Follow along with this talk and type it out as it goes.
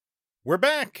We're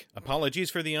back! Apologies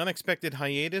for the unexpected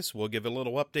hiatus. We'll give a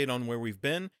little update on where we've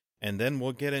been, and then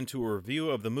we'll get into a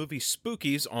review of the movie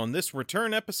Spookies on this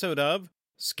return episode of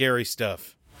Scary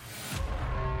Stuff.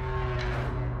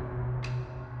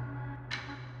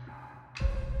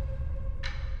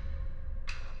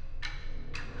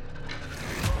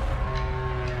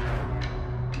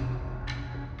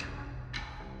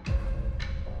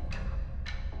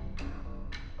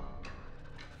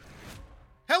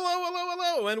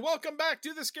 Hello, and welcome back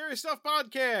to the Scary Stuff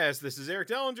Podcast. This is Eric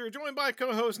Dellinger, joined by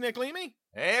co-host Nick Leamy.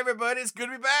 Hey everybody, it's good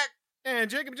to be back. And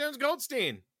Jacob Jones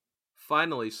Goldstein.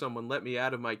 Finally, someone let me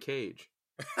out of my cage.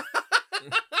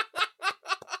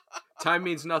 Time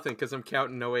means nothing because I'm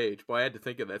counting no age. Boy, I had to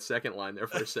think of that second line there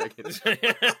for a second.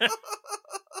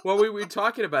 Well, we were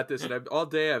talking about this, and all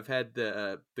day I've had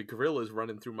the gorillas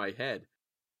running through my head.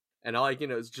 And all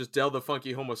it's just Del the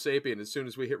Funky Homo Sapien as soon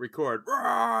as we hit record.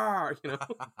 Roar!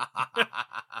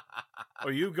 Oh,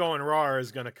 you going raw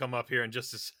is going to come up here in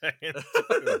just a second.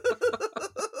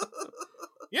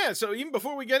 Yeah, so even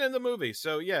before we get in the movie,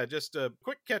 just a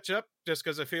quick catch up, just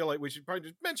because I feel like we should probably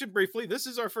just mention briefly, this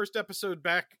is our first episode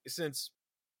back since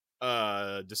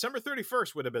December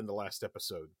 31st would have been the last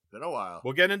episode. Been a while.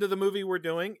 We'll get into the movie we're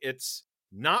doing. It's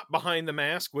not Behind the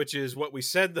Mask, which is what we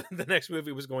said the next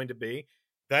movie was going to be.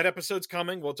 That episode's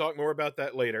coming. We'll talk more about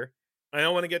that later. I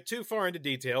don't want to get too far into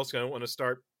details, because I don't want to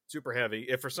start super heavy.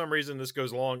 If for some reason this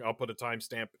goes long, I'll put a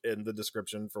timestamp in the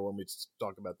description for when we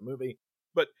talk about the movie.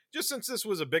 But just since this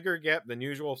was a bigger gap than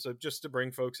usual, so just to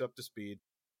bring folks up to speed,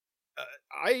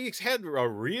 I had a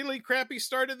really crappy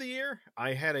start of the year.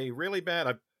 I had a really bad...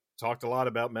 I've talked a lot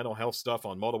about mental health stuff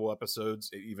on multiple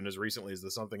episodes, even as recently as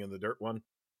the Something in the Dirt one.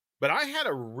 But I had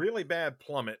a really bad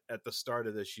plummet at the start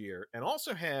of this year, and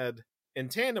also had, in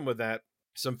tandem with that,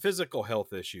 some physical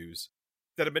health issues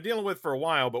that I've been dealing with for a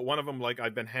while, but one of them,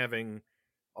 I've been having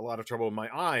a lot of trouble with my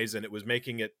eyes, and it was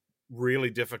making it really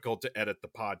difficult to edit the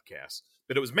podcast.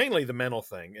 But it was mainly the mental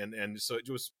thing, and so it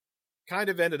was kind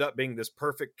of ended up being this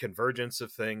perfect convergence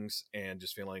of things, and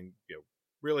just feeling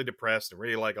really depressed and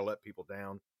really I let people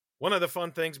down. One of the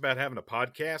fun things about having a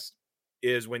podcast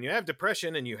is when you have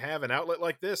depression and you have an outlet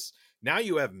like this, now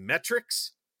you have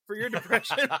metrics for your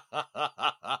depression.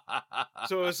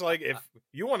 So it's like, if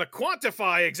you want to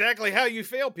quantify exactly how you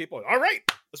feel, people, all right,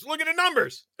 let's look at the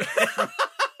numbers.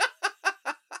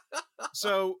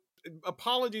 So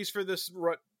apologies for this.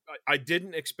 I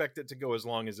didn't expect it to go as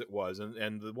long as it was.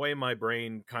 And the way my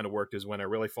brain kind of worked is when I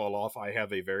really fall off, I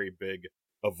have a very big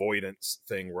avoidance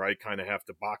thing where I kind of have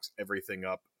to box everything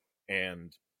up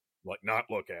and not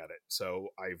look at it. So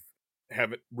I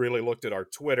haven't really looked at our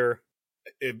Twitter.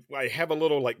 I have a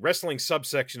little wrestling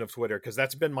subsection of Twitter, because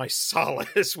that's been my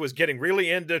solace, was getting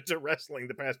really into wrestling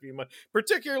the past few months,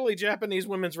 particularly Japanese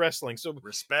women's wrestling. So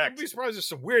respect. I'd be surprised if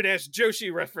some weird ass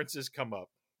Joshi references come up.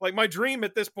 My dream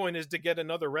at this point is to get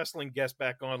another wrestling guest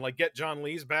back on, get John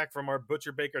Lees back from our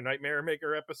Butcher Baker Nightmare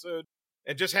Maker episode,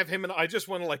 and just have him, and I just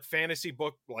want to fantasy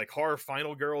book horror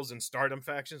final girls and Stardom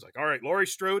factions. All right, Laurie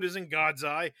Strode is in God's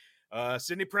Eye,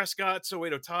 Sidney Prescott,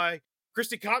 Soweto Tai,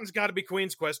 Christy Cotton's got to be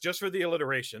Queen's Quest just for the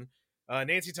alliteration.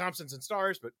 Nancy Thompson's in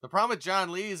Stars, but the problem with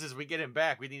John Lees is we get him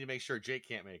back, we need to make sure Jake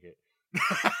can't make it.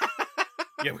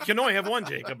 Yeah, we can only have one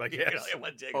Jacob, I guess.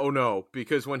 Oh no,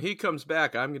 because when he comes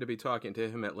back, I'm going to be talking to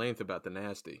him at length about the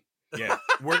nasty. Yeah,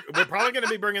 we're probably going to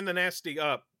be bringing the nasty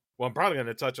up. Well, I'm probably going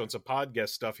to touch on some podcast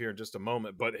stuff here in just a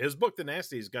moment, but his book, The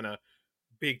Nasty, is going to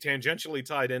be tangentially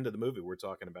tied into the movie we're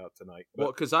talking about tonight. But,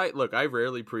 well, because I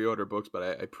rarely pre-order books,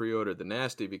 but I pre-ordered The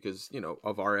Nasty because,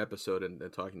 of our episode and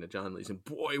talking to John Lees. And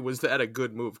boy, was that a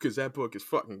good move, because that book is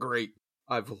fucking great.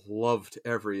 I've loved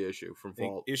every issue from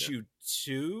Vault. Issue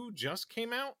 2 just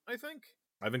came out, I think.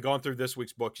 I haven't gone through this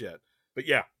week's books yet. But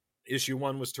yeah, issue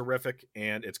 1 was terrific,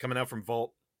 and it's coming out from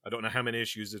Vault. I don't know how many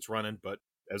issues it's running, but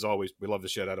as always, we love the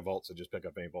shit out of Vault, so just pick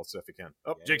up any Vault stuff you can.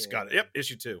 Oh, yeah, Jake's got it. Yep,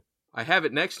 issue 2. I have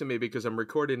it next to me because I'm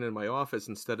recording in my office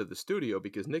instead of the studio,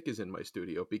 because Nick is in my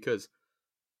studio, because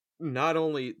not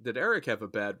only did Eric have a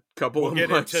bad couple of months.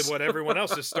 We'll get into what everyone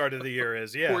else's start of the year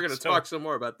is, yeah. We're going to talk some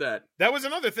more about that. That was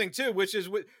another thing, too, which is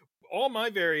with all my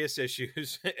various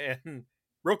issues, and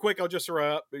real quick, I'll just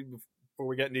throw out, before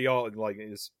we get into y'all,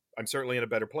 I'm certainly in a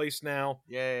better place now.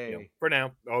 Yay. For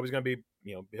now, always going to be,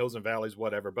 hills and valleys,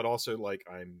 whatever, but also,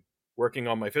 I'm working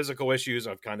on my physical issues.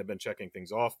 I've kind of been checking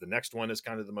things off. The next one is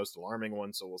kind of the most alarming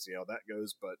one, so we'll see how that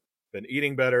goes, but been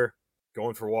eating better,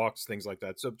 going for walks, things like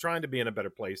that. So trying to be in a better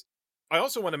place. I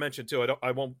also want to mention, too,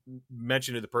 I won't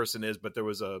mention who the person is, but there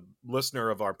was a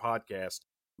listener of our podcast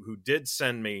who did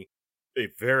send me a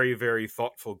very, very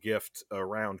thoughtful gift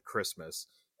around Christmas.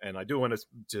 And I do want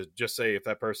to just say, if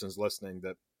that person's listening,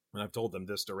 that and I've told them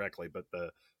this directly, but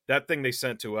that thing they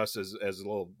sent to us as a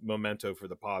little memento for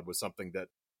the pod was something that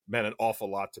meant an awful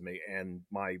lot to me, and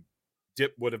my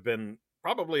dip would have been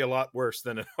probably a lot worse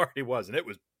than it already was, and it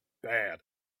was bad,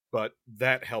 but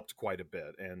that helped quite a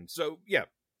bit. And so, yeah,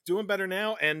 doing better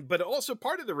now. But also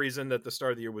part of the reason that the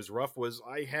start of the year was rough was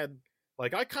I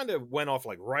kind of went off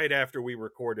like right after we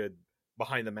recorded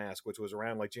Behind the Mask, which was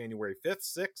around like January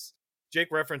 5th, 6th. Jake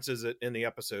references it in the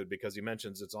episode because he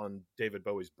mentions it's on David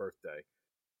Bowie's birthday.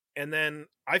 And then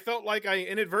I felt like I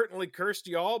inadvertently cursed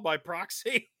y'all by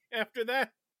proxy after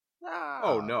that.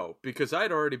 Oh, no, because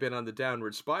I'd already been on the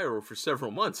downward spiral for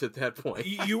several months at that point.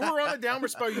 You were on a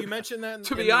downward spiral. You mentioned that.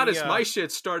 To be honest, my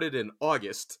shit started in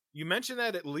August. You mentioned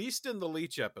that at least in the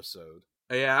Leech episode.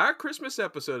 Yeah, our Christmas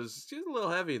episode is just a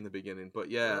little heavy in the beginning, but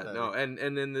yeah, no, and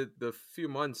in the few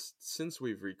months since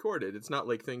we've recorded, it's not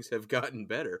like things have gotten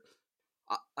better.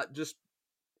 I just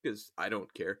because I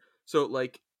don't care. So,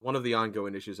 like, one of the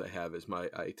ongoing issues I have is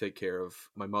I take care of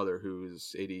my mother,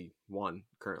 who's 81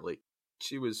 currently.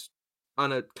 She was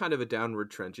on a kind of a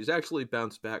downward trend. She's actually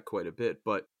bounced back quite a bit,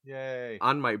 but yay!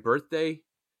 On my birthday,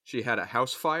 she had a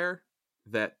house fire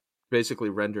that basically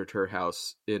rendered her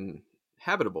house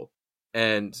inhabitable.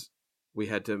 And we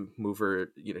had to move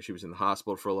her, she was in the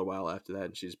hospital for a little while after that,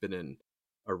 and she's been in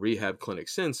a rehab clinic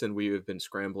since, and we have been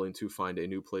scrambling to find a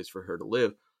new place for her to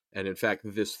live. And in fact,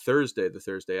 this Thursday, the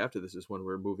Thursday after this, is when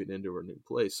we're moving into her new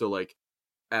place. So, like,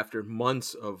 after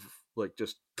months of, like,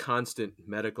 just constant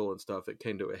medical and stuff, it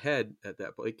came to a head at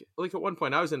that point. Like, at one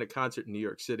point, I was in a concert in New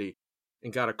York City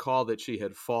and got a call that she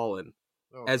had fallen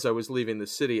as I was leaving the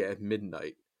city at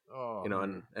midnight. Oh,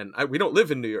 and we don't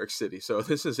live in New York City, so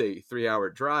this is a 3-hour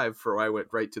drive. I went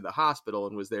right to the hospital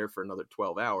and was there for another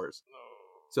 12 hours.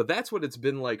 So that's what it's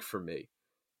been like for me.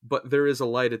 But there is a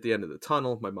light at the end of the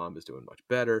tunnel. My mom is doing much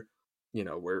better.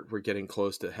 We're getting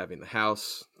close to having the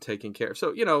house taken care of.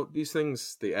 So, these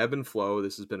things, they ebb and flow.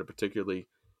 This has been a particularly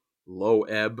low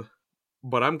ebb,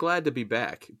 but I'm glad to be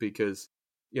back because,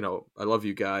 I love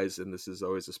you guys, and this is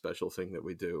always a special thing that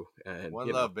we do. And one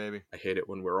love, baby. I hate it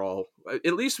when we're all,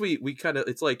 at least we kind of,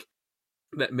 it's like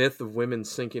that myth of women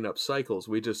syncing up cycles.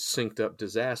 We just synced up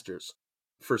disasters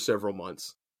for several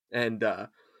months. And,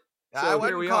 I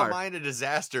wouldn't call mine a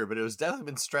disaster, but it was definitely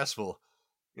been stressful,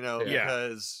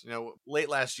 because, late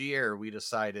last year we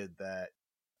decided that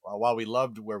while we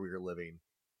loved where we were living,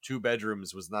 2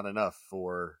 bedrooms was not enough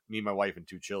for me, my wife, and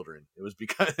 2 children. It was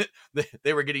because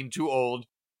they were getting too old.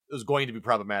 It was going to be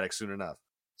problematic soon enough.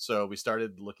 So we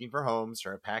started looking for homes,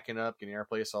 started packing up, getting our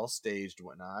place all staged and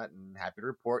whatnot, and happy to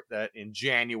report that in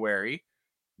January,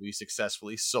 we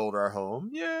successfully sold our home.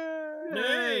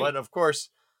 Yay! But of course,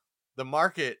 the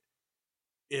market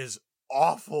is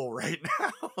awful right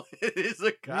now. It is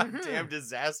a goddamn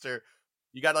disaster.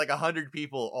 You got like 100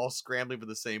 people all scrambling for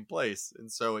the same place. And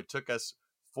so it took us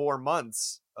 4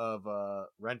 months of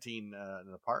renting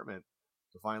an apartment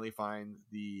to finally find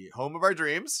the home of our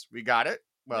dreams. We got it.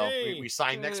 Well, we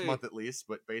signed next month at least,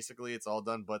 but basically it's all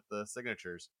done but the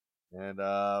signatures. And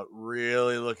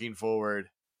really looking forward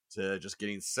to just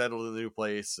getting settled in the new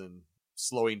place and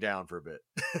slowing down for a bit.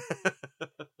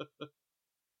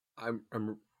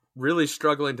 I'm really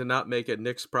struggling to not make a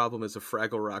Nick's problem as a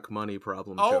Fraggle Rock money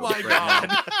problem. Oh my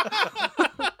God.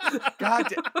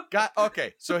 God.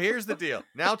 Okay, so here's the deal.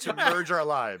 Now to merge our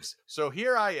lives. So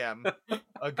here I am,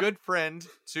 a good friend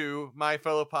to my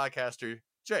fellow podcaster,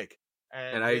 Jake.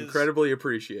 And I incredibly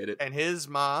appreciate it. And his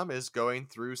mom is going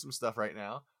through some stuff right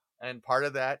now. And part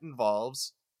of that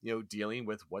involves, dealing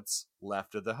with what's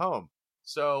left of the home.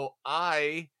 So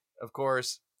I, of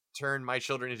course, turn my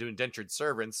children into indentured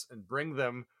servants and bring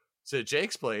them to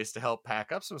Jake's place to help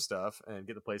pack up some stuff and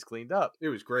get the place cleaned up. It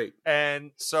was great.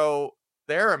 And so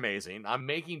they're amazing. I'm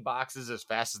making boxes as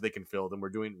fast as they can fill them. We're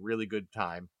doing really good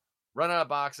time. Run out of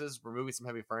boxes, we're moving some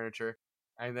heavy furniture.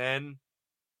 And then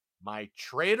my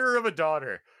traitor of a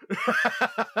daughter,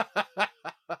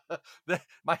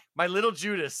 my little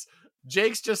Judas,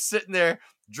 Jake's just sitting there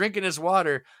drinking his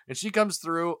water, and she comes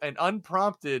through and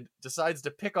unprompted decides to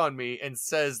pick on me and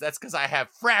says that's because I have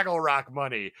Fraggle Rock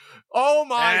money. Oh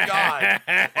my God.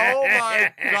 Oh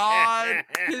my God.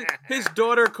 His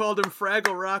daughter called him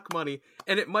Fraggle Rock money,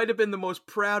 and it might have been the most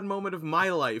proud moment of my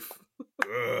life.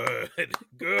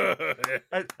 Good.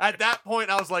 At that point,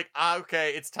 I was like,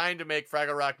 okay, it's time to make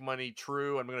Fraggle Rock money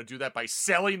true. I'm going to do that by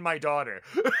selling my daughter.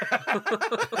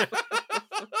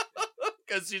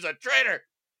 Because she's a traitor.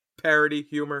 Parody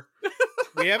humor.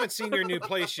 We haven't seen your new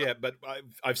place yet, but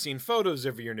I've seen photos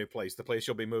of your new place, the place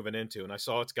you'll be moving into, and I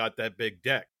saw it's got that big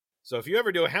deck. So if you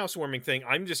ever do a housewarming thing,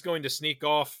 I'm just going to sneak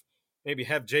off, maybe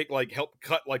have Jake help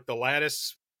cut the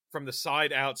lattice from the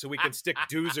side out so we can stick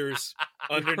doozers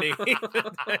underneath. This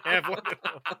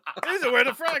is where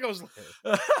the Fraggles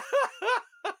live.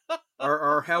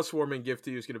 Our housewarming gift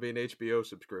to you is going to be an HBO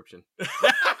subscription.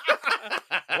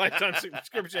 Lifetime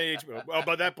subscription to HBO. Well,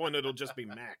 by that point, it'll just be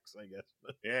Max, I guess.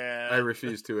 Yeah. I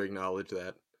refuse to acknowledge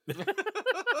that.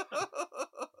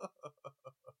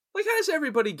 Like, how does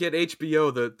everybody get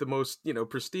HBO, the most,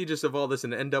 prestigious of all this,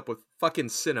 and end up with fucking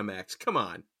Cinemax? Come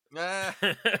on.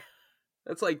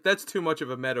 That's too much of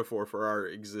a metaphor for our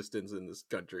existence in this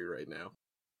country right now.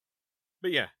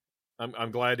 But yeah,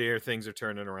 I'm glad to hear things are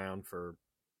turning around for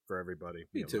everybody.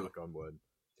 Me too. Knock on wood.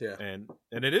 Yeah. And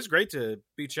it is great to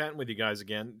be chatting with you guys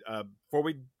again. Before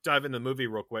we dive into the movie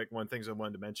real quick, one of the things I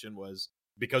wanted to mention was,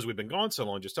 because we've been gone so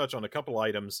long, just touch on a couple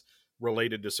items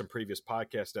related to some previous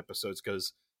podcast episodes,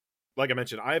 because like I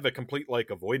mentioned, I have a complete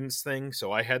avoidance thing,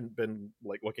 so I hadn't been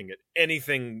looking at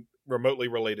anything remotely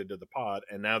related to the pod,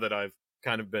 and now that I've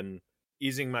kind of been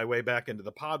easing my way back into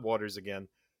the pod waters again,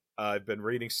 I've been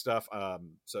reading stuff.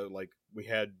 So we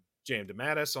had J.M.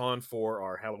 DeMatteis on for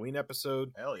our Halloween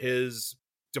episode. Hell yeah. His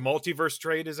DeMultiverse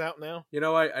trade is out now.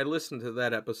 I listened to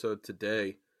that episode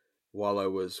today while I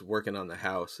was working on the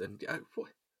house, and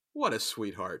what a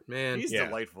sweetheart, man. He's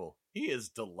delightful. He is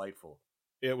delightful.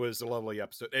 It was a lovely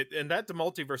episode. And that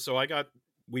DeMultiverse, so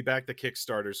we backed the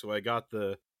Kickstarter, so I got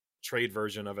the trade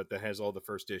version of it that has all the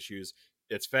first issues.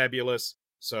 It's fabulous,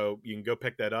 so you can go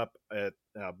pick that up.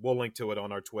 We'll link to it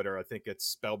on our Twitter. I think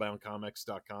it's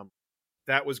spellboundcomics.com.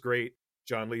 That was great.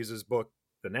 John Leese's book,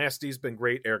 The Nasty's, been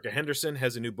great. Erica Henderson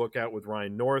has a new book out with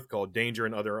Ryan North called Danger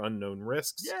and Other Unknown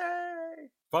Risks. Yay!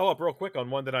 Follow up real quick on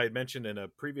one that I had mentioned in a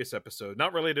previous episode,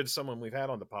 not related to someone we've had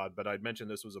on the pod, but I'd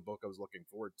mentioned this was a book I was looking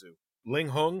forward to. Ling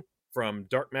Hung from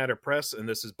Dark Matter Press, and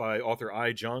this is by author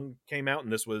Ai Zhang, came out,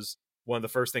 and this was one of the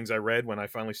first things I read when I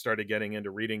finally started getting into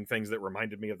reading things that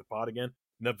reminded me of the pod again.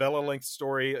 Novella-length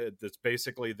story that's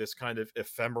basically this kind of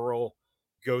ephemeral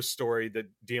ghost story that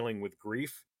dealing with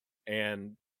grief,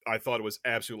 and I thought it was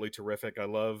absolutely terrific. I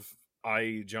love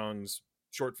Ai Zhang's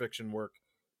short fiction work,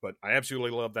 but I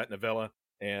absolutely love that novella.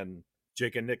 And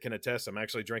Jake and Nick can attest, I'm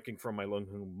actually drinking from my Ling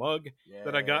Hung mug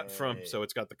that I got so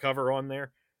it's got the cover on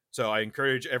there. So I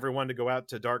encourage everyone to go out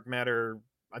to Dark Matter.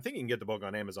 I think you can get the book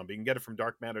on Amazon, but you can get it from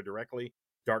Dark Matter directly,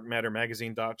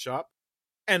 darkmattermagazine.shop.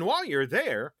 And while you're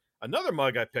there, another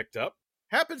mug I picked up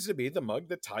happens to be the mug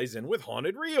that ties in with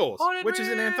Haunted Reels, which is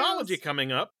an anthology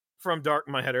coming up from Dark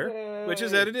Matter, which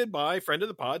is edited by friend of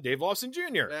the pod, Dave Lawson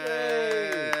Jr.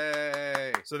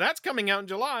 Yay. So that's coming out in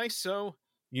July, so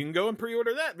you can go and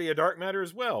pre-order that via Dark Matter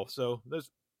as well. So there's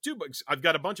 2 books. I've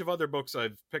got a bunch of other books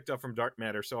I've picked up from Dark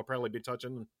Matter, so I'll probably be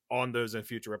touching on those in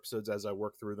future episodes as I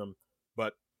work through them.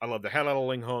 But I love the hell out of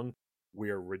Ling Hung.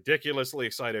 We are ridiculously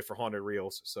excited for Haunted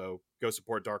Reels, so go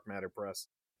support Dark Matter Press.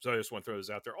 So I just want to throw this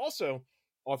out there. Also,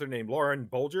 author named Lauren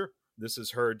Bolger. This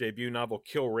is her debut novel,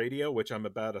 Kill Radio, which I'm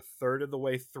about a third of the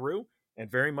way through and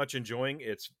very much enjoying.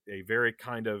 It's a very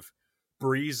kind of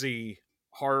breezy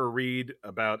horror read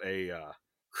about a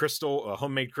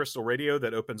homemade crystal radio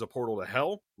that opens a portal to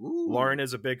hell. Ooh. Lauren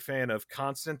is a big fan of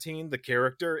Constantine, the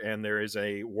character, and there is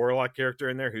a warlock character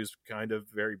in there who's kind of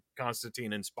very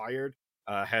Constantine inspired,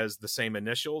 has the same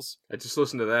initials. I just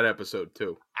listened to that episode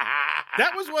too.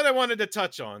 That was what I wanted to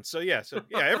touch on. So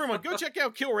everyone go check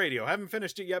out Kill Radio. I haven't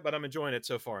finished it yet, but I'm enjoying it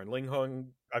so far. And Ling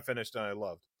Hung, I finished and I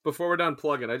loved. Before we're done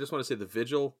plugging, I just want to say The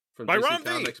Vigil from DC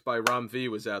Comics by Ram V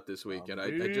was out this week, and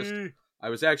I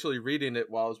was actually reading it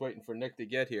while I was waiting for Nick to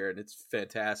get here, and it's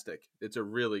fantastic. It's a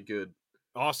really good,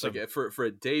 awesome for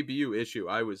a debut issue.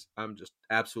 I'm just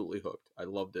absolutely hooked. I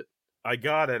loved it. I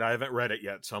got it. I haven't read it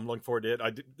yet, so I'm looking forward to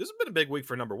it. This has been a big week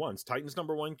for number ones. Titans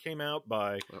number 1 came out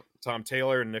by Tom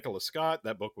Taylor and Nicholas Scott.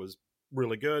 That book was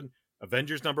really good.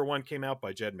 Avengers number 1 came out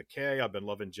by Jed McKay. I've been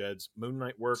loving Jed's Moon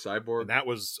Knight work. Cyborg. And that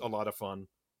was a lot of fun.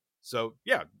 So,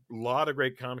 yeah, a lot of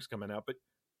great comics coming out. But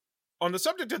on the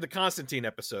subject of the Constantine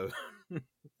episode,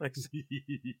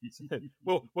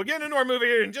 we'll get into our movie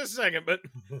here in just a second. But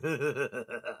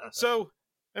so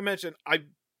I mentioned I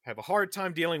have a hard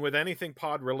time dealing with anything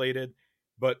pod related,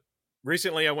 but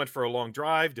recently I went for a long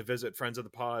drive to visit friends of the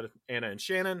pod, Anna and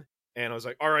Shannon, and I was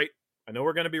like, all right, I know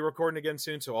we're going to be recording again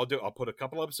soon, so I'll put a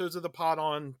couple episodes of the pod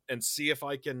on and see if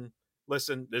I can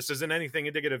listen. This isn't anything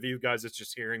indicative of you guys, it's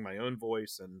just hearing my own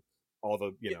voice and all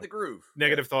the the groove,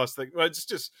 negative thoughts that it's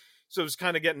just, so it's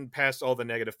kind of getting past all the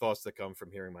negative thoughts that come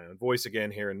from hearing my own voice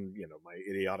again, hearing my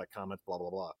idiotic comments, blah blah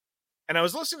blah. And I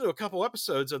was listening to a couple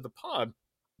episodes of the pod,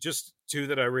 just 2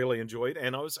 that I really enjoyed,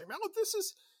 and I was like, "Oh, this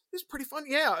is pretty fun."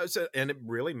 Yeah, and it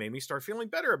really made me start feeling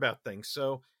better about things.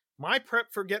 So my prep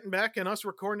for getting back and us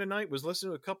recording tonight was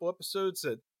listening to a couple episodes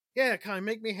that yeah, it kind of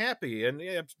made me happy, and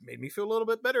yeah, it made me feel a little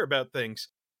bit better about things.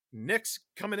 Nick's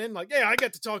coming in like, yeah, I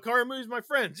get to talk horror movies with my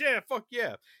friends. Yeah, fuck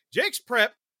yeah. Jake's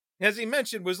prep, as he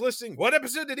mentioned, was listening. What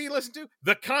episode did he listen to?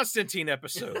 The Constantine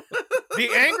episode. The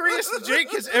angriest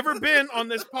Jake has ever been on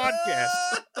this podcast.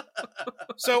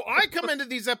 So I come into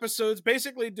these episodes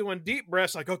basically doing deep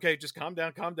breaths, like, okay, just calm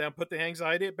down, put the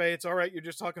anxiety at bay. It's all right. You're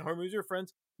just talking horror movies with your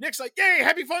friends. Nick's like, yay,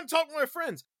 happy fun talking with my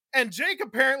friends. And Jake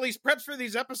apparently preps for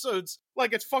these episodes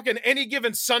like it's fucking any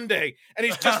given Sunday. And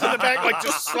he's just in the back, like,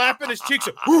 just slapping his cheeks.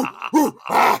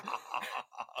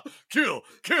 Kill.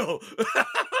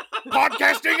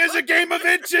 Podcasting is a game of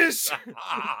inches.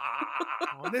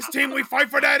 On this team, we fight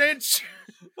for that inch.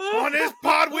 On this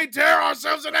pod, we tear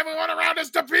ourselves and everyone around us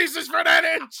to pieces for that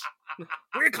inch.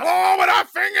 We claw with our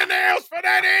fingernails for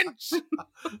that inch.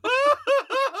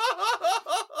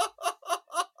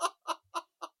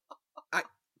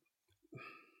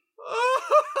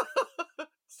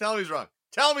 Tell me he's wrong.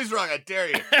 Tell me he's wrong. I dare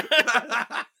you.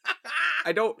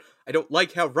 I don't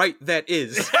like how right that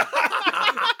is.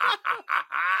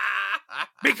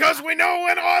 Because we know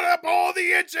in order up all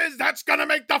the inches, that's gonna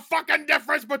make the fucking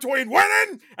difference between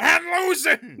winning and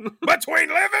losing. Between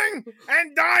living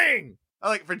and dying. I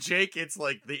like, for Jake, it's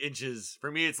like the inches. For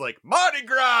me, it's like Mardi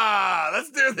Gras. Let's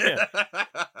do this. Yeah.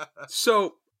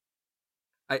 So,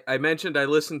 I mentioned I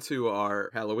listened to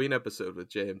our Halloween episode with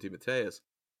JMD Mateus.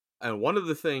 And one of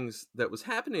the things that was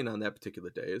happening on that particular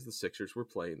day is the Sixers were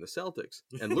playing the Celtics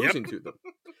and losing to them.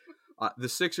 The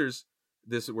Sixers,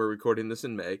 we're recording this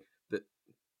in May.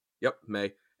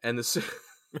 May. And the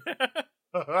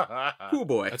oh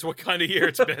boy. That's what kind of year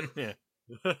it's been. Yeah.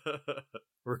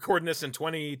 Recording this in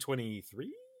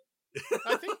 2023,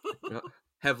 I think.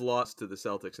 Have lost to the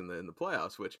Celtics in the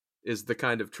playoffs, which is the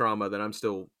kind of trauma that I'm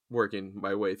still working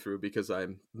my way through because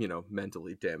I'm,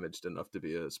 mentally damaged enough to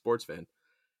be a sports fan.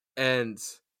 And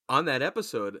on that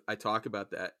episode, I talk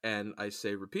about that, and I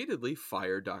say repeatedly,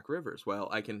 fire Doc Rivers.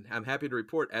 Well, I'm happy to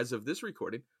report, as of this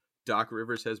recording, Doc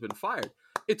Rivers has been fired.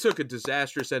 It took a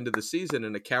disastrous end of the season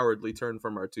and a cowardly turn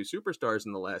from our two superstars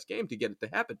in the last game to get it to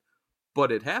happen.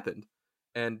 But it happened.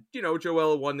 And,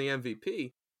 Joel won the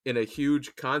MVP in a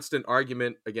huge, constant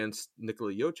argument against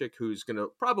Nikola Jokic, who's going to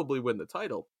probably win the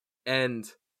title. And,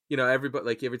 everybody,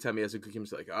 like, every time he has a good game,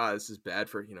 he's like, this is bad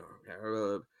for,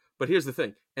 But here's the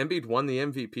thing. Embiid won the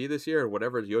MVP this year, and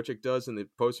whatever Jokic does in the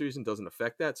postseason doesn't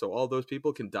affect that, so all those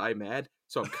people can die mad.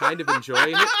 So I'm kind of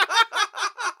enjoying it.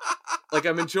 Like,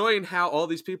 I'm enjoying how all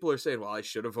these people are saying, well, I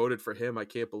should have voted for him. I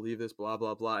can't believe this, blah,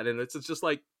 blah, blah. And it's just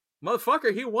like,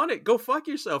 motherfucker, he won it. Go fuck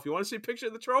yourself. You want to see a picture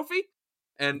of the trophy?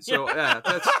 And so,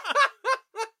 that's...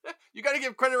 You got to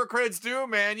give credit where credit's due,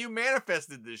 man. You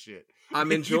manifested this shit.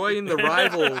 I'm enjoying the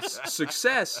rival's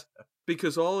success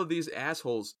because all of these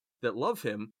assholes that love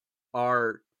him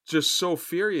are just so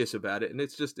furious about it. And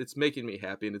it's making me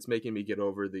happy, and it's making me get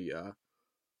over the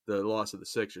loss of the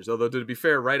Sixers. Although, to be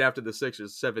fair, right after the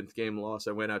Sixers' 7th game loss,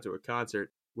 I went out to a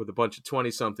concert with a bunch of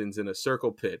 20-somethings in a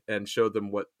circle pit and showed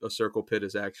them what a circle pit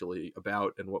is actually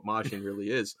about and what moshing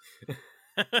really is.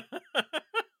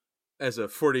 As a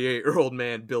 48-year-old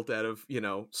man built out of,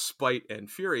 spite and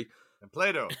fury. And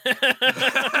Play-Doh.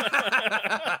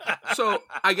 So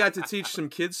I got to teach some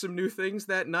kids some new things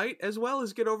that night, as well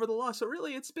as get over the loss. So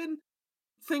really,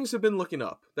 things have been looking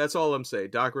up. That's all I'm saying.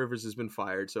 Doc Rivers has been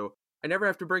fired, so I never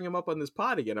have to bring him up on this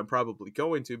pod again. I'm probably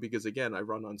going to, because again, I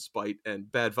run on spite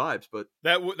and bad vibes. But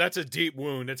that's a deep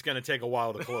wound. It's going to take a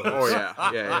while to close. Oh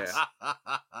yeah.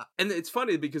 And it's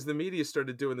funny because the media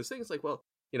started doing this thing. It's like, well,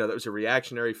 that was a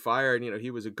reactionary fire, and he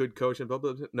was a good coach and blah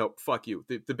blah blah. No, fuck you.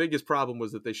 The biggest problem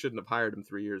was that they shouldn't have hired him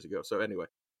 3 years ago. So anyway,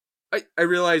 I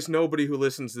realize nobody who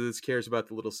listens to this cares about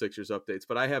the Little Sixers updates,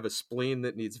 but I have a spleen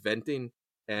that needs venting,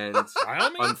 and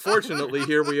unfortunately,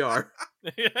 here we are.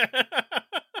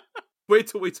 Wait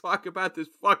till we talk about this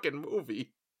fucking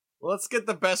movie. Well, let's get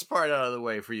the best part out of the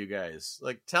way for you guys.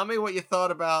 Like, tell me what you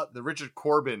thought about the Richard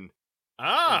Corbin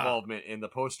involvement in the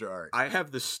poster art. I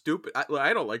have the stupid...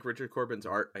 I don't like Richard Corbin's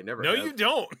art. I never have. No, you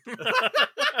don't.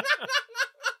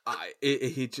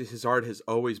 His art has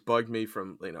always bugged me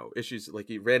from, issues. Like,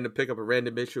 he ran to pick up a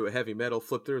random issue of Heavy Metal,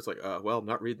 flipped through. It's like, well, I'm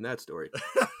not reading that story.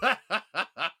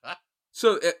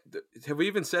 So, have we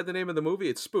even said the name of the movie?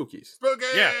 It's Spookies.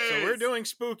 Spookies! Yeah, so we're doing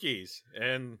Spookies.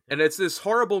 And it's this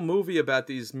horrible movie about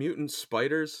these mutant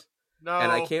spiders. No.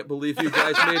 And I can't believe you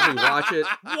guys made me watch it.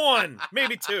 1,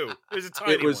 maybe 2. There's a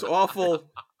tiny It was one. Awful.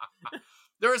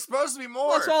 There was supposed to be more.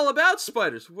 Well, it's all about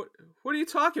spiders. What are you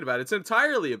talking about? It's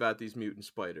entirely about these mutant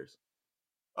spiders.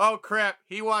 Oh, crap.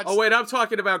 He watched... Oh, wait, I'm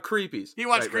talking about Creepies. He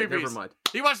watched Creepies. Never mind.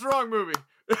 He watched the wrong movie.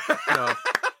 No.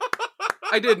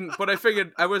 I didn't, but I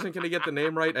figured I wasn't going to get the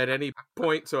name right at any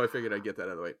point, so I figured I'd get that out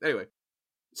of the way. Anyway,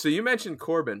 so you mentioned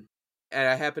Corbin, and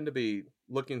I happened to be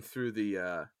looking through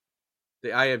the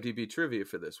IMDb trivia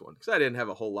for this one, because I didn't have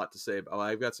a whole lot to say.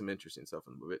 I've got some interesting stuff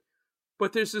in the movie.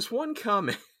 But there's this one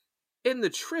comment in the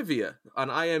trivia on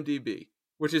IMDb,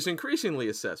 which is increasingly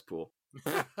a cesspool.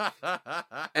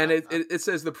 And it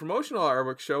says the promotional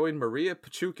artwork showing Maria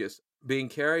Pachoukis being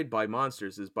carried by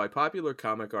monsters is by popular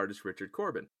comic artist Richard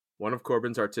Corbin. One of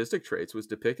Corbin's artistic traits was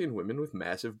depicting women with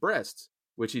massive breasts,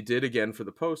 which he did again for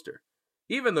the poster.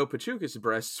 Even though Pachoukis'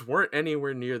 breasts weren't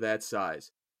anywhere near that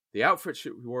size, the outfit she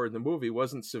wore in the movie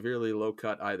wasn't severely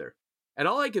low-cut either. And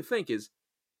all I could think is,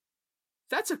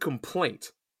 that's a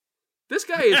complaint. This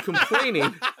guy is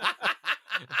complaining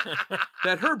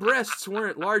that her breasts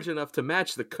weren't large enough to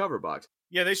match the cover box.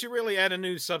 Yeah, they should really add a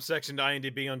new subsection to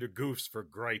IMDb under goofs for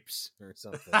gripes or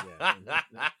something. Yeah.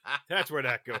 That's where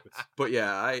that goes. But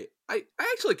yeah, I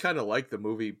actually kind of like the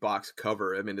movie box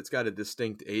cover. I mean, it's got a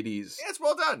distinct 80s it's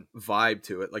well done vibe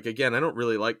to it. Like, again, I don't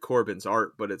really like Corbin's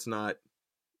art, but it's not...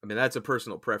 I mean, that's a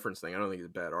personal preference thing. I don't think he's a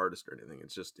bad artist or anything.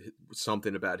 It's just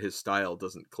something about his style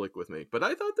doesn't click with me. But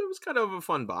I thought that was kind of a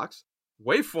fun box.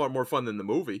 Way far more fun than the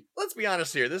movie. Let's be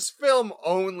honest here. This film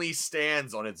only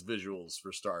stands on its visuals,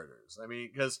 for starters. I mean,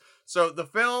 so the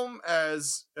film,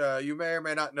 as you may or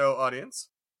may not know, audience,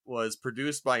 was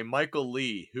produced by Michael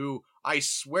Lee, who, I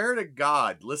swear to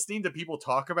God, listening to people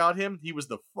talk about him, he was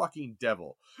the fucking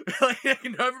devil. Like,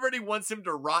 everybody wants him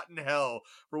to rot in hell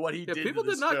for what he did. People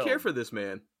did not care for this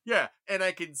man. Yeah, and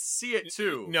I can see it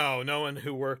too. No one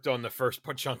who worked on the first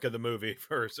chunk of the movie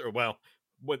first, or well,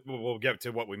 we'll get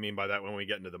to what we mean by that when we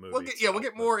get into the movie. We'll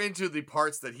get more into the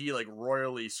parts that he like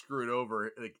royally screwed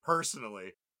over, like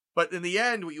personally. But in the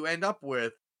end, what you end up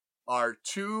with are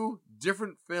two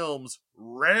different films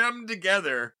rammed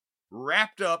together,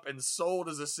 wrapped up, and sold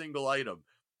as a single item.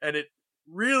 And it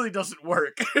really doesn't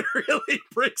work. It really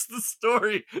breaks the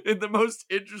story in the most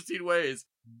interesting ways.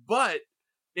 But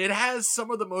it has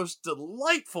some of the most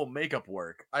delightful makeup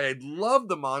work. I love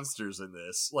the monsters in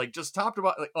this. Like, just top to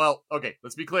bottom. Like, well, okay,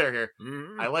 let's be clear here.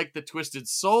 I like the Twisted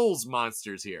Souls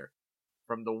monsters here.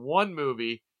 From the one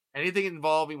movie, anything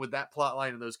involving with that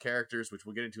plotline and those characters, which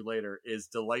we'll get into later, is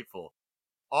delightful.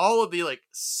 All of the, like,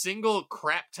 single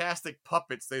craptastic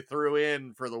puppets they threw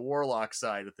in for the Warlock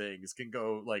side of things can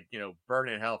go, like, burn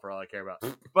in hell for all I care about.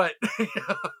 But,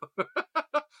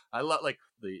 I love, like,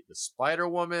 the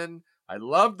Spider-Woman. I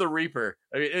love the Reaper.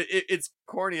 I mean, it's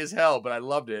corny as hell, but I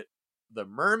loved it. The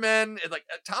Mermen, like,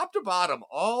 top to bottom,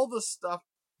 all the stuff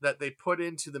that they put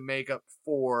into the makeup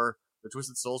for the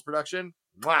Twisted Souls production,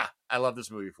 mwah, I love this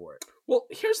movie for it. Well,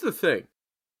 here's the thing.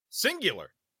 Singular.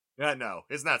 No,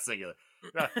 it's not singular.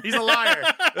 No, he's a liar.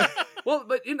 Well,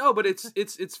 but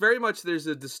it's very much, there's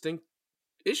a distinct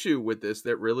issue with this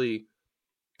that really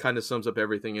kind of sums up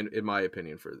everything in my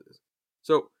opinion for this.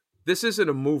 So, this isn't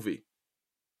a movie.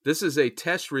 This is a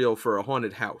test reel for a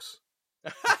haunted house.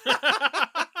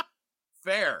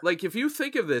 Fair. Like, if you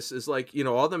think of this as, like,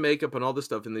 all the makeup and all the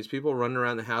stuff and these people running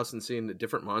around the house and seeing a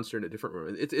different monster in a different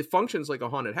room, it functions like a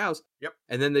haunted house. Yep.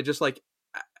 And then they just like,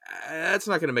 that's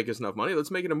not going to make us enough money. Let's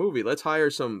make it a movie. Let's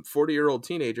hire some 40-year-old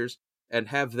teenagers and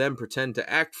have them pretend to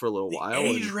act for a little while. The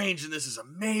age range in this is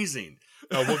amazing.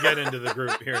 Oh, we'll get into the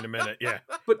group here in a minute, yeah.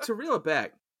 But to reel it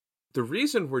back, the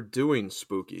reason we're doing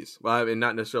Spookies, well, I mean,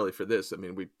 not necessarily for this. I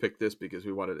mean, we picked this because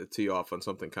we wanted to tee off on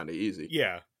something kind of easy.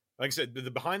 Yeah. Like I said, the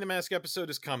Behind the Mask episode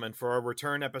is coming. For our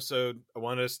return episode, I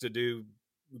wanted us to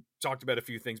we talked about a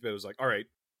few things, but it was like, all right,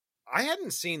 I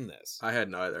hadn't seen this. I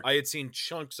hadn't either. I had seen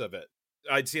chunks of it.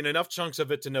 I'd seen enough chunks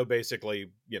of it to know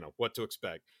basically, what to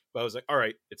expect. But I was like, all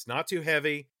right, it's not too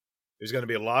heavy. There's going to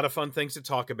be a lot of fun things to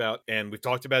talk about. And we've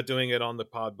talked about doing it on the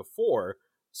pod before.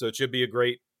 So it should be a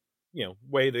great,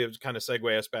 way to kind of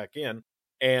segue us back in.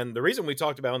 And the reason we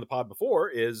talked about on the pod before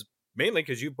is mainly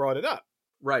because you brought it up.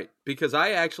 Right. Because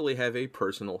I actually have a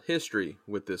personal history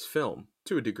with this film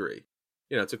to a degree.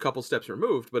 It's a couple steps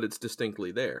removed, but it's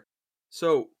distinctly there.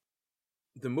 So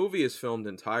the movie is filmed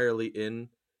entirely in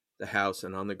the house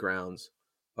and on the grounds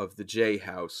of the J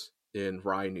House in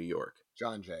Rye, New York.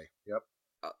 John J. Yep.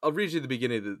 I'll read you the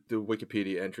beginning of the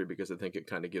Wikipedia entry because I think it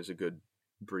kind of gives a good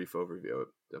brief overview of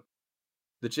it.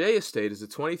 The J Estate is a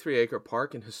 23-acre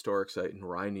park and historic site in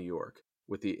Rye, New York,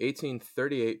 with the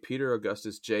 1838 Peter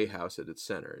Augustus J House at its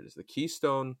center. It is the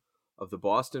keystone of the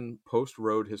Boston Post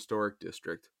Road Historic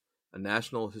District, a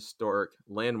National Historic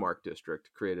Landmark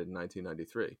District created in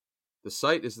 1993. The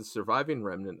site is the surviving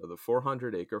remnant of the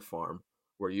 400-acre farm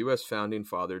where U.S. founding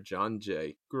father John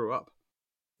Jay grew up.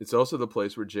 It's also the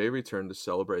place where Jay returned to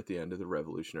celebrate the end of the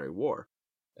Revolutionary War.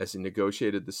 as he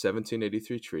negotiated the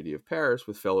 1783 Treaty of Paris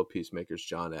with fellow peacemakers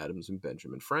John Adams and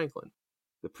Benjamin Franklin.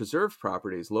 The preserved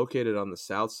property is located on the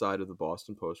south side of the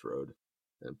Boston Post Road,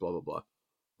 and blah, blah, blah.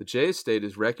 The Jay Estate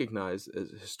is recognized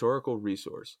as a historical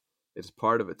resource. It is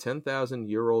part of a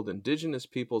 10,000-year-old indigenous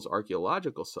peoples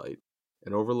archaeological site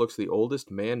and overlooks the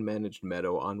oldest man-managed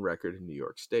meadow on record in New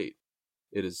York State.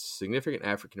 It is a significant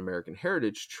African-American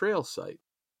heritage trail site.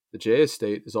 The Jay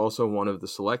Estate is also one of the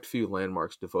select few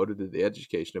landmarks devoted to the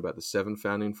education about the 7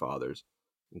 founding fathers,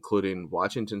 including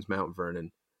Washington's Mount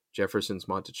Vernon, Jefferson's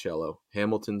Monticello,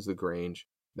 Hamilton's The Grange,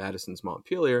 Madison's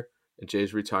Montpelier, and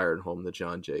Jay's retired home, the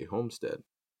John Jay Homestead.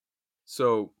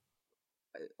 So,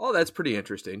 all that's pretty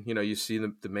interesting. You know, you see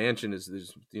the mansion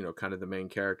is kind of the main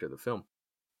character of the film.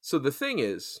 So the thing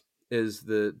is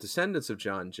the descendants of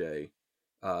John Jay,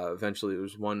 eventually there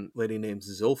was one lady named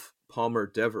Zilph Palmer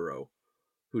Devereaux,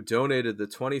 who donated the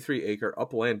 23-acre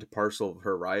upland parcel of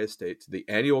her Rye estate to the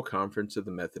annual conference of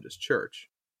the Methodist Church.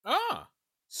 Ah!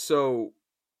 So,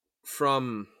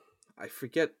 from, I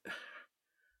forget,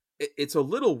 it's a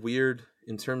little weird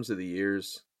in terms of the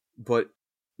years, but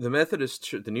the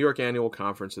New York Annual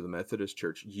Conference of the Methodist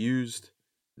Church used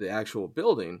the actual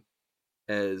building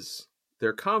as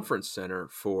their conference center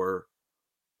for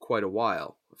quite a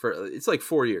while. It's like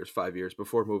 5 years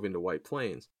before moving to White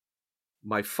Plains.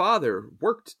 My father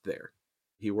worked there.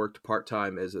 He worked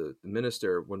part-time as a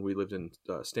minister when we lived in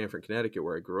Stamford, Connecticut,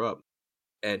 where I grew up.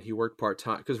 And he worked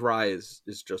part-time, because Rye is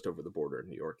just over the border in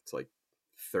New York. It's like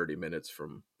 30 minutes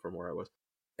from where I was.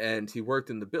 And he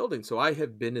worked in the building, so I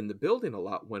have been in the building a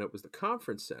lot when it was the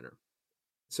conference center.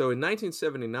 So in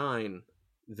 1979,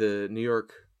 the New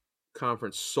York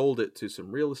conference sold it to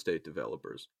some real estate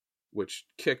developers, which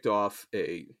kicked off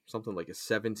something like a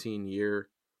 17-year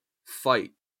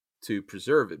fight to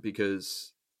preserve it,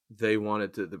 because the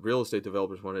real estate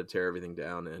developers wanted to tear everything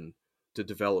down and to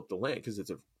develop the land, because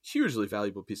it's a hugely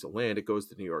valuable piece of land. It goes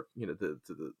to New York, to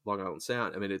the Long Island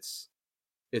Sound. I mean, it's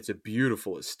a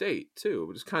beautiful estate too.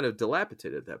 It was kind of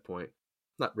dilapidated at that point.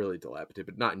 Not really dilapidated,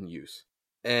 but not in use.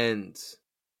 And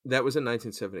that was in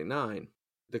 1979.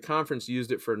 The conference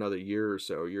used it for another year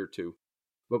or two.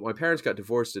 But my parents got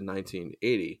divorced in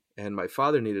 1980, and my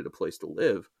father needed a place to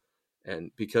live.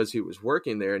 And because he was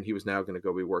working there, and he was now going to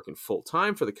go be working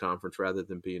full-time for the conference rather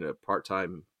than being a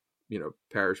part-time,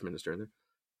 parish minister in there,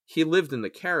 he lived in the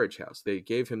carriage house. They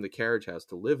gave him the carriage house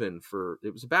to live in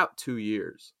it was about 2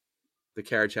 years. The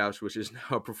carriage house, which is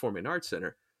now a performing arts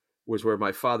center, was where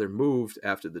my father moved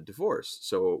after the divorce.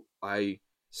 So I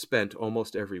spent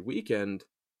almost every weekend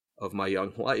of my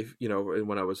young life,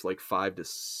 when I was like 5 to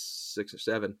 6 or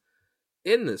 7,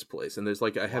 in this place. And there's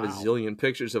I have a zillion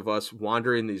pictures of us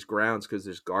wandering these grounds, because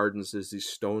there's gardens, there's these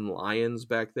stone lions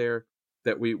back there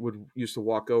that we used to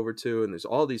walk over to. And there's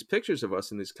all these pictures of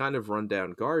us in these kind of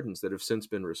rundown gardens that have since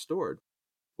been restored.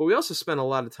 But we also spent a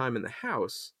lot of time in the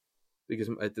house, because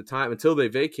at the time, until they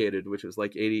vacated, which was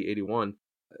like 80, 81,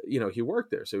 he worked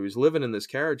there. So he was living in this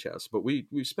carriage house. But we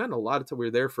spent a lot of time. We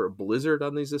were there for a blizzard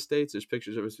on these estates. There's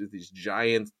pictures of us with these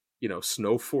giant,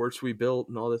 snow forts we built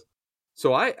and all this.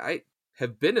 So I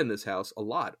have been in this house a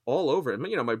lot, all over. And,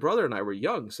 my brother and I were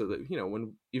young. So that,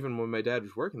 when my dad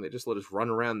was working, they just let us run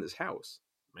around this house.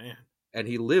 Man. And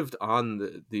he lived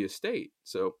on the estate.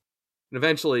 So, and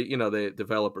eventually, the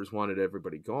developers wanted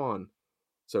everybody gone.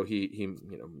 So he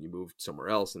moved somewhere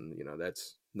else, and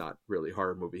that's not really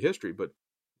horror movie history. But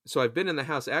so I've been in the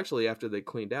house actually after they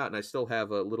cleaned out, and I still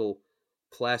have a little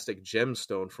plastic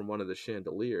gemstone from one of the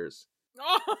chandeliers,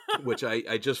 which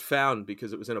I just found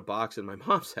because it was in a box in my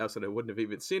mom's house, and I wouldn't have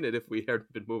even seen it if we had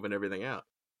been moving everything out.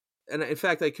 And in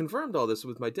fact, I confirmed all this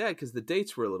with my dad, because the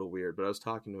dates were a little weird, but I was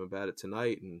talking to him about it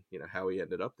tonight, and how he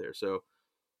ended up there. So.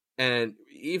 And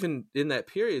even in that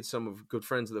period, some of good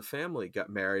friends of the family got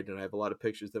married, and I have a lot of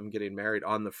pictures of them getting married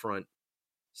on the front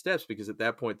steps, because at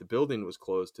that point the building was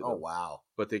closed to them. Oh, wow.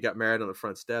 But they got married on the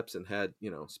front steps and had,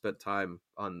 spent time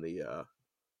on the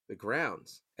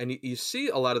grounds. And you see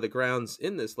a lot of the grounds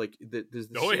in this, there's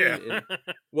the scene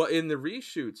in the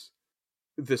reshoots,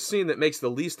 the scene that makes the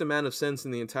least amount of sense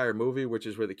in the entire movie, which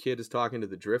is where the kid is talking to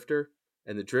the drifter,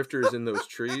 and the drifter is in those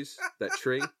trees, that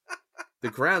tree. The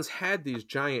grounds had these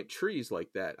giant trees like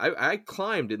that. I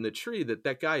climbed in the tree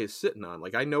that guy is sitting on.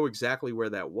 I know exactly where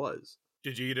that was.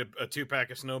 Did you eat a 2-pack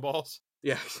of snowballs?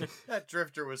 Yeah. That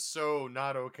drifter was so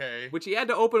not okay. Which he had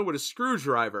to open with a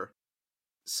screwdriver.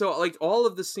 So, all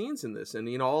of the scenes in this,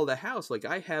 and, all the house,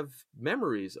 I have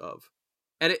memories of.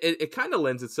 And it kind of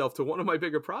lends itself to one of my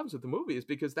bigger problems with the movie, is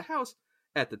because the house,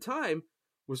 at the time,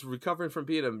 was recovering from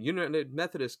being a United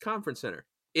Methodist Conference Center.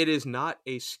 It is not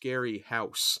a scary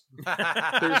house.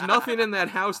 There's nothing in that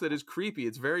house that is creepy.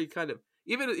 It's very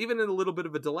even in a little bit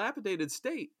of a dilapidated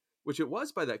state, which it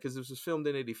was by that, because this was filmed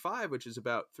in 85, which is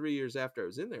about 3 years after I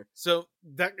was in there. So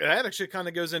that actually kind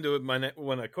of goes into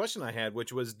a question I had,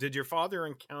 which was, did your father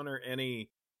encounter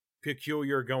any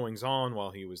peculiar goings on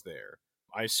while he was there?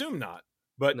 I assume not,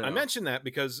 but no. I mentioned that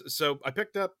because I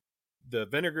picked up the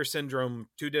Vinegar Syndrome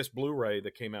 2-disc Blu-ray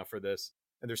that came out for this,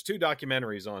 and there's 2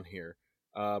 documentaries on here.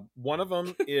 One of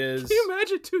them is... Can you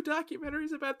imagine 2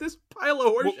 documentaries about this pile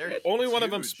of horseshit? Only one of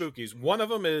them Spookies. One of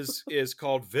them is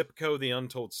called Vipco: The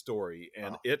Untold Story,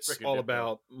 and it's all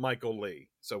about Michael Lee.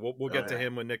 So we'll get to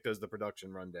him when Nick does the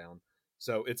production rundown.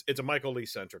 So it's a Michael Lee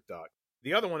centric doc.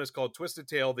 The other one is called Twisted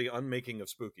Tale: The Unmaking of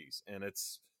Spookies, and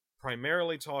it's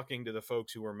primarily talking to the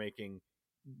folks who are making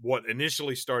what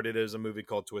initially started as a movie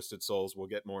called Twisted Souls. We'll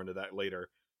get more into that later.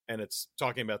 And it's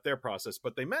talking about their process.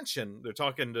 But they're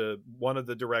talking to one of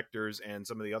the directors and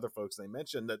some of the other folks. They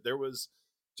mentioned that there was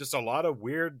just a lot of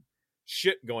weird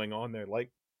shit going on there.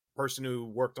 Like, person who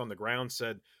worked on the ground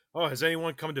said, "Oh, has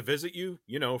anyone come to visit you?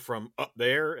 From up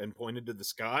there," and pointed to the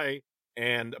sky.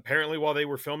 And apparently while they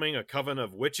were filming, a coven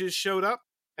of witches showed up.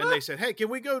 And they said, "Hey, can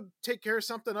we go take care of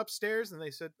something upstairs?" And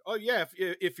they said, "Oh, yeah,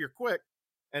 if you're quick."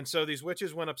 And so these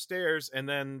witches went upstairs, and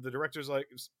then the director's like,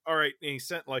 "All right." And he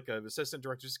sent like an assistant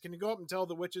director, says, "Can you go up and tell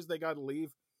the witches they got to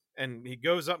leave?" And he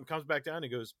goes up and comes back down. And he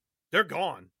goes, "They're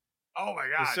gone." Oh my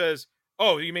God. He says,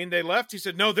 "Oh, you mean they left?" He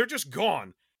said, "No, they're just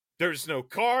gone. There's no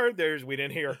car. We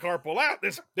didn't hear a car pull out.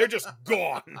 They're just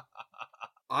gone."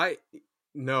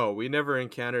 No, we never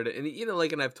encountered it. And,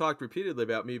 and I've talked repeatedly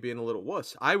about me being a little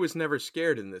wuss. I was never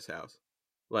scared in this house.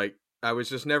 Like, I was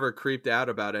just never creeped out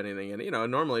about anything. And,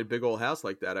 normally a big old house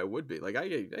like that, I would be. Like, I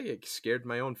get scared in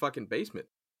my own fucking basement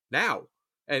now.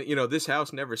 And, this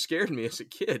house never scared me as a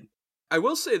kid. I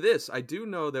will say this. I do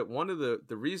know that one of the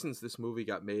reasons this movie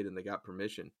got made and they got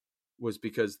permission was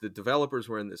because the developers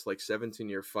were in this,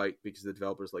 17-year fight because the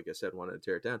developers, like I said, wanted to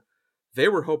tear it down. They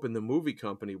were hoping the movie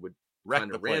company would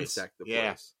kind of ransack the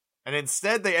place. And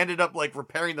instead, they ended up,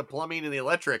 repairing the plumbing and the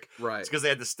electric. Right. It's because they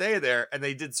had to stay there, and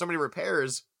they did so many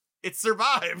repairs, it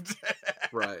survived.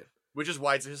 Right. Which is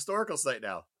why it's a historical site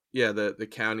now. Yeah, the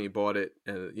county bought it,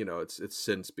 and, it's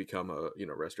since become a,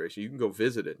 restoration. You can go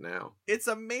visit it now. It's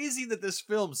amazing that this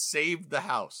film saved the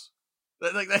house.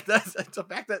 That's a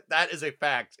fact that is a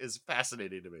fact is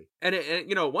fascinating to me. And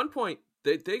at one point,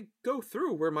 they go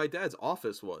through where my dad's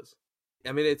office was.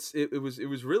 I mean, it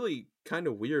was really kind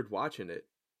of weird watching it,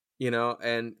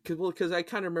 and because I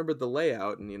kind of remembered the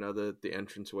layout and the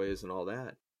entranceways and all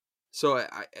that. So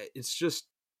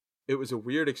it was a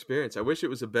weird experience. I wish it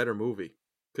was a better movie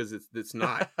because it's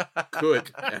not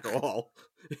good at all.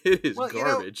 It is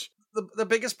garbage. The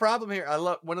biggest problem here,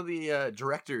 one of the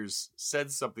directors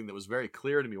said something that was very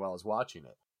clear to me while I was watching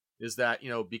it, is that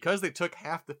because they took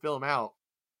half the film out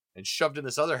and shoved in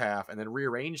this other half and then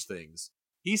rearranged things.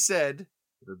 He said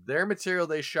their material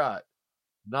they shot,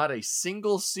 not a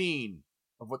single scene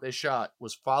of what they shot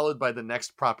was followed by the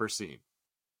next proper scene.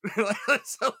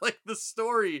 So, the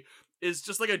story is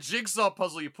just like a jigsaw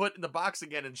puzzle you put in the box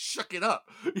again and shook it up.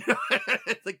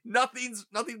 It's like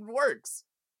nothing works.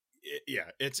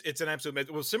 Yeah, it's an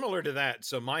absolute... Well, similar to that,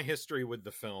 so my history with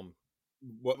the film,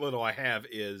 what little I have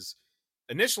is...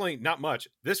 Initially, not much.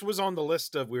 This was on the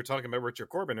list of... We were talking about Richard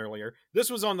Corbin earlier.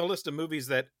 This was on the list of movies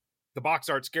that the box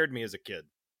art scared me as a kid.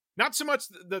 Not so much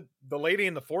the lady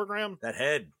in the foreground. That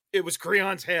head. It was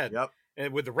Creon's head. Yep.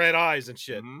 And with the red eyes and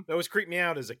shit. Mm-hmm. That was creeped me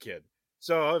out as a kid.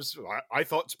 So I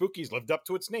thought Spookies lived up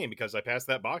to its name because I passed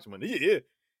that box and went, yeah.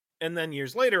 And then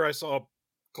years later, I saw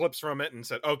clips from it and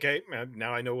said, okay,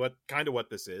 now I know what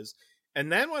this is. And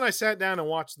then when I sat down and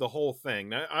watched the whole thing,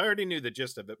 now, I already knew the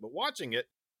gist of it, but watching it,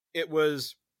 it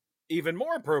was even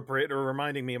more appropriate or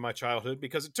reminding me of my childhood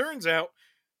because it turns out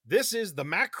this is the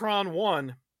Macron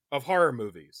 1 of horror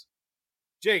movies.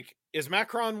 Jake, is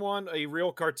Macron 1 a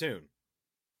real cartoon?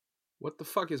 What the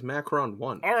fuck is Macron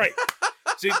 1? All right.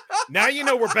 See, now you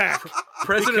know we're back.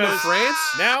 President of France?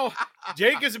 Now,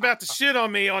 Jake is about to shit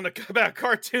on me about a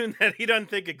cartoon that he doesn't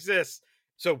think exists.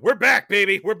 So we're back,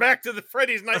 baby. We're back to the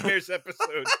Freddy's Nightmares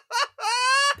episode.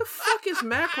 The fuck is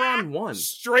Macron 1?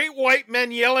 Straight white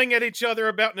men yelling at each other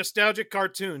about nostalgic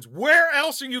cartoons. Where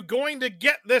else are you going to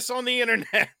get this on the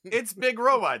internet? It's Big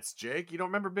Robots, Jake. You don't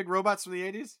remember Big Robots from the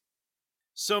 80s?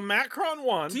 So Macron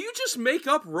 1... Do you just make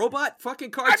up robot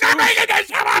fucking cartoons? I'm not making this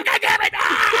show up, goddammit!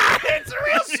 It's a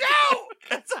real show!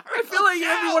 I feel like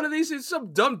every one of these is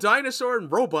some dumb dinosaur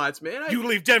and robots, man. You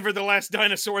leave Denver the Last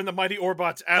Dinosaur and the Mighty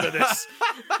Orbots out of this.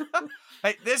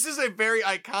 Hey, this is a very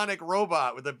iconic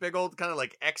robot with a big old kind of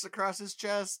like X across his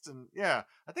chest, and yeah,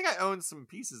 I think I own some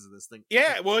pieces of this thing.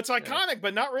 Yeah, well, it's iconic,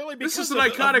 but not really because this is an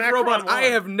iconic robot I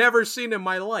have never seen in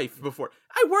my life before.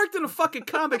 I worked in a fucking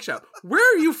comic shop.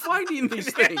 Where are you finding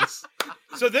these things?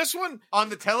 So this one on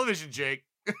the television, Jake.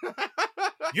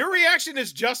 Your reaction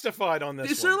is justified on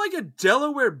this. Is there like a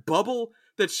Delaware bubble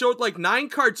that showed like 9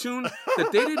 cartoons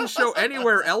that they didn't show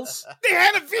anywhere else? They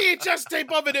had a VHS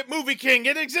tape of it at Movie King.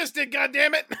 It existed,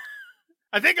 goddammit.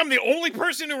 I think I'm the only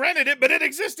person who rented it, but it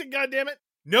existed, goddammit.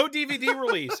 No DVD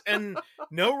release and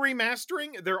no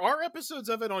remastering. There are episodes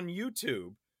of it on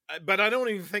YouTube, but I don't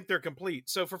even think they're complete.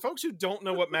 So for folks who don't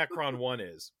know what Macron 1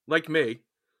 is. Like me.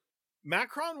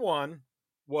 Macron 1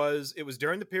 was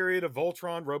during the period of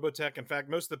Voltron, Robotech. In fact,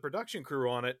 most of the production crew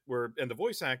on it and the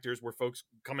voice actors were folks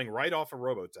coming right off of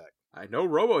Robotech. I know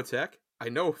Robotech. I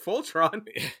know Voltron.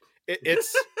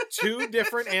 It's 2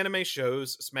 different anime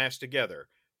shows smashed together.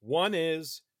 One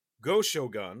is Go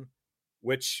Shogun,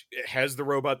 which has the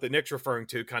robot that Nick's referring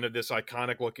to, kind of this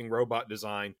iconic looking robot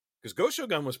design. Because Go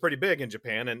Shogun was pretty big in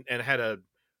Japan and had a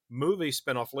movie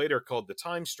spinoff later called The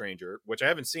Time Stranger, which I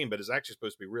haven't seen, but is actually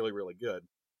supposed to be really, really good.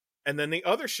 And then the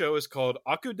other show is called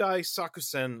Akudai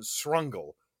Sakusen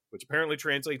Srungle, which apparently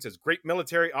translates as Great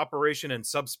Military Operation in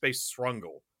Subspace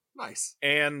Srungle. Nice.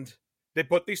 And they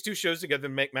put these 2 shows together to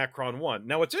make Macron 1.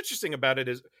 Now, what's interesting about it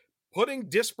is putting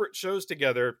disparate shows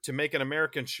together to make an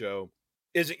American show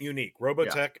isn't unique.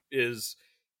 Robotech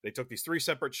they took these 3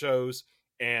 separate shows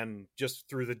and just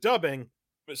through the dubbing,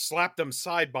 slapped them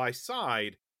side by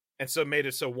side, and so made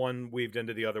it so one weaved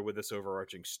into the other with this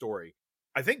overarching story.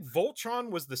 I think Voltron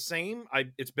was the same.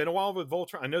 It's been a while with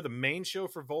Voltron. I know the main show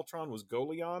for Voltron was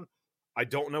Goleon. I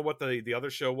don't know what the other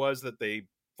show was that they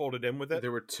folded in with it.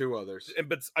 There were 2 others.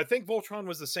 But I think Voltron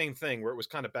was the same thing, where it was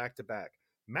kind of back to back.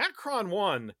 Macron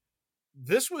 1,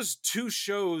 this was 2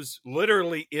 shows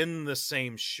literally in the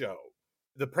same show.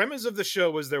 The premise of the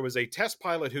show was there was a test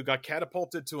pilot who got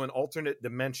catapulted to an alternate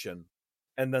dimension,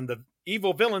 and then the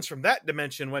evil villains from that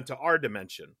dimension went to our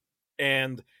dimension.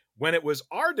 And when it was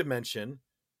our dimension,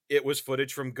 it was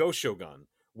footage from Go Shogun.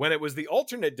 When it was the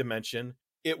alternate dimension,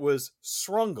 it was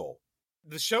Srungle.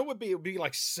 The show would be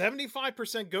like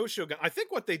 75% Go Shogun. I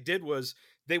think what they did was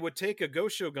they would take a Go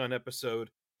Shogun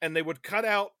episode and they would cut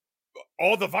out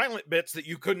all the violent bits that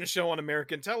you couldn't show on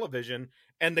American television,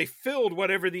 and they filled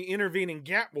whatever the intervening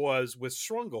gap was with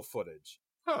Srungle footage.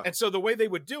 Huh. And so the way they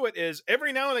would do it is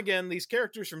every now and again, these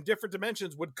characters from different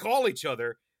dimensions would call each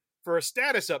other for a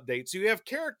status update. So you have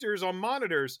characters on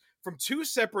monitors from 2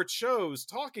 separate shows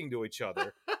talking to each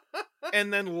other.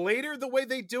 And then later, the way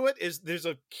they do it is there's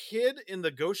a kid in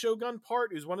the Go Shogun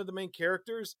part who's one of the main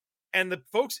characters, and the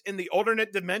folks in the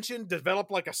alternate dimension develop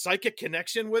like a psychic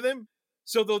connection with him.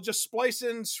 So they'll just splice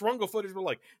in Srungle footage with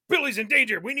like, Billy's in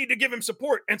danger, we need to give him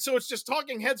support. And so it's just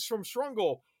talking heads from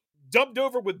Srungle dubbed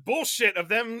over with bullshit of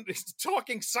them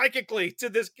talking psychically to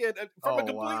this kid from a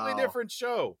completely different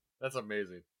show. That's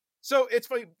amazing. So it's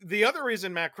funny. The other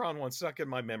reason Macron 1 stuck in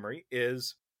my memory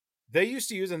is they used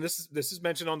to use, and this is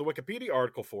mentioned on the Wikipedia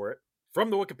article for it.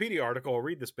 From the Wikipedia article, I'll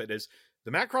read this bit, is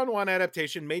the Macron 1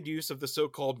 adaptation made use of the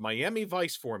so-called Miami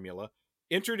Vice formula,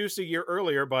 introduced a year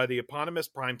earlier by the eponymous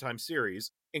primetime series,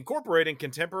 incorporating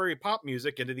contemporary pop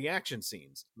music into the action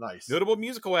scenes. Nice. Notable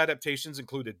musical adaptations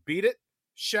included Beat It,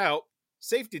 Shout,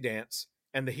 Safety Dance,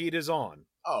 and The Heat Is On.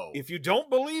 Oh. If you don't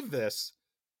believe this,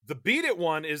 the Beat It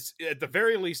one is, at the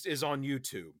very least, is on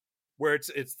YouTube, where it's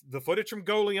the footage from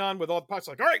Goleon with all the parts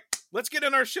like, all right, let's get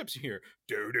in our ships here.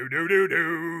 Do, do, do, do,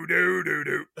 do, do, do,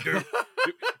 do, do.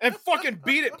 And fucking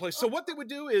Beat It plays. So what they would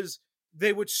do is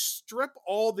they would strip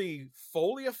all the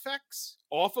Foley effects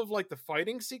off of like the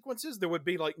fighting sequences. There would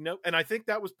be like no, and I think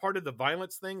that was part of the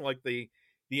violence thing. Like the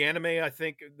anime, I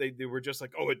think they were just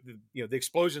like, oh, the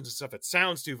explosions and stuff, it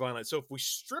sounds too violent. So if we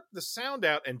strip the sound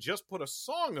out and just put a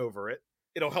song over it,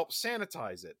 it'll help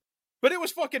sanitize it. But it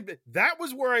was that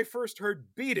was where I first heard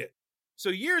Beat It. So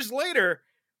years later,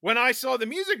 when I saw the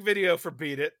music video for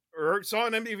Beat It, or saw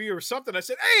an MTV or something, I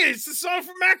said, hey, it's the song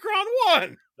from Macron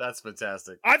 1. That's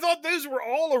fantastic. I thought those were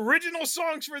all original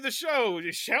songs for the show.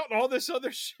 Just shouting all this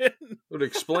other shit. It would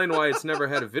explain why it's never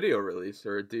had a video release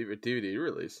or a DVD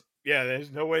release. Yeah,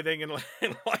 there's no way they can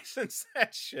license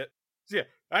that shit. So yeah,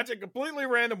 that's a completely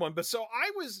random one. But so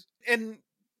I was, and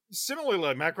similarly,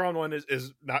 like Macron 1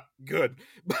 is not good,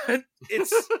 but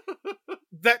it's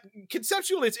that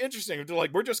conceptually it's interesting. They're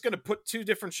like, we're just going to put 2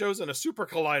 different shows in a super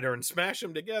collider and smash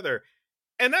them together.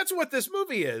 And that's what this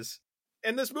movie is.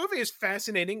 And this movie is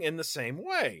fascinating in the same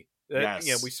way.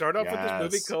 Yes. We start off with this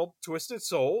movie called Twisted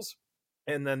Souls,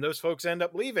 and then those folks end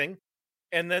up leaving.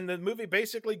 And then the movie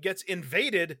basically gets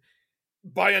invaded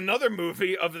by another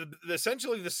movie of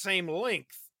essentially the same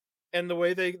length and the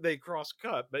way they cross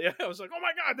cut. But yeah, I was like, oh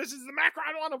my God, this is the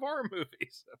Macron one of horror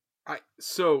movies.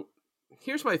 So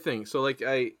here's my thing. So like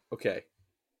I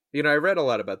read a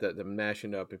lot about that, them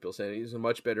mashing up, people saying it's a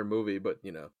much better movie, but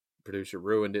producer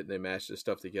ruined it and they mashed this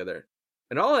stuff together.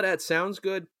 And all of that sounds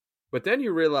good, but then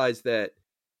you realize that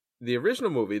the original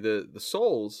movie, the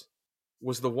Souls,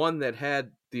 was the one that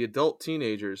had the adult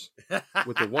teenagers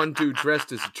with the one dude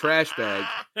dressed as a trash bag,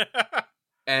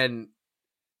 and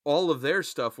all of their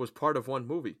stuff was part of one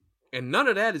movie. And none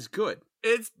of that is good.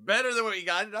 It's better than what you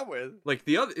got it up with. Like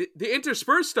the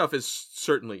interspersed stuff is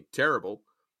certainly terrible,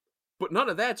 but none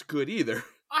of that's good either.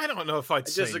 I don't know if I'd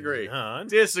disagree.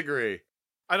 Disagree.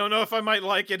 I don't know if I might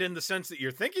like it in the sense that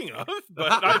you're thinking of,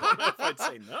 but I don't know if I'd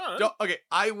say none. Okay,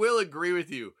 I will agree with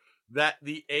you that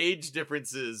the age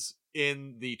differences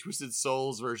in the Twisted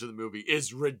Souls version of the movie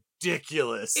is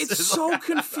ridiculous. It's so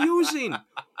confusing.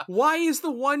 Why is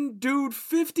the one dude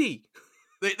 50?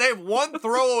 They have one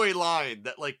throwaway line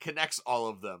that like connects all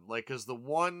of them. Like, cause the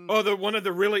one one of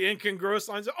the really incongruous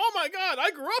lines. Oh my God,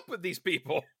 I grew up with these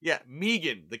people. Yeah,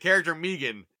 Megan, the character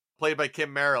Megan, played by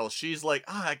Kim Merrill. She's like,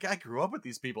 I grew up with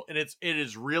these people, and it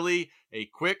is really a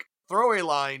quick throwaway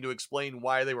line to explain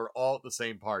why they were all at the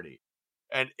same party,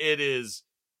 and it is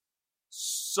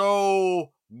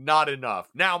so not enough.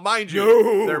 Now, mind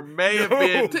you, there may have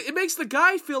been. It makes the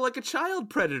guy feel like a child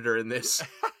predator in this.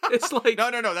 It's like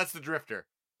no, that's the Drifter.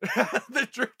 The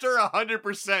Drifter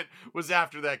 100% was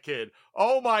after that kid.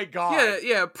 Oh my God.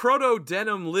 Yeah. Proto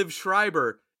Denim Liv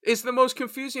Schreiber is the most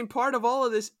confusing part of all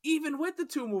of this, even with the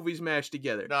two movies mashed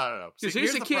together. No. Because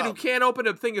here's a kid who can't open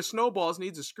a thing of snowballs,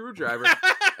 needs a screwdriver,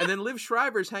 and then Liv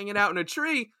Schreiber's hanging out in a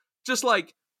tree, just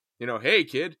like, hey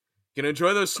kid, gonna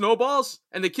enjoy those snowballs?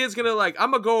 And the kid's gonna I'm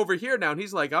gonna go over here now, and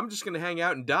he's like, I'm just gonna hang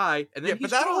out and die. And then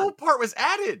but that whole part was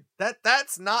added.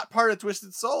 That's not part of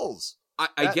Twisted Souls.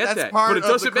 I get that, but it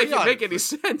doesn't make any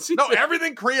sense either. No,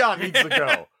 everything Creon needs to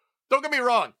go. Don't get me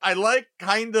wrong. I like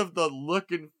kind of the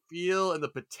look and feel and the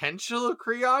potential of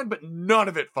Creon, but none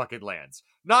of it fucking lands.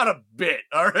 Not a bit,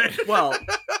 all right? Well,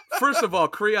 first of all,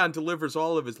 Creon delivers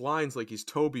all of his lines like he's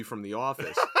Toby from The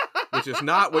Office, which is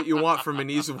not what you want from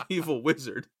an evil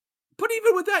wizard. But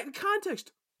even with that in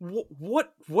context,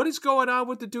 what is going on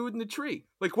with the dude in the tree?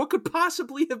 Like, what could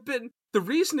possibly have been the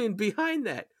reasoning behind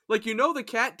that? Like, the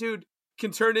cat dude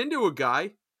can turn into a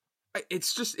guy.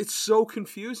 It's so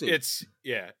confusing. It's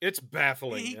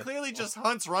baffling. He clearly just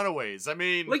hunts runaways. I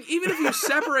mean, like, even if you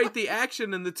separate the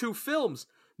action in the two films,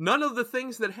 none of the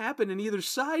things that happen in either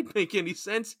side make any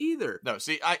sense either. No,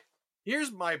 see,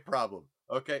 here's my problem.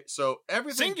 Okay, so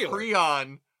everything Singular.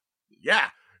 Creon,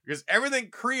 because everything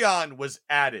Creon was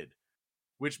added,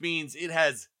 which means it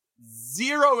has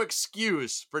zero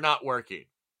excuse for not working.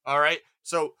 All right?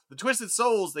 So the Twisted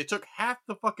Souls, they took half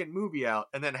the fucking movie out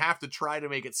and then half to try to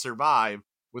make it survive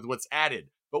with what's added.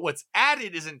 But what's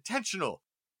added is intentional.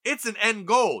 It's an end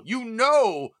goal.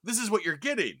 This is what you're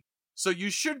getting. So you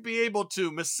should be able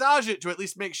to massage it to at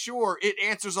least make sure it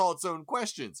answers all its own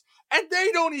questions. And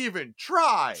they don't even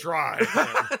try.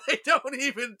 They don't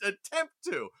even attempt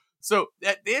to. So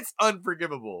it's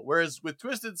unforgivable. Whereas with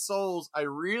Twisted Souls, I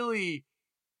really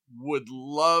would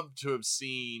love to have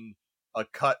seen a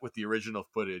cut with the original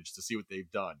footage to see what they've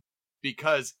done,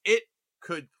 because it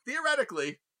could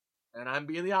theoretically, and I'm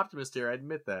being the optimist here, I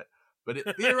admit that, but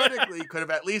it theoretically could have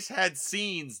at least had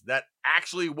scenes that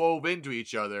actually wove into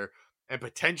each other and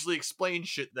potentially explain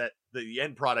shit that the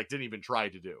end product didn't even try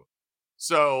to do.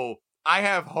 So I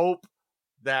have hope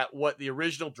that what the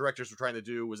original directors were trying to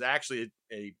do was actually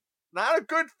a not a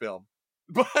good film,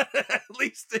 but at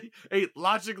least a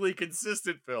logically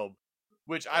consistent film,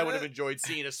 which I would have enjoyed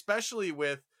seeing, especially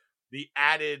with the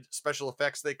added special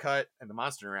effects they cut and the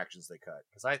monster interactions they cut.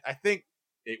 Because I think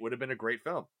it would have been a great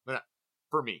film.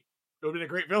 For me. It would have been a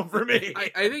great film for me.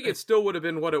 I think it still would have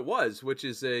been what it was, which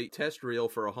is a test reel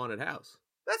for a haunted house.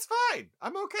 That's fine.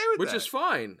 I'm okay with that. Which is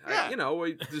fine. Yeah.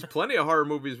 There's plenty of horror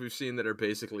movies we've seen that are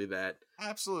basically that.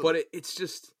 Absolutely. But it's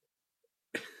just...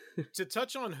 To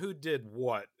touch on who did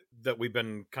what that we've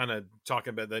been kind of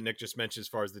talking about that Nick just mentioned as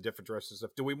far as the different directors and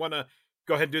stuff, do we want to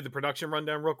go ahead and do the production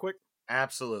rundown real quick?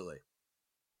 Absolutely.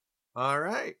 All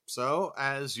right. So,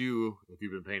 as you, if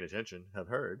you've been paying attention, have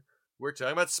heard, we're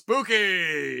talking about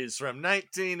Spookies from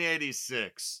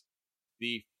 1986.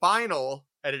 The final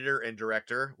editor and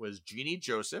director was Jeannie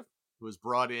Joseph, who was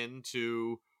brought in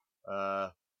to,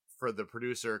 for the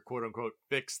producer, quote unquote,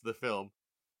 fix the film.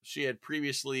 She had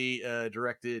previously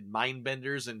directed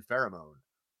Mindbenders and Pheromone.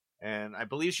 And I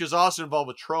believe she was also involved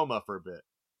with Trauma for a bit.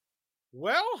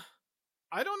 Well,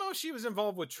 I don't know if she was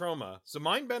involved with Trauma. So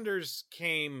Mindbenders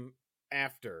came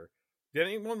after. Did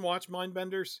anyone watch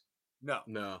Mindbenders?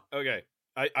 No. Okay.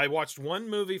 I watched one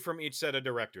movie from each set of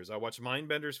directors. I watched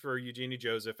Mindbenders for Eugenie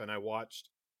Joseph, and I watched,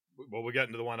 well, we'll get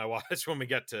into the one I watched when we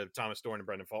get to Thomas Dorn and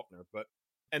Brendan Faulkner.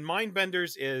 And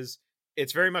Mindbenders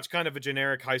it's very much kind of a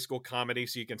generic high school comedy,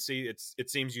 so you can see it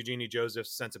seems Eugenie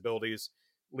Joseph's sensibilities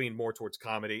lean more towards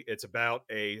comedy. It's about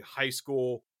a high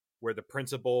school where the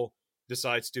principal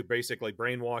decides to basically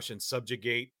brainwash and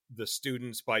subjugate the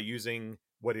students by using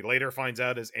what he later finds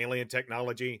out is alien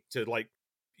technology to like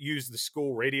use the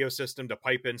school radio system to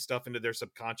pipe in stuff into their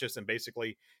subconscious and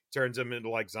basically turns them into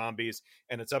like zombies.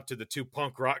 And it's up to the two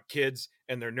punk rock kids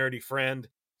and their nerdy friend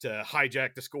to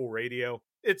hijack the school radio.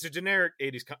 It's a generic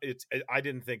 80s. I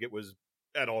didn't think it was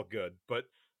at all good, but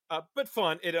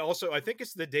fun. It also, I think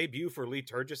it's the debut for Lee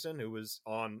Turgison, who was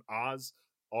on Oz,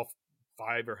 all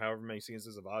 5 or however many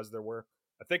seasons of Oz there were.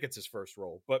 I think it's his first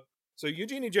role. But so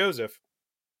Eugenie Joseph,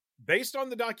 based on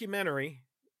the documentary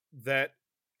that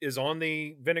is on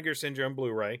the Vinegar Syndrome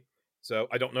Blu-ray. So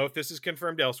I don't know if this is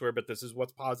confirmed elsewhere, but this is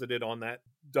what's posited on that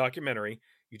documentary.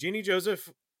 Eugenie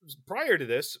Joseph, prior to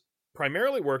this,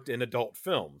 primarily worked in adult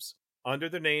films under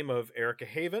the name of Erica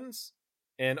Havens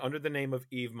and under the name of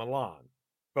Eve Milan,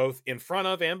 both in front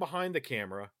of and behind the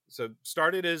camera. So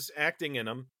started as acting in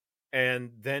them,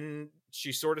 and then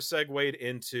she sort of segued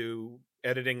into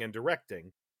editing and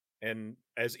directing. And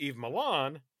as Eve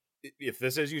Milan, if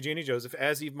this is Eugenie Joseph,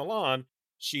 as Eve Milan,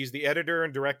 she's the editor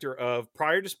and director of,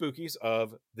 prior to Spookies,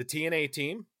 of The TNA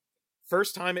Team,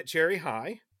 First Time at Cherry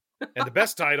High, and the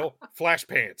best title, Flash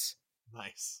Pants.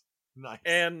 Nice.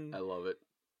 And I love it.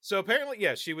 So apparently,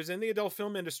 yeah, she was in the adult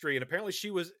film industry, and apparently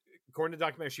she was, according to the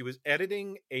documentary, she was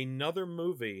editing another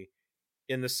movie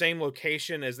in the same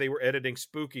location as they were editing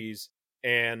Spookies,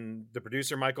 and the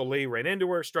producer, Michael Lee, ran into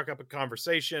her, struck up a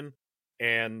conversation,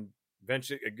 and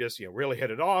eventually, I guess, really hit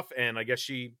it off, and I guess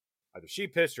either she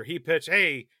pitched or he pitched,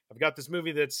 hey, I've got this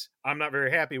movie that's I'm not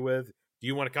very happy with. Do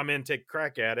you want to come in and take a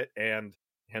crack at it? And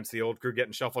hence the old crew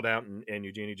getting shuffled out and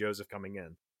Eugenie Joseph coming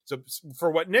in. So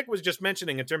for what Nick was just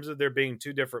mentioning in terms of there being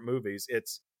 2 different movies,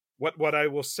 it's what I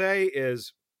will say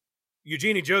is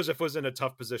Eugenie Joseph was in a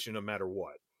tough position no matter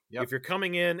what. Yep. If you're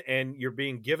coming in and you're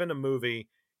being given a movie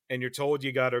and you're told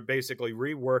you got to basically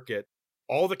rework it,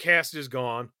 all the cast is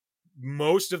gone.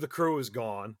 Most of the crew is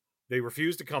gone. They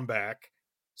refuse to come back.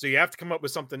 So you have to come up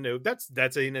with something new.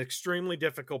 That's an extremely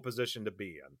difficult position to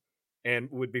be in and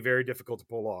would be very difficult to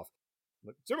pull off.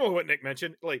 Similar to what Nick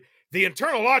mentioned, like the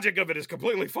internal logic of it is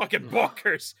completely fucking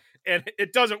bonkers and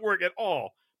it doesn't work at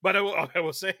all. But I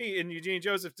will say in Eugenie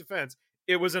Joseph's defense,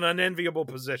 it was an unenviable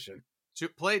position. To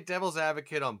play devil's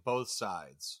advocate on both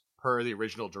sides, per the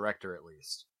original director at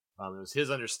least. It was his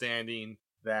understanding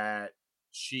that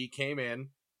she came in,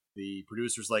 the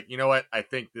producer's like, you know what, I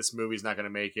think this movie's not going to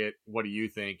make it. What do you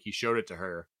think? He showed it to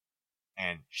her.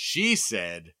 And she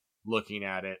said, looking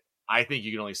at it, I think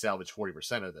you can only salvage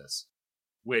 40% of this.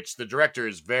 Which the director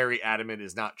is very adamant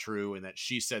is not true, and that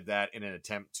she said that in an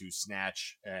attempt to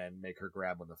snatch and make her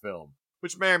grab on the film,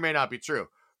 which may or may not be true.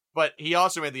 But he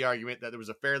also made the argument that there was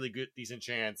a fairly good, decent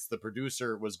chance the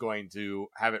producer was going to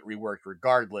have it reworked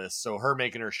regardless, so her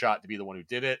making her shot to be the one who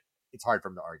did it, it's hard for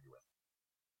him to argue with.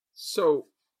 So,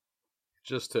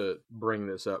 just to bring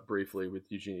this up briefly with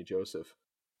Eugenie Joseph,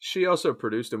 she also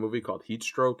produced a movie called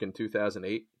Heatstroke in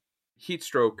 2008.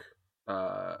 Heatstroke,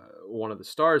 one of the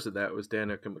stars of that was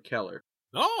Danica McKellar.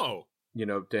 Oh! You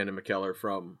know, Danica McKellar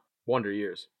from Wonder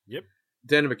Years. Yep.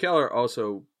 Danica McKellar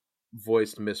also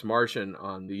voiced Miss Martian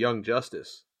on the Young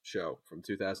Justice show from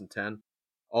 2010.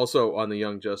 Also on the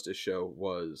Young Justice show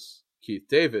was Keith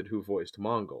David, who voiced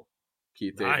Mongol.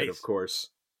 Keith David, of course,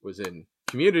 was in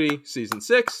Community Season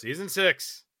 6. Season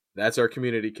 6. That's our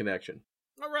Community connection.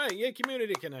 All right, yay,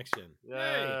 Community connection.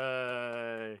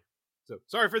 Yay. So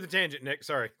sorry for the tangent, Nick.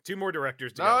 Sorry. 2 more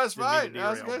directors. No, that's fine.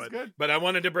 That's good. But I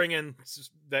wanted to bring in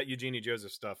that Eugenie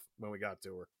Joseph stuff when we got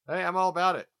to her. Hey, I'm all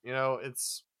about it.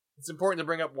 It's important to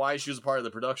bring up why she was a part of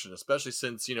the production, especially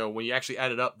since, when you actually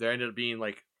add it up, there ended up being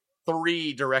like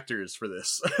 3 directors for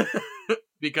this.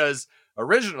 Because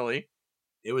originally,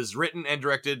 it was written and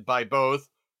directed by both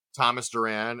Thomas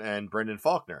Duran and Brendan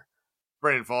Faulkner.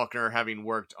 Brendan Faulkner having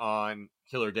worked on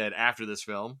Killer Dead after this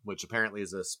film, which apparently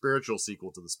is a spiritual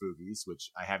sequel to the Spookies,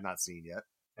 which I have not seen yet.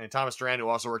 And Thomas Duran, who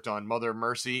also worked on Mother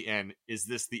Mercy and Is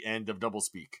This the End of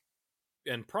Doublespeak?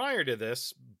 And prior to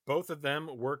this, both of them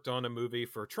worked on a movie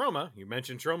for Troma. You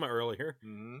mentioned Troma earlier,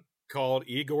 called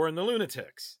Igor and the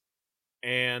Lunatics.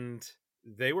 And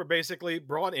they were basically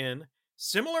brought in,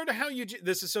 similar to how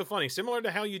this is so funny, similar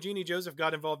to how Eugenie Joseph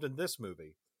got involved in this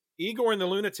movie. Igor and the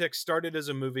Lunatics started as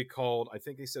a movie called, I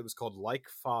think they said it was called Like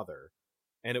Father,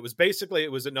 And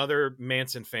it was another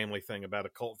Manson family thing about a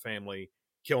cult family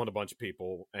killing a bunch of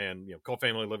people, and cult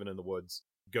family living in the woods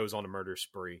goes on a murder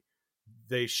spree.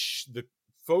 The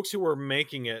folks who were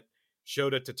making it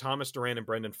showed it to Thomas Doran and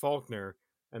Brendan Faulkner,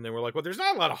 and they were like, well, there's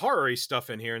not a lot of horror-y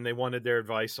stuff in here, and they wanted their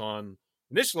advice on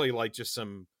initially like just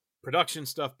some production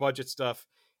stuff, budget stuff.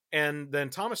 And then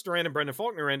Thomas Doran and Brendan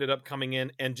Faulkner ended up coming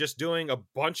in and just doing a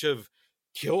bunch of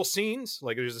kill scenes.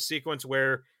 Like there's a sequence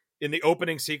where in the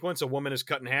opening sequence, a woman is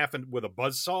cut in half and with a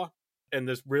buzzsaw, and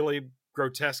this really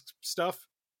grotesque stuff.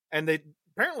 And they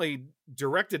apparently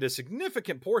directed a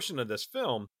significant portion of this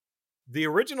film. The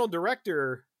original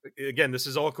director, again, this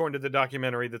is all according to the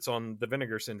documentary that's on the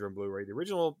Vinegar Syndrome Blu-ray. The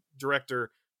original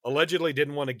director allegedly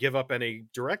didn't want to give up any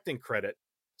directing credit.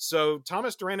 So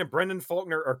Thomas Doran and Brendan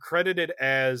Faulkner are credited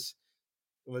as,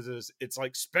 it's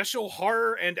like special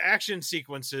horror and action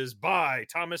sequences by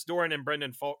Thomas Doran and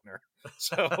Brendan Faulkner.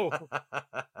 So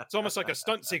it's almost like a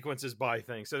stunt sequences by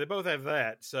thing. So they both have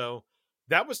that. So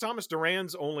that was Thomas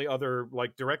Doran's only other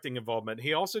like directing involvement.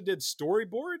 He also did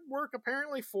storyboard work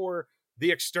apparently for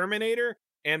The Exterminator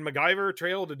and MacGyver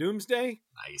Trail to Doomsday.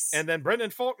 Nice. And then Brendan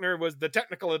Faulkner was the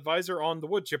technical advisor on the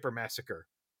Wood Chipper Massacre.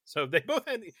 So they both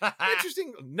had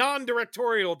interesting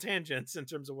non-directorial tangents in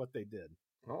terms of what they did.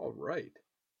 All right.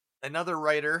 Another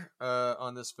writer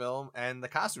on this film and the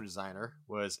costume designer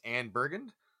was Anne Bergend,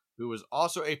 who was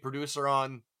also a producer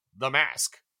on The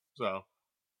Mask. So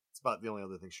it's about the only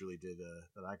other thing she really did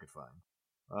that I could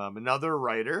find. Another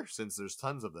writer, since there's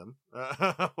tons of them,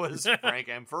 was Frank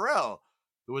M. Farrell,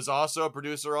 who was also a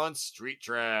producer on Street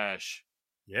Trash.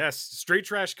 Yes, Street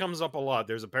Trash comes up a lot.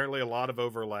 There's apparently a lot of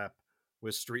overlap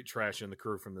with Street Trash and the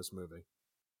crew from this movie.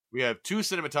 We have two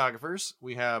cinematographers.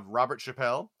 We have Robert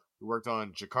Chappelle, who worked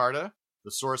on Jakarta,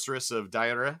 The Sorceress of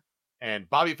Daira, and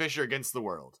Bobby Fischer Against the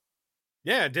World.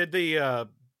 Yeah, did the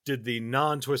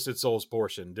non-Twisted Souls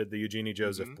portion, did the Eugenie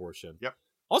Joseph portion. Yep.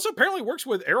 Also apparently works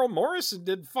with Errol Morris and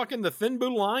did fucking The Thin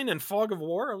Blue Line and Fog of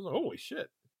War. I was like, holy shit.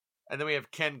 And then we have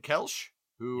Ken Kelsch,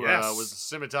 who was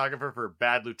the cinematographer for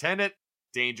Bad Lieutenant,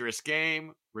 Dangerous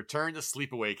Game, Return to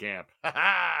Sleepaway Camp.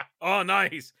 Oh,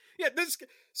 nice. Yeah,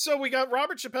 so we got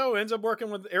Robert Chappelle, who ends up working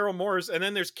with Errol Morris, and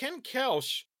then there's Ken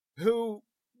Kelsch, who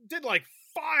did like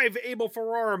 5 Abel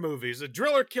Ferrara movies, A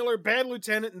Driller Killer, Bad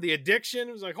Lieutenant, and The Addiction.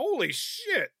 It was like, holy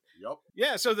shit. Yep.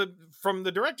 Yeah, so from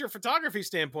the director of photography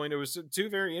standpoint, it was 2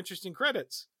 very interesting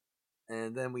credits.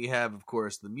 And then we have, of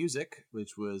course, the music,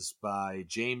 which was by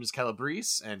James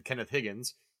Calabrese and Kenneth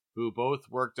Higgins, who both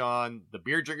worked on The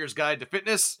Beer Drinker's Guide to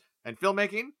Fitness and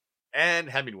Filmmaking and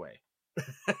Hemingway.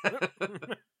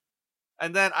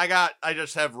 And then I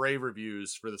just have rave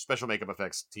reviews for the special makeup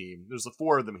effects team. There's the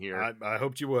 4 of them here. I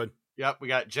hoped you would. Yep, we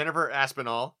got Jennifer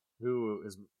Aspinall, who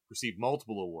has received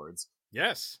multiple awards.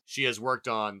 Yes. She has worked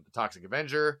on The Toxic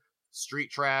Avenger,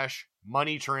 Street Trash,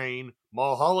 Money Train,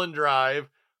 Mulholland Drive,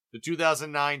 the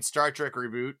 2009 Star Trek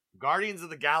reboot, Guardians of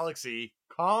the Galaxy,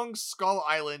 Kong Skull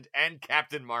Island, and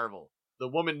Captain Marvel. The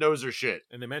woman knows her shit.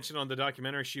 And they mentioned on the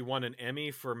documentary she won an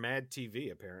Emmy for Mad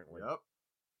TV, apparently. Yep.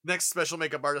 Next special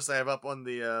makeup artist I have up on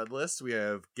the list, we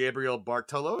have Gabriel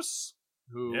Bartolos,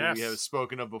 who we have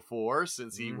spoken of before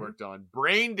since he worked on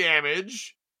Brain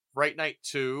Damage, Fright Night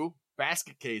 2,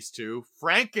 Basket Case 2,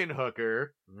 Frankenhooker,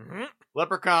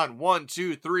 Leprechaun 1,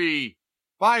 2, 3,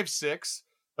 5, 6.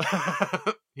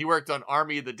 He worked on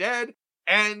Army of the Dead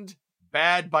and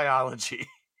Bad Biology.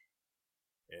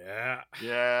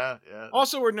 Yeah.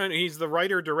 Also, he's the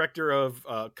writer-director of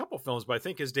a couple films, but I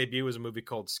think his debut was a movie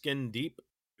called Skin Deep.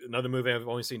 Another movie I've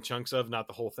only seen chunks of, not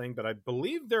the whole thing, but I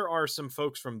believe there are some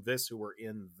folks from this who were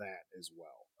in that as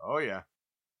well. Oh, yeah.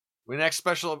 The next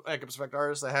special makeup effect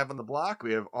artist I have on the block,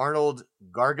 we have Arnold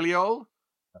Gargiulo.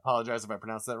 I apologize if I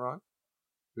pronounced that wrong.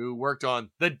 Who worked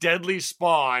on The Deadly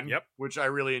Spawn, which I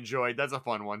really enjoyed. That's a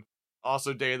fun one.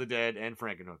 Also Day of the Dead and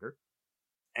Frankenhooker.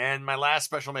 And my last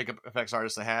special makeup effects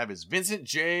artist I have is Vincent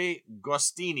J.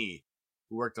 Gostini,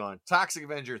 who worked on Toxic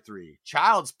Avenger 3,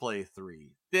 Child's Play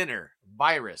 3, Thinner,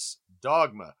 Virus,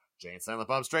 Dogma, Jay and Silent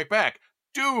Bob Strike Back,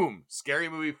 Doom, Scary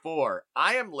Movie 4,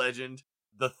 I Am Legend,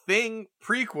 The Thing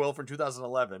prequel from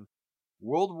 2011,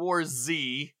 World War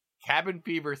Z, Cabin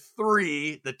Fever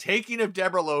 3, The Taking of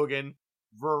Deborah Logan,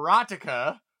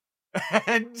 Verotica,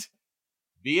 and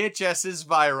VHS's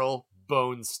viral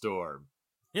Bone Storm.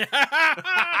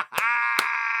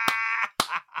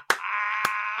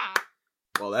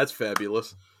 Well, that's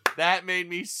fabulous. That made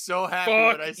me so happy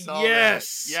when I saw that.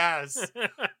 Yes.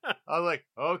 I was like,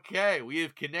 okay, we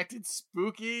have connected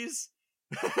Spookies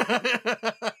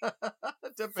to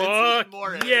Vincent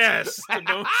Morris. Yes.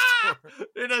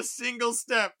 In a single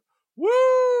step. Woo!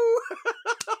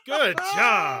 Good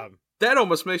job. That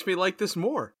almost makes me like this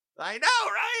more. I know,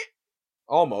 right?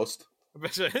 Almost.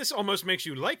 This almost makes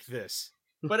you like this.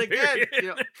 But again,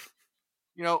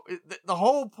 the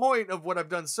whole point of what I've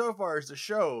done so far is to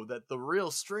show that the real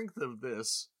strength of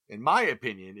this, in my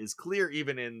opinion, is clear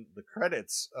even in the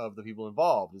credits of the people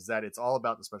involved, is that it's all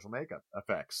about the special makeup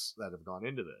effects that have gone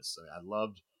into this. I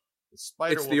loved the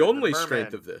Spider-Woman. It's the only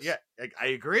strength of this. Yeah, I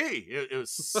agree. It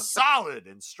was solid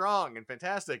and strong and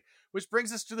fantastic, which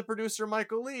brings us to the producer,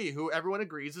 Michael Lee, who everyone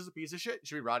agrees is a piece of shit and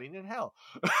should be rotting in hell.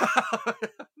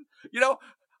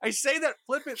 I say that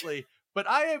flippantly, but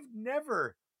I have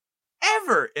never,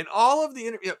 ever, in all of the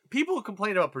interviews, people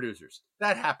complain about producers.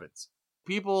 That happens.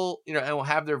 People, will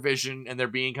have their vision and they're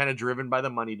being kind of driven by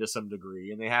the money to some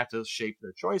degree, and they have to shape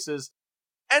their choices.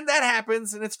 And that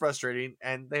happens, and it's frustrating,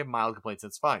 and they have mild complaints.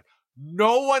 That's fine.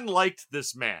 No one liked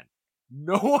this man.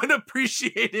 No one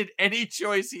appreciated any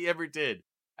choice he ever did.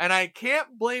 And I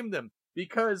can't blame them,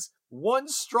 because one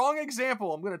strong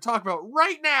example I'm going to talk about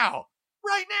right now,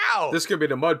 this could be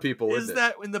the mud people, is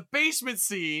that in the basement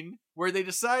scene where they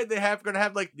decide they're going to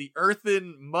have like the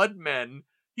earthen mud men,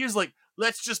 he was like,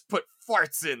 let's just put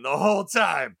farts in the whole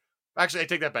time. Actually, I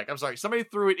take that back. I'm sorry. Somebody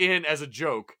threw it in as a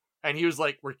joke, and he was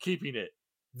like, we're keeping it.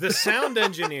 The sound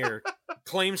engineer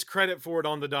claims credit for it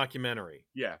on the documentary.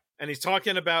 Yeah. And he's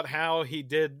talking about how he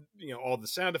did, all the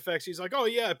sound effects. He's like, oh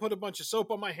yeah, I put a bunch of soap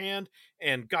on my hand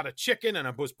and got a chicken, and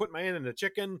I was putting my hand in the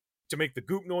chicken to make the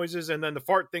goop noises, and then the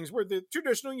fart things were the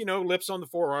traditional, lips on the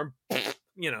forearm,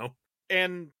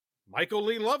 and Michael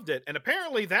Lee loved it. And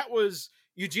apparently that was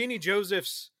Eugenie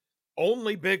Joseph's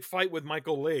only big fight with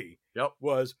Michael Lee. Yep.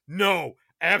 Was, no,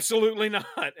 absolutely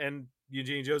not. And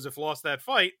Eugenie Joseph lost that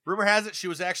fight. Rumor has it she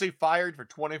was actually fired for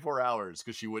 24 hours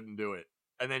because she wouldn't do it.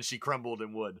 And then she crumbled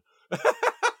and would.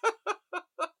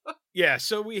 Yeah,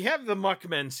 so we have the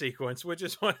Muckmen sequence, which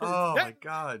is one. Oh my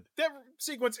God. That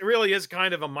sequence really is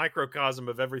kind of a microcosm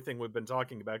of everything we've been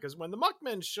talking about. Because when the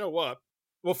Muckmen show up,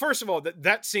 well, first of all,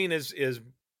 that scene is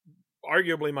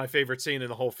arguably my favorite scene in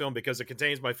the whole film, because it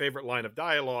contains my favorite line of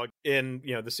dialogue in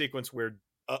the sequence where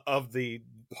of the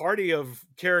party of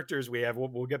characters we have.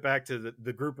 We'll get back to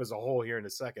the group as a whole here in a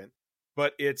second,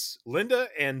 but it's Linda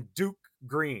and Duke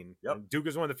Green. Yep. And Duke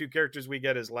is one of the few characters we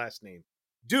get his last name.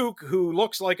 Duke, who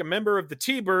looks like a member of the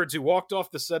T-Birds who walked off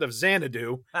the set of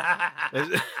Xanadu.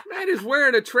 Man is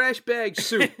wearing a trash bag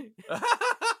suit.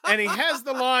 And he has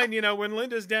the line, when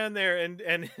Linda's down there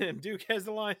and Duke has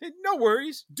the line, no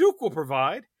worries, Duke will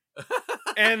provide.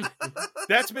 And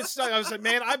that's been stuck. I was like,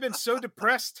 man, I've been so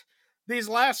depressed these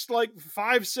last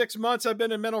 5-6 months. I've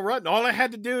been in mental rut, and all I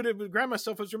had to do to ground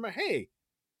myself was remember, hey,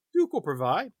 Duke will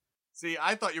provide. See,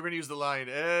 I thought you were going to use the line,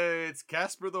 hey, it's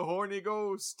Casper the Horny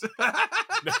Ghost.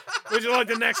 Would you like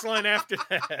the next line after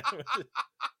that?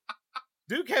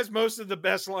 Duke has most of the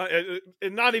best lines,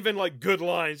 and not even good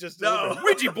lines, just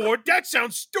Ouija board, that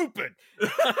sounds stupid.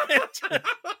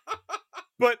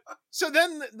 But so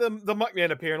then the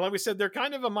Muckmen appear, and like we said, they're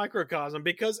kind of a microcosm,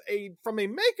 because from a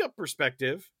makeup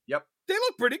perspective, yep, they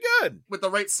look pretty good. With the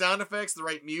right sound effects, the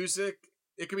right music,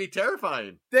 it can be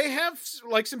terrifying. They have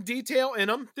some detail in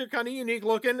them. They're kind of unique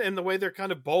looking, and the way they're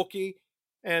kind of bulky,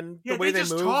 and the way they move.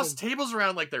 They just toss tables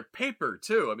around like they're paper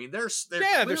too. I mean, they're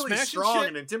clearly strong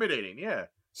and intimidating. Yeah.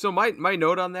 So my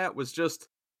note on that was just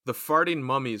the farting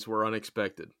mummies were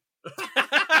unexpected.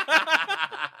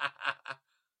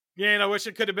 Yeah, and I wish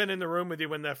it could have been in the room with you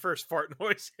when that first fart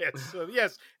noise hits. So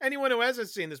yes, anyone who hasn't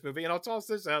seen this movie, and I'll toss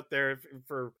this out there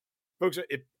for folks,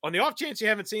 on the off chance you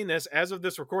haven't seen this, as of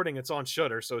this recording, it's on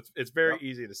Shudder, so it's very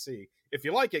easy to see. If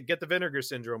you like it, get the Vinegar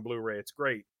Syndrome Blu-ray. It's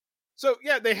great. So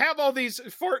yeah, they have all these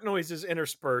fart noises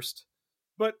interspersed,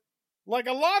 but like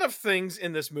a lot of things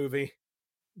in this movie,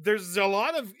 there's a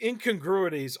lot of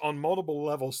incongruities on multiple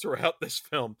levels throughout this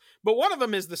film. But one of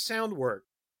them is the sound work.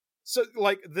 So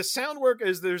the sound work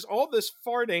is there's all this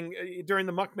farting during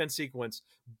the Muckmen sequence,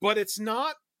 but it's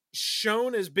not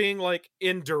shown as being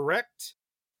in direct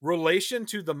relation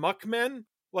to the Muckmen.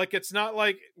 It's not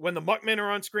like when the Muckmen are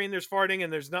on screen, there's farting,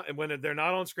 and there's not, and when they're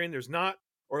not on screen, there's not.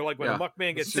 Or when the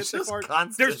Muckman gets hit to fart,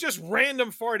 there's just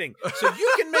random farting. So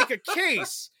you can make a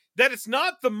case that it's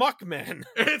not the Muckmen.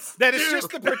 It's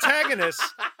just the protagonist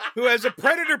who has a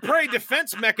predator-prey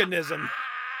defense mechanism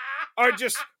are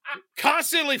just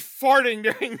constantly farting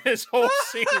during this whole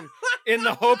scene in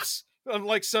the hopes of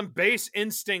some base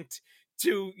instinct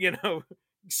to,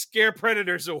 scare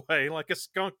predators away, like a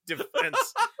skunk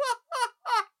defense.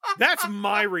 That's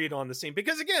my read on the scene,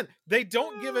 because again, they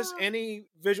don't give us any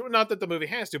visual, not that the movie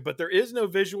has to, but there is no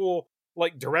visual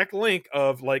direct link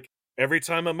of every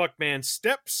time a Muckman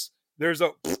steps, there's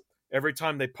a every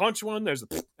time they punch one, there's a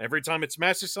every time it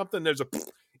smashes something, there's a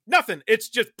Nothing. It's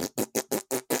just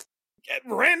at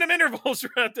random intervals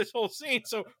throughout this whole scene.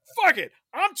 So fuck it.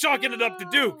 I'm chalking it up to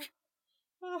Duke.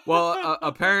 Well,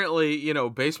 apparently,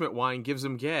 basement wine gives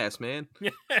him gas, man.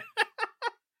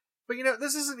 But,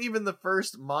 this isn't even the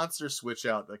first monster switch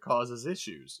out that causes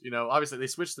issues. Obviously they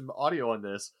switched the audio on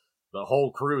this. The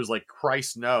whole crew is like,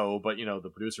 Christ no, but,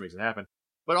 the producer makes it happen.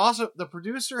 But also, the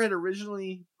producer had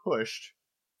originally pushed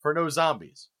for no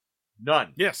zombies.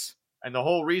 None. Yes. And the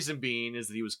whole reason being is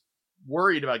that he was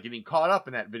worried about getting caught up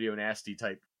in that video nasty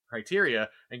type criteria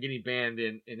and getting banned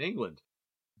in England.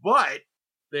 But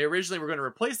they originally were going to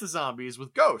replace the zombies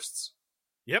with ghosts.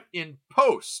 Yep. In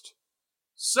post.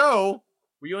 So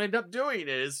what you end up doing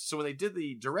is, so when they did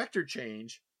the director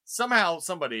change, somehow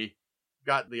somebody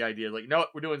got the idea, like, no,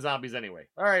 we're doing zombies anyway.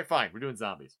 All right, fine, we're doing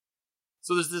zombies.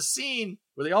 So there's this scene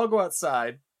where they all go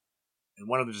outside, and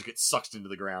one of them just gets sucked into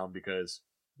the ground because,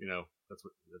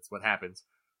 that's what happens.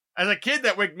 As a kid,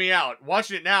 that wigged me out.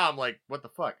 Watching it now, I'm like, what the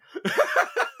fuck?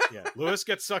 Yeah, Lewis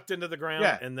gets sucked into the ground,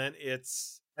 and then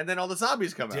it's... And then all the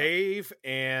zombies come Dave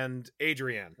and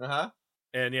Adrienne. Uh-huh.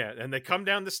 And and they come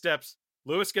down the steps.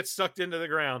 Lewis gets sucked into the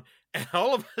ground, and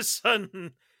all of a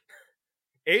sudden,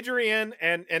 Adrienne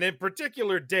and in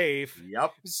particular Dave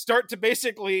start to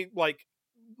basically, like,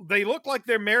 they look like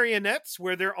they're marionettes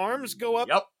where their arms go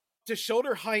up to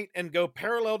shoulder height and go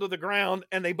parallel to the ground,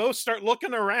 and they both start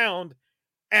looking around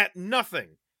at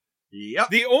nothing. Yep.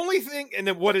 The only thing, and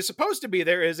then what is supposed to be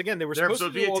there is, again, they were supposed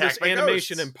to do all this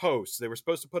animation in post. They were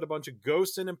supposed to put a bunch of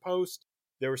ghosts in post.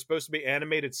 There were supposed to be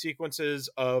animated sequences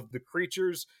of the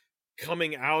creatures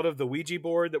coming out of the Ouija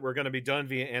board that were going to be done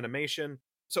via animation.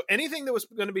 So anything that was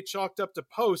going to be chalked up to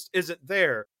post isn't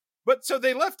there. But so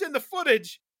they left in the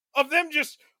footage of them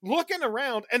just looking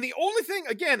around. And the only thing,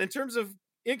 again, in terms of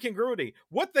incongruity,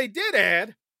 what they did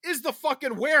add is the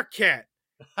fucking werecat.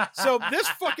 So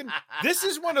this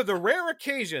is one of the rare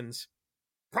occasions,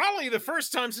 probably the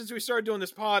first time since we started doing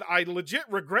this pod, I legit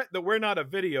regret that we're not a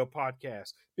video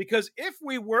podcast. Because if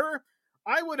we were,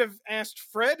 I would have asked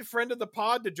Fred, friend of the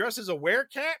pod, to dress as a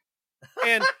werecat,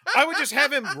 and I would just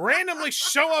have him randomly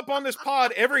show up on this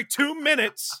pod every 2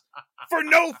 minutes for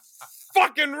no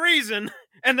fucking reason,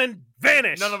 and then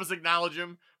vanish. None of us acknowledge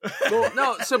him. Well,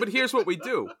 no, but here's what we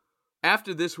do.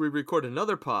 After this, we record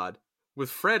another pod with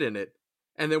Fred in it,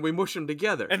 and then we mush them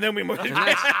together. And then we mush them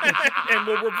together. And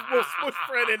we'll put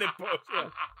Fred in post. Yeah.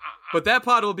 But that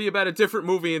pod will be about a different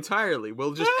movie entirely.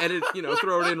 We'll just edit,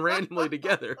 throw it in randomly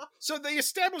together. So they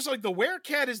established, like, the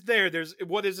werecat is there. There's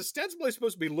what is ostensibly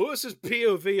supposed to be Lewis's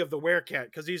POV of the werecat,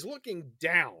 because he's looking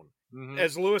down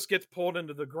as Lewis gets pulled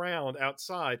into the ground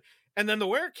outside. And then the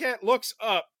werecat looks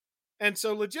up. And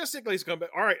so logistically, he's going to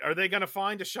be, all right, are they going to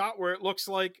find a shot where it looks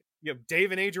like,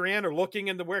 Dave and Adrienne are looking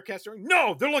in the werecat's room?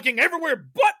 No, they're looking everywhere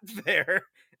but there.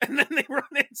 And then they run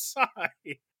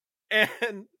inside.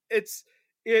 And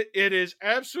it is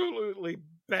absolutely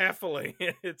baffling.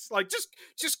 It's like,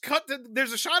 just cut to,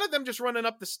 there's a shot of them just running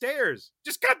up the stairs.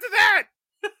 Just cut to that.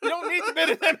 You don't need the bit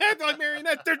of them acting like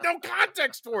marionettes. There's no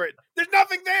context for it. There's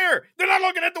nothing there. They're not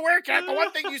looking at the werecat. The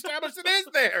one thing you established it is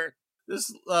there.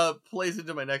 This plays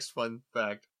into my next fun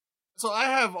fact. So I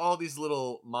have all these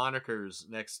little monikers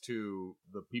next to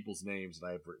the people's names that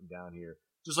I have written down here,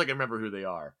 just so I can remember who they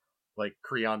are. Like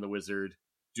Creon the Wizard,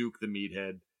 Duke the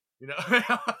Meathead,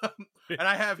 And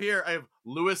I have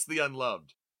Lewis the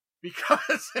Unloved,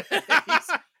 because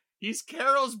he's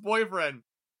Carol's boyfriend.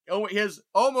 Oh, he has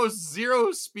almost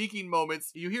zero speaking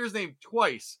moments. You hear his name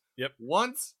twice. Yep.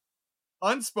 Once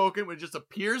unspoken, when it just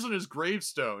appears on his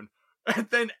gravestone. And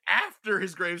then after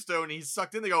his gravestone, he's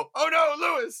sucked in. They go, "Oh no,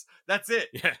 Lewis!" That's it.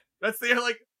 Yeah, that's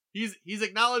he's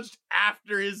acknowledged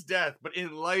after his death, but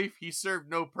in life he served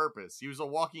no purpose. He was a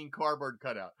walking cardboard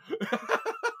cutout.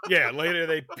 Yeah.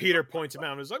 Later, Peter points him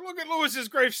out and is like, "Look at Lewis's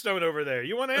gravestone over there.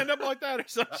 You want to end up like that or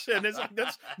some shit?" And it's like,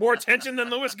 that's more attention than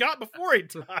Lewis got before he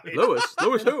died.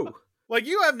 Lewis who? Like,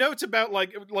 you have notes about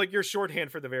like your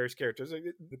shorthand for the various characters.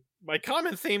 My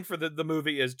common theme for the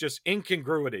movie is just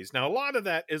incongruities. Now, a lot of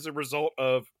that is a result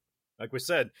of, like we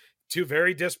said, two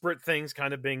very disparate things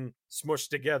kind of being smushed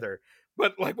together.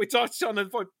 But like we talked on the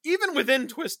phone, even within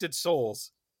Twisted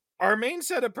Souls, our main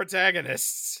set of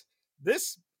protagonists,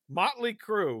 this motley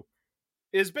crew,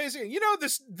 is basically,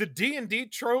 the D&D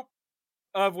trope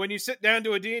of when you sit down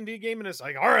to a D&D game and it's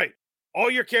like, all right, all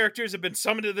your characters have been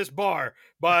summoned to this bar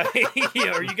by,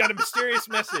 or you got a mysterious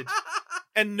message.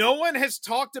 And no one has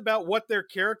talked about what their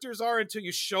characters are until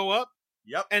you show up.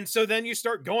 Yep. And so then you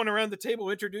start going around the table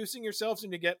introducing yourselves,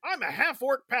 and you get, I'm a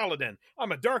half-orc paladin.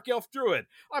 I'm a dark elf druid.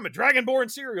 I'm a dragonborn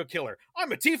serial killer.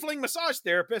 I'm a tiefling massage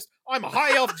therapist. I'm a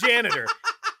high elf janitor.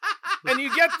 And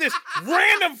you get this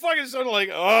random fucking sort of like,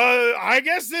 I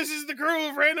guess this is the crew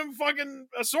of random fucking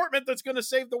assortment that's going to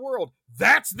save the world.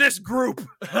 That's this group.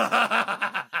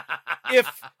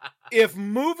 If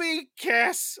movie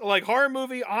casts, like horror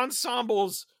movie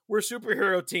ensembles, were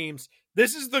superhero teams,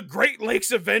 this is the Great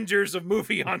Lakes Avengers of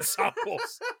movie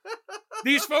ensembles.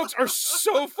 These folks are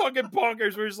so fucking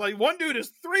bonkers. We're just like, one dude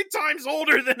is 3 times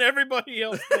older than everybody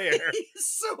else there. He's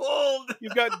so old.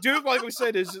 You've got Duke, like we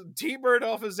said, is T-Bird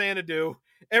off of Xanadu.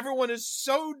 Everyone is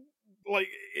so like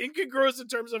incongruous in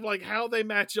terms of like how they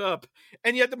match up.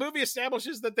 And yet the movie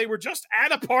establishes that they were just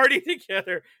at a party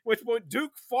together, at which point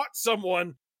Duke fought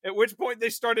someone, at which point they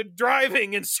started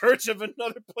driving in search of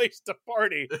another place to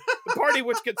party. The party,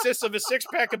 which consists of a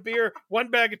 6-pack of beer,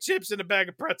 1 bag of chips, and a bag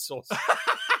of pretzels.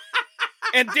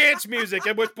 And dance music,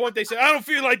 at which point they said, I don't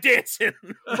feel like dancing.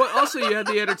 But also you had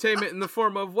the entertainment in the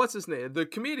form of, what's his name? The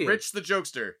comedian. Rich the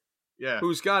Jokester. Yeah.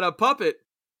 Who's got a puppet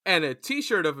and a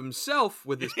t-shirt of himself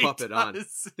with his puppet on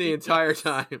the entire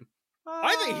time.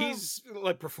 I think he's,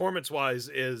 like, performance-wise,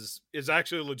 is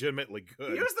actually legitimately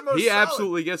good. He was the most He solid.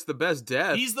 absolutely gets the best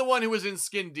death. He's the one who was in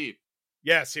Skin Deep.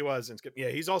 Yes, he was. Yeah,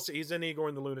 he's in Igor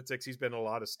and the Lunatics. He's been in a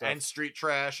lot of stuff. And Street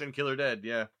Trash and Killer Dead,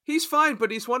 yeah. He's fine, but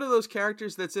he's one of those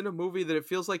characters that's in a movie that it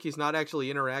feels like he's not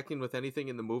actually interacting with anything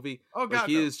in the movie. Oh, God, like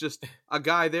he is just a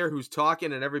guy there who's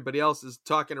talking and everybody else is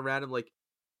talking around him like,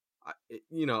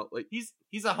 you know, like... He's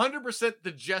 100%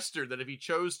 the jester that if he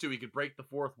chose to, he could break the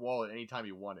fourth wall at any time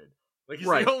he wanted. Like, he's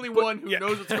the only one who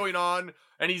knows what's going on,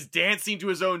 and he's dancing to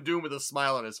his own doom with a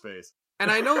smile on his face. And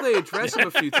I know they address him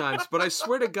a few times, but I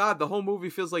swear to God, the whole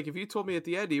movie feels like if you told me at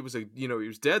the end he was he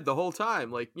was dead the whole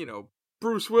time, like,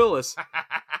 Bruce Willis,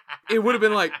 it would have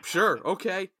been like, sure,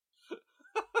 okay.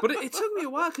 But it took me a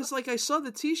while because, like, I saw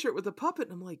the T-shirt with the puppet,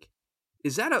 and I'm like,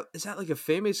 is that like a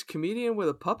famous comedian with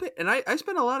a puppet? And I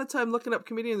spent a lot of time looking up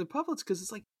comedians and puppets because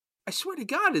it's like, I swear to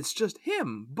God, it's just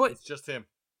him. But it's just him.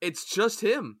 It's just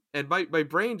him. And my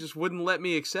brain just wouldn't let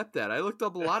me accept that. I looked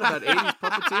up a lot about 80s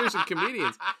puppeteers and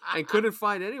comedians and couldn't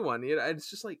find anyone. And it's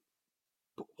just like,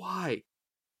 but why?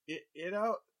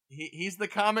 He's the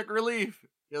comic relief.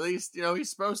 At least, he's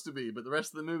supposed to be, but the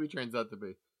rest of the movie turns out to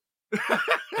be.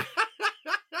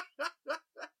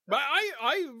 But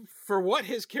I, for what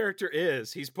his character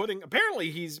is,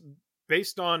 apparently he's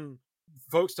based on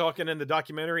folks talking in the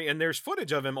documentary, and there's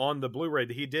footage of him on the Blu-ray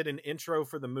that he did an intro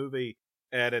for the movie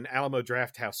at an Alamo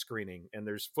Drafthouse screening, and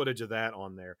there's footage of that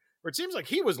on there, where it seems like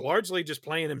he was largely just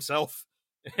playing himself.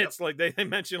 Yep. It's like they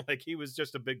mentioned like he was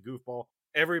just a big goofball.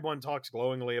 Everyone talks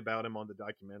glowingly about him on the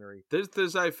documentary.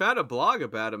 I found a blog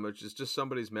about him, which is just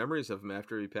somebody's memories of him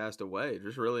after he passed away.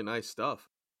 Just really nice stuff.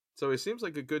 So he seems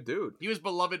like a good dude. He was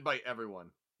beloved by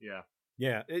everyone. Yeah.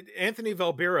 Yeah. Anthony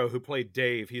Valbiro, who played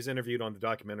Dave, he's interviewed on the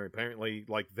documentary. Apparently,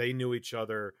 like, they knew each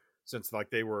other since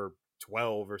like they were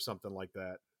 12 or something like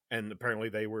that. And apparently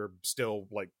they were still,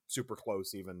 like, super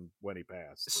close even when he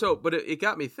passed. So, but it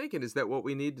got me thinking, is that what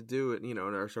we need to do, in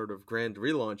our sort of grand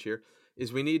relaunch here,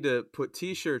 is we need to put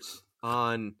T-shirts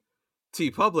on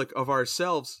TeePublic of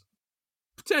ourselves,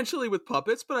 potentially with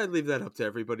puppets, but I'd leave that up to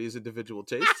everybody's individual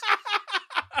tastes.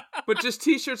 But just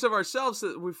T-shirts of ourselves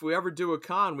that if we ever do a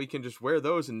con, we can just wear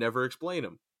those and never explain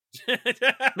them.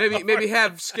 Maybe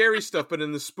have scary stuff, but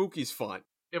in the Spookies font.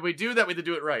 If we do that, we have to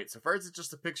do it right. So first, it's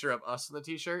just a picture of us on the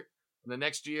T-shirt, and the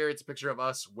next year, it's a picture of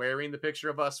us wearing the picture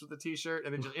of us with the T-shirt,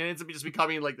 and then it ends up just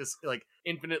becoming like this like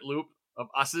infinite loop of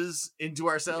us's into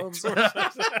ourselves.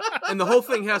 And the whole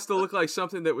thing has to look like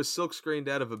something that was silk screened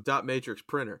out of a dot matrix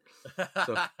printer.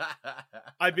 So.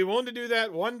 I'd be willing to do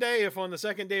that one day if on the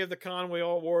second day of the con we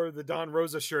all wore the Don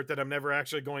Rosa shirt that I'm never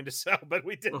actually going to sell, but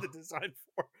we did the design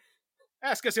for.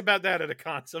 Ask us about that at a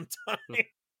con sometime.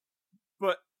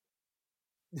 But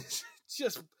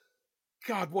just,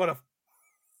 God, what a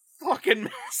fucking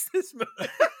mess this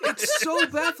movie. It's so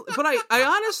baffling. But I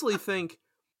honestly think,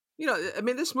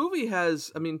 this movie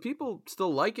has, people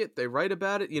still like it. They write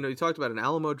about it. You talked about an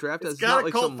Alamo Draft. It's not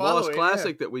like some lost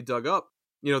classic that we dug up,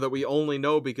 that we only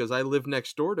know because I live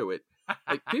next door to it.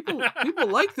 Like people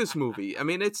like this movie.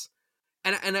 It's,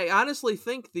 and I honestly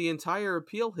think the entire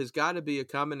appeal has got to be a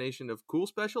combination of cool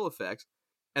special effects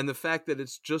and the fact that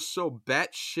it's just so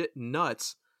batshit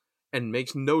nuts and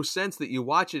makes no sense that you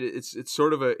watch it. It's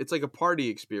sort of it's like a party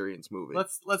experience movie.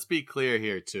 Let's be clear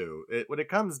here too. What it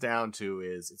comes down to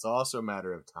is it's also a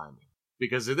matter of timing.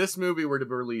 Because if this movie were to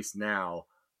be released now,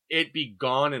 it'd be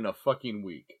gone in a fucking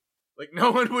week. Like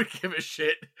no one would give a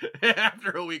shit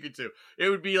after a week or two. It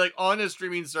would be like on a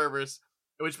streaming service,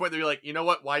 at which point they'd be like, you know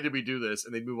what? Why did we do this?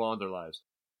 And they'd move on with their lives.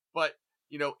 But,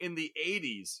 in the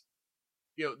 80s,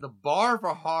 the bar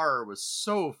for horror was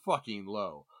so fucking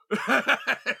low.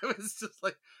 It was just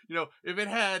like, if it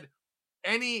had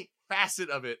any facet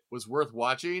of it was worth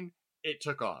watching, it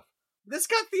took off. This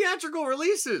got theatrical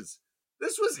releases.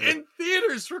 This was in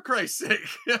theaters, for Christ's sake.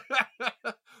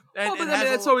 But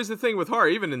that's always the thing with horror.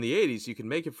 Even in the 80s, you can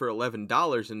make it for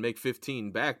 $11 and make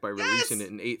 $15 back by releasing it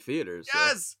in 8 theaters.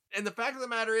 Yes! So. And the fact of the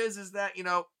matter is that,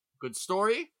 good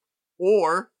story,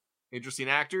 or interesting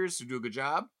actors who do a good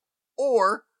job,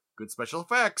 or good special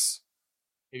effects.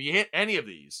 If you hit any of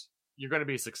these, you're going to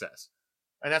be a success.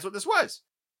 And that's what this was.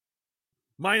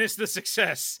 Minus the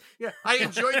success. Yeah, I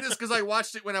enjoyed this because I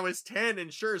watched it when I was 10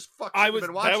 and sure as fuck I've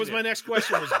been watching it. That was my next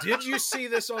question did you see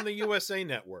this on the USA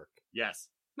Network? Yes.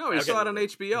 No, you saw it on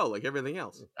HBO like everything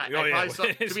else.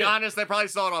 To be honest, I probably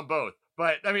saw it on both.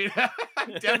 But, I mean,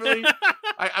 definitely,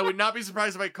 I would not be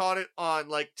surprised if I caught it on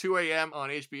like 2 a.m. on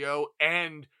HBO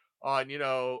and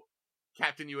on,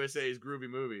 Captain USA's Groovy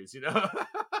Movies,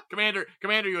 Commander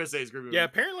USA's Groovy Movies. Yeah,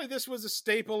 apparently this was a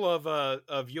staple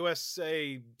of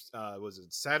USA, was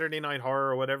it Saturday Night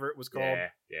Horror or whatever it was called?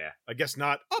 Yeah. I guess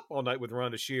not Up All Night with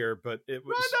Rhonda Shear, but it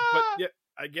was, but yeah,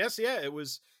 I guess, it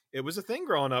was a thing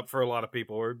growing up for a lot of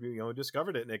people who,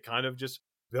 discovered it, and it kind of just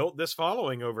built this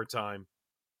following over time.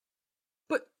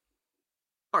 But,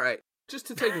 all right, just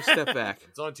to take a step back.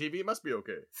 It's on TV, it must be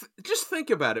okay. Just think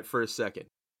about it for a second.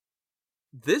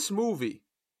 This movie,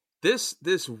 this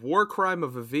war crime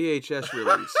of a VHS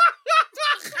release,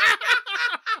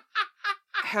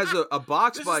 has a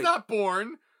box this by... is not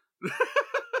Born.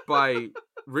 by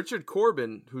Richard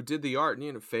Corbin, who did the art,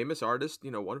 famous artist,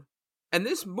 one. And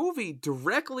this movie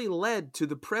directly led to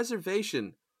the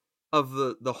preservation of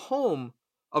the home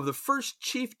of the first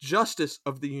Chief Justice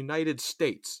of the United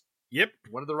States. Yep.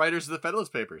 One of the writers of the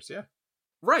Federalist Papers, yeah.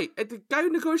 Right. And the guy who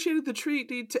negotiated the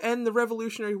treaty to end the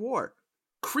Revolutionary War.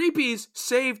 Creepies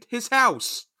saved his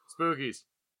house. Spookies.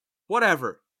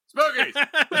 Whatever. Spookies!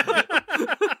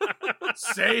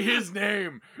 Say his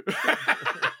name.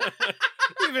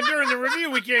 Even during the review,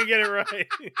 we can't get it right.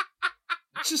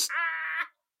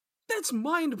 That's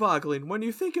mind-boggling when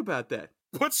you think about that.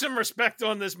 Put some respect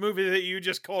on this movie that you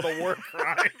just called a war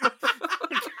crime.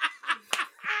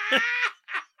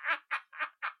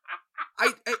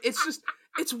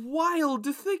 It's wild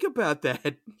to think about that,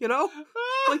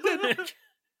 like that.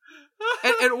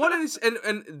 And what it is,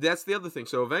 and that's the other thing.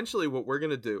 So eventually, what we're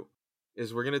gonna do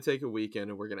is we're gonna take a weekend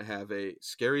and we're gonna have a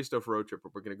scary stuff road trip.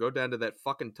 We're gonna go down to that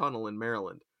fucking tunnel in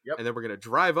Maryland, and then we're gonna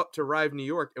drive up to Rive, New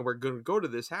York, and we're gonna go to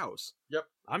this house. Yep,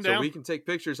 I'm down. So we can take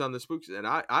pictures on the spooks, and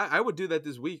I would do that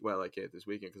this week. Well, I can't this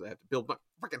weekend because I have to build my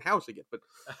fucking house again. But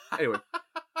anyway,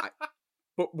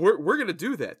 but we're gonna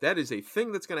do that. That is a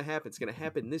thing that's gonna happen. It's gonna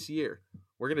happen this year.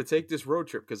 We're going to take this road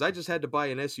trip because I just had to buy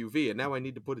an SUV and now I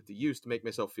need to put it to use to make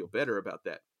myself feel better about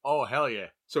that. Oh, hell yeah.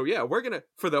 So yeah, we're going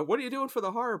to, what are you doing for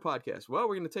the horror podcast? Well,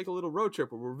 we're going to take a little road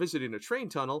trip where we're visiting a train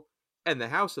tunnel and the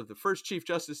house of the first Chief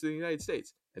Justice of the United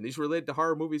States. And these related to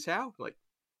horror movies, how? Like,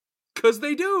 because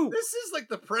they do. This is like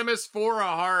the premise for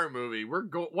a horror movie.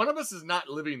 One of us is not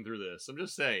living through this. I'm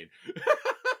just saying.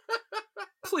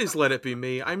 Please let it be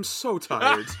me. I'm so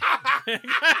tired.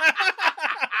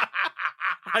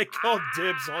 I called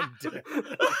dibs on Dick.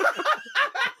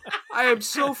 I am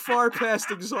so far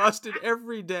past exhausted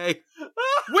every day.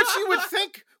 Which you would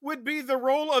think would be the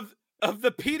role of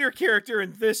the Peter character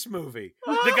in this movie.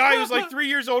 The guy who's like 3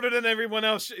 years older than everyone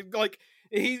else. Like,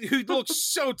 who looks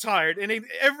so tired. And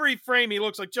every frame he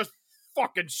looks like, just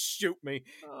fucking shoot me.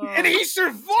 And he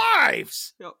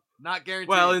survives! Yep. Not guaranteed.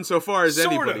 Well, insofar as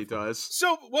anybody does.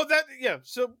 So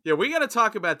we got to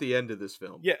talk about the end of this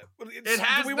film. Yeah, do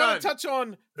we want to touch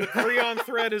on the Creon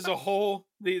thread as a whole?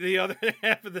 The other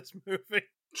half of this movie.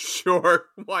 Sure,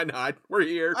 why not? We're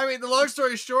here. I mean, the long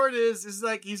story short is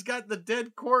like he's got the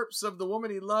dead corpse of the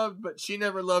woman he loved, but she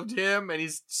never loved him, and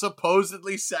he's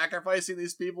supposedly sacrificing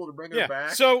these people to bring her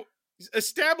back. So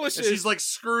establishes and she's like,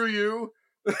 "Screw you."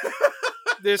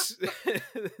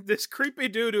 This creepy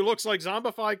dude who looks like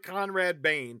zombified Conrad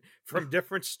Bain from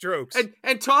Different Strokes.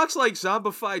 And talks like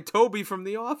zombified Toby from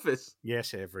The Office.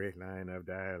 Yes, every line of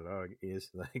dialogue is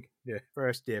like the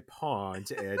first dip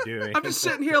pawns are doing. I'm just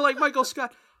sitting here like Michael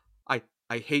Scott. I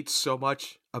hate so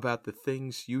much about the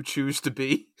things you choose to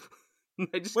be.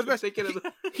 I just keep thinking of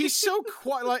he's so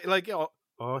quiet, like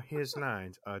all his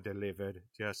lines are delivered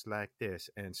just like this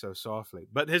and so softly.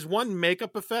 But his one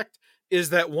makeup effect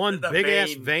is that one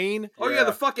big-ass vein. Oh, yeah,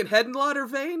 the fucking head nodder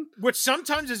vein? Which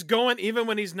sometimes is going even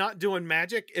when he's not doing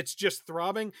magic. It's just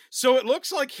throbbing. So it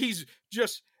looks like he's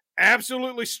just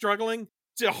absolutely struggling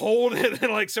to hold it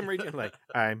in like some region. Like,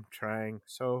 I'm trying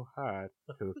so hard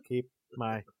to keep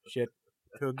my shit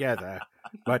together,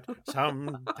 but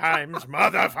sometimes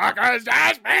motherfuckers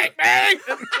just make me.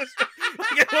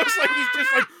 It looks like he's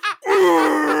just like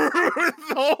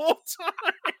the whole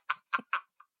time.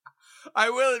 I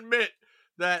will admit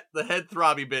that the head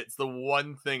throbby bit's the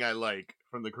one thing I like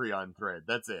from the Creon thread.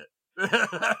 That's it.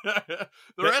 The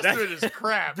rest of it is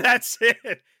crap. That's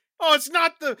it. Oh, it's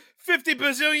not the 50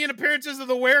 bazillion appearances of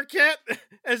the werecat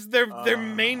as their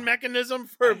main mechanism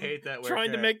for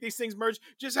trying to make these things merge.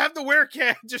 Just have the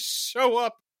werecat just show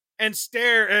up and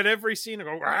stare at every scene and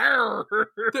go, Rawr.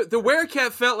 The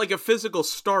werecat felt like a physical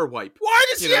star wipe. Why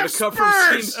does he have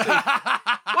spurs?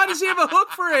 Why does he have a hook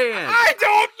for a hand? I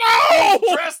don't know!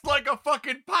 He's dressed like a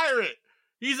fucking pirate.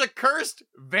 He's a cursed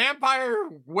vampire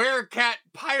werecat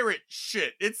pirate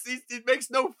shit. It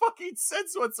makes no fucking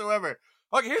sense whatsoever.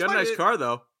 Okay, here's got a nice car,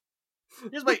 though.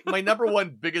 Here's my number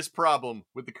one biggest problem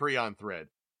with the Creon thread.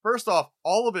 First off,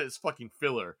 all of it is fucking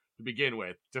filler to begin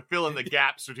with, to fill in the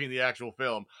gaps between the actual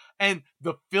film. And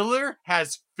the filler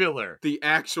has filler. The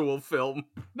actual film.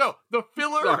 No, the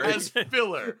filler has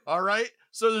filler, all right?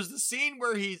 So there's the scene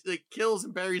where he kills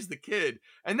and buries the kid,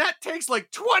 and that takes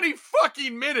like 20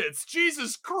 fucking minutes.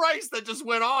 Jesus Christ, that just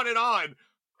went on and on.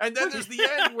 And then there's the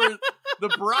end where the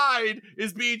bride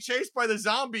is being chased by the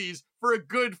zombies for a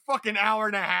good fucking hour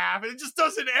and a half. And it just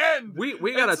doesn't end. We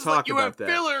gotta talk about that.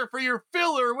 You have filler for your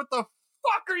filler. What the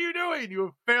fuck are you doing? You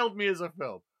have failed me as a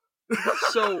film.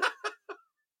 So,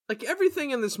 like, everything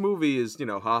in this movie is,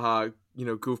 haha,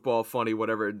 goofball, funny,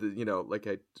 whatever,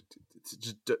 it's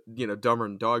just, dumber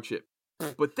than dog shit.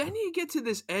 But then you get to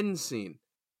this end scene,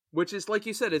 which is, like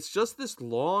you said, it's just this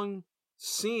long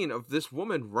scene of this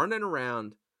woman running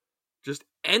around, just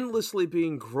endlessly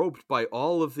being groped by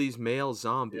all of these male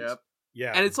zombies. Yep.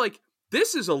 Yeah. And it's like,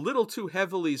 this is a little too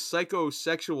heavily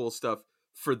psychosexual stuff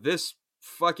for this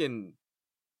fucking...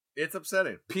 It's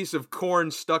upsetting. Piece of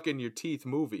corn stuck in your teeth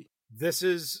movie. This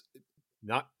is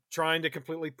not trying to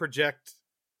completely project,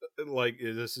 like,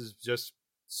 this is just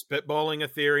spitballing a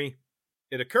theory.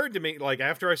 It occurred to me, like,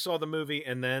 after I saw the movie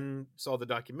and then saw the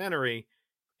documentary,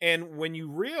 and when you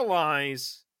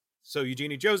realize... So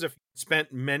Eugenie Joseph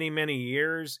spent many, many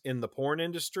years in the porn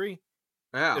industry,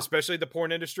 especially the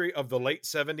porn industry of the late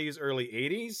 70s, early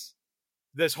 80s.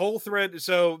 This whole thread,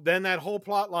 so then that whole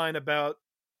plot line about,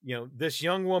 this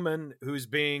young woman who's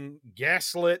being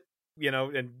gaslit,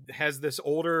 and has this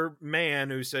older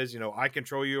man who says, I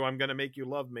control you, I'm going to make you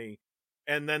love me.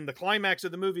 And then the climax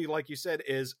of the movie, like you said,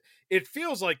 is it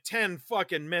feels like 10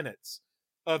 fucking minutes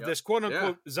of this quote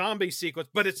unquote zombie sequence,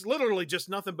 but it's literally just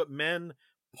nothing but men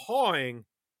pawing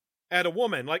at a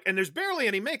woman, and there's barely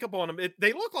any makeup on them.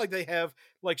 They look like they have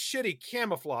like shitty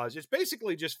camouflage. It's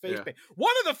basically just face paint.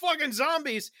 One of the fucking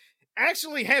zombies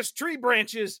actually has tree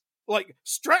branches like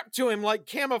strapped to him like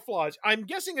camouflage. I'm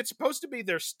guessing it's supposed to be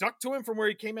they're stuck to him from where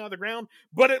he came out of the ground,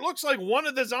 but it looks like one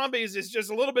of the zombies is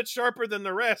just a little bit sharper than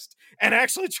the rest and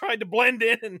actually tried to blend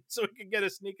in so he could get a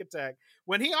sneak attack.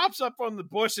 When he hops up on the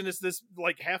bush and it's this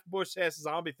like half bush ass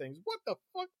zombie thing, what the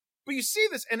fuck? But you see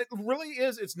this, and it really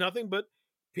is, it's nothing but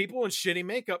people in shitty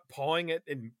makeup pawing at,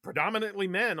 and predominantly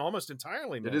men, almost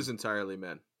entirely men. It is entirely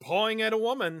men. Pawing at a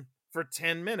woman for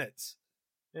 10 minutes.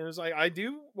 And it was like, I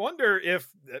do wonder if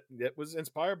that was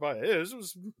inspired by it. This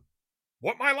was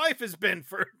what my life has been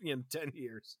for 10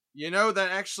 years. That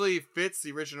actually fits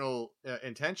the original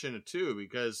intention, too,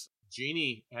 because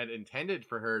Jeannie had intended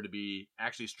for her to be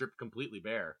actually stripped completely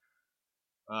bare.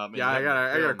 I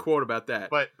got a quote about that.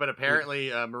 But apparently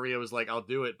Maria was like, "I'll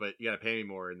do it, but you got to pay me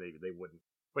more," and they wouldn't.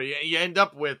 But you end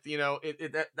up with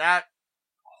that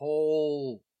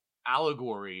whole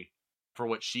allegory for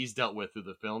what she's dealt with through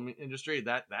the film industry.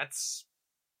 That's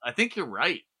I think you're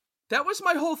right. That was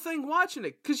my whole thing watching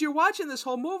it, because you're watching this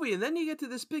whole movie and then you get to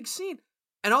this big scene,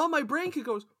 and all my brain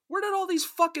goes, "Where did all these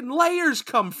fucking layers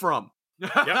come from?"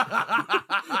 Out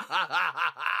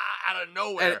of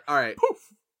nowhere. And, all right.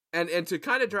 Poof. And to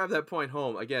kind of drive that point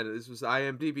home, again, this was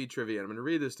IMDb trivia, and I'm going to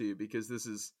read this to you because this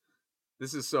is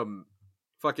some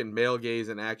fucking male gaze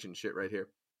and action shit right here.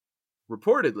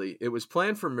 Reportedly, it was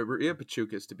planned for Maria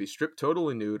Pachukis to be stripped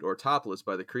totally nude or topless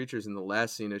by the creatures in the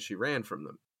last scene as she ran from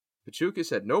them.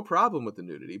 Pachukis had no problem with the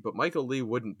nudity, but Michael Lee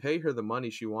wouldn't pay her the money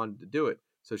she wanted to do it,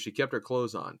 so she kept her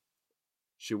clothes on.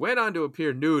 She went on to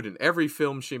appear nude in every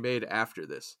film she made after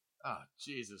this. Oh,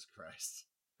 Jesus Christ.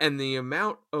 And the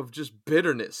amount of just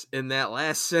bitterness in that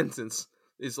last sentence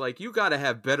is like, you gotta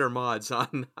have better mods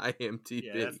on IMDb.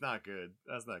 Yeah, that's not good.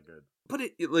 But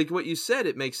it like what you said,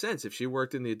 it makes sense. If she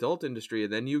worked in the adult industry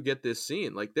and then you get this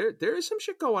scene, like there is some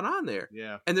shit going on there.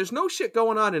 Yeah. And there's no shit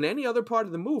going on in any other part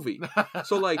of the movie.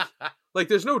 So like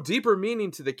there's no deeper meaning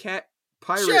to the cat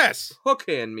pirate hook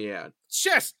hand me out.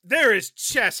 Chess. There is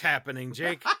chess happening,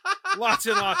 Jake. Lots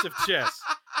and lots of chess.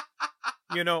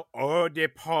 You know, the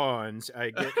pawns.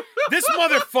 I get this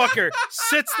motherfucker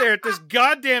sits there at this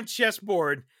goddamn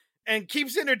chessboard and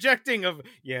keeps interjecting of,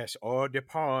 yes, all the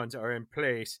pawns are in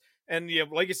place. And, you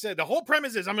know, like I said, the whole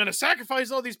premise is I'm going to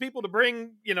sacrifice all these people to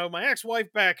bring, you know, my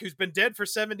ex-wife back who's been dead for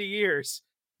 70 years.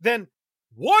 Then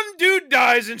one dude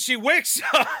dies and she wakes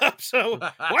up. So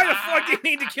why the fuck do you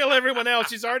need to kill everyone else?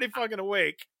 She's already fucking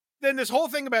awake. Then this whole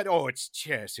thing about, it's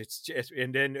chess,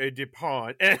 and then the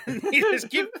pawn. And he just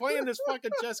keeps playing this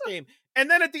fucking chess game. And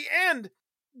then at the end,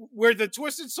 where the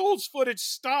Twisted Souls footage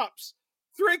stops,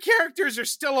 3 characters are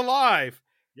still alive.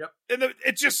 Yep. And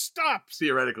it just stops.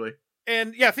 Theoretically.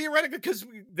 And yeah, theoretically, because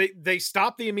they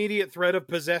stop the immediate threat of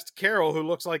possessed Carol, who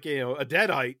looks like, you know, a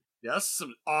deadite. Yeah, that's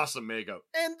some awesome makeup.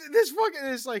 And this fucking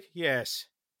is like, yes,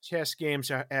 chess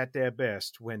games are at their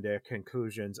best when their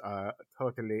conclusions are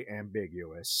totally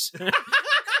ambiguous.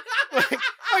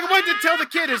 Like what to tell the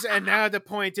kid is, and now the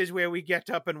point is where we get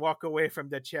up and walk away from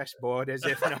the chessboard as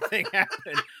if nothing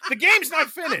happened. The game's not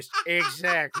finished.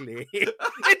 Exactly.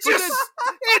 It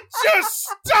just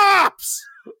stops.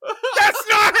 That's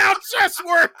not how chess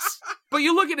works. But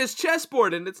you look at his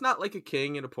chessboard and it's not like a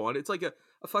king and a pawn. It's like a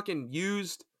fucking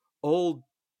used old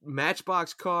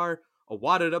Matchbox car, a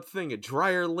wadded up thing, a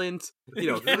dryer lint, you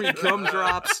know, 3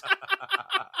 gumdrops.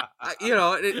 You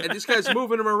know, and this guy's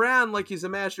moving him around like he's a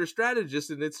master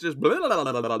strategist, and it's just blah, blah,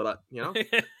 blah, blah, blah, you know?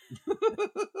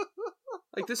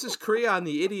 Like, this is Creon,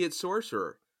 the idiot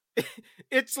sorcerer.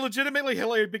 It's legitimately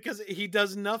hilarious because he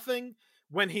does nothing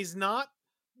when he's not,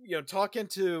 you know, talking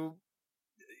to,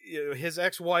 you know, his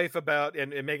ex-wife about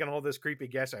and making all this creepy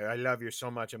guess. I love you so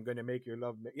much. I'm going to make you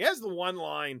love me. He has the one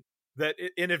line that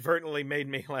inadvertently made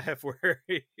me laugh where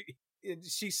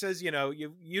she says, you know,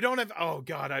 you don't have, oh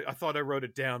God, I thought I wrote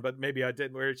it down, but maybe I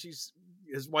didn't, where his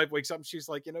wife wakes up and she's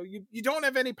like, you know, you don't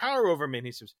have any power over me. And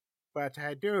he says, but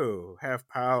I do have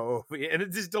power over you. And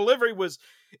his delivery was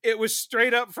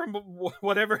straight up from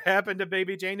whatever happened to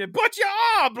Baby Jane. But you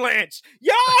are, Blanche.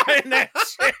 You're in that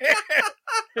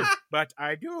chair. But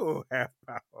I do have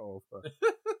power over.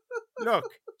 Look,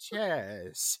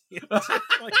 chess.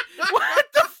 Like, what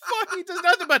the fuck? He does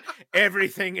nothing but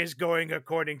everything is going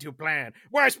according to plan.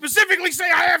 Where I specifically say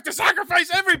I have to sacrifice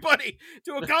everybody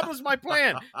to accomplish my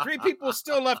plan. 3 people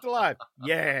still left alive.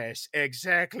 Yes,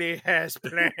 exactly as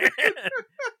planned.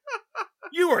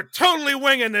 You are totally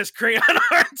winging this, Creon,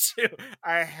 aren't you?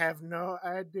 I have no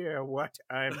idea what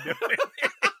I'm doing.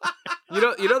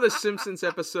 You know the Simpsons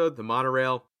episode, The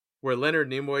Monorail, where Leonard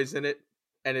Nimoy's in it?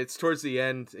 And it's towards the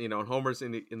end, you know, and Homer's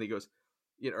and he goes,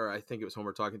 you know, or I think it was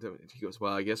Homer talking to him. And he goes,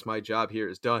 well, I guess my job here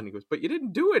is done. He goes, but you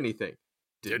didn't do anything.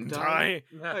 Didn't I?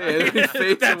 Oh, yeah, he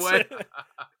fades away.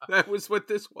 That was what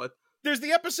this was. There's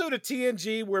the episode of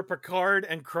TNG where Picard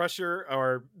and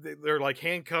Crusher they're like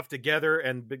handcuffed together,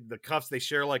 and the cuffs, they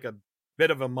share like a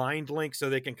bit of a mind link so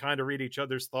they can kind of read each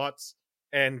other's thoughts.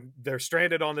 And they're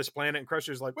stranded on this planet, and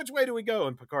Crusher's like, which way do we go?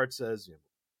 And Picard says,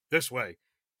 this way.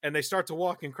 And they start to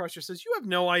walk, and Crusher says, you have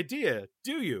no idea,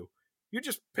 do you? You're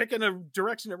just picking a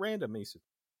direction at random. He said,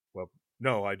 well,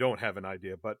 no, I don't have an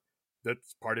idea, but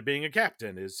that's part of being a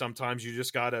captain, is sometimes you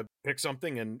just gotta pick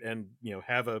something and you know,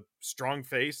 have a strong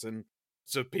face, and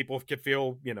so people can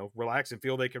feel, you know, relax and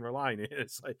feel they can rely on it.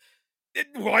 It's like,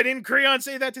 why didn't Creon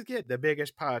say that to the kid? The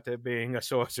biggest part of being a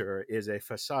sorcerer is a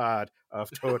facade of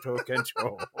total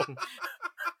control.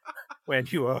 When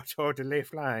you are totally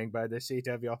flying by the seat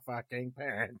of your fucking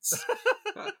pants.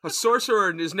 A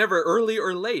sorcerer is never early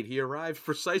or late. He arrives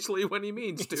precisely when he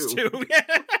means to. Yeah. What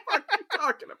are you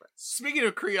talking about? Speaking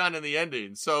of Creon in the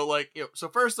ending, so like, you know, so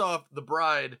first off, the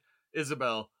bride,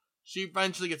 Isabel, she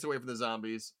eventually gets away from the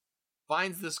zombies,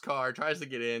 finds this car, tries to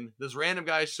get in. This random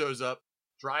guy shows up,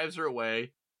 drives her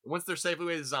away. Once they're safely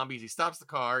away from the zombies, he stops the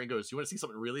car and goes, you want to see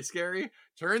something really scary?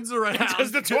 Turns around.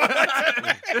 Does the Twilight.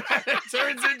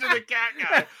 Turns into the cat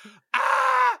guy.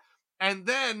 Ah! And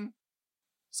then,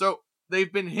 so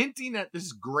they've been hinting at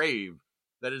this grave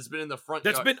that has been in the front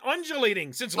That's yard. been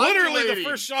undulating since literally the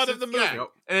first shot of the movie. Yeah.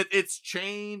 And it's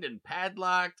chained and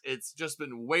padlocked. It's just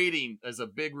been waiting as a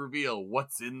big reveal.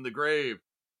 What's in the grave?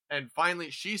 And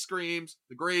finally, she screams.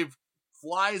 The grave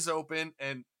flies open,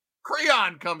 and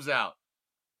Creon comes out.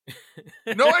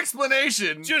 No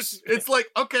explanation. Just it's like,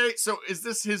 okay, so is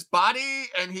this his body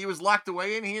and he was locked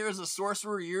away in here as a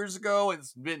sorcerer years ago and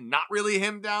it's been not really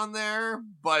him down there,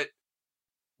 but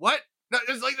what? No,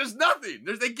 there's nothing.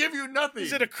 They give you nothing.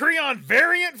 Is it a Creon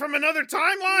variant from another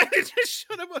timeline? It just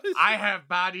should have. I have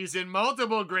bodies in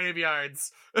multiple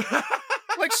graveyards.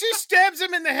 Like, she stabs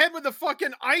him in the head with a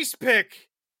fucking ice pick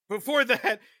before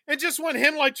that, and just when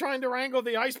him like trying to wrangle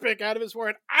the ice pick out of his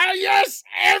forehead. Ah, yes,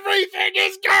 everything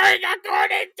is going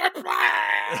according to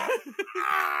plan.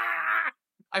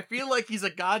 I feel like he's a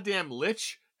goddamn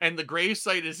lich, and the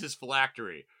gravesite is his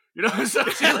phylactery. You know, so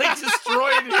he like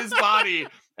destroyed his body,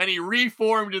 and he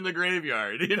reformed in the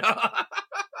graveyard. You know,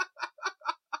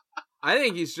 I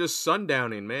think he's just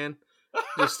sundowning, man.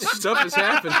 Just stuff has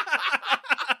happened.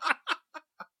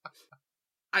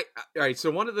 All right,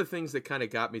 so one of the things that kind of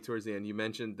got me towards the end, you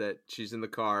mentioned that she's in the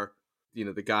car, you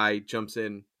know, the guy jumps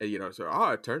in, and, you know, so,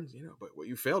 it turns, you know, but what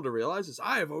you fail to realize is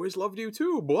I have always loved you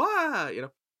too, blah, you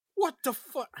know. What the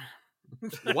fuck?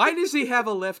 Why does he have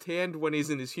a left hand when he's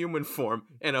in his human form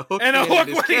and a hook hand in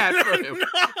his cat for him?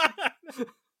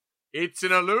 It's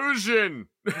an illusion.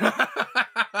 But,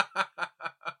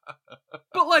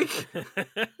 like...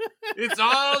 It's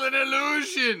all an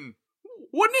illusion.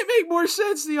 Wouldn't it make more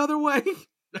sense the other way?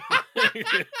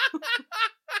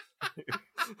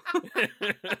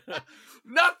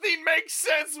 Nothing makes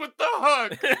sense with the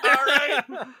hook. All right,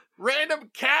 random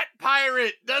cat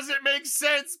pirate doesn't make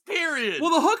sense. Period.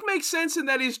 Well, the hook makes sense in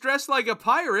that he's dressed like a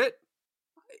pirate.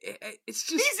 It's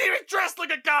just he's even dressed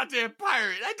like a goddamn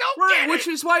pirate. I don't get it. Which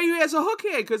is why he has a hook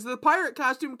hand, because the pirate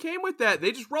costume came with that.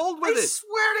 They just rolled with it. I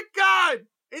swear to God.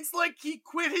 It's like he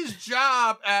quit his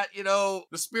job at, you know,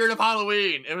 the Spirit of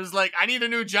Halloween. It was like, I need a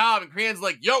new job. And Crane's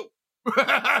like, yo,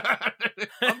 I'm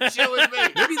chilling with me.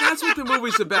 Maybe that's what the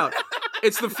movie's about.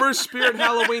 It's the first Spirit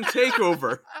Halloween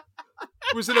takeover.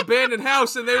 It was an abandoned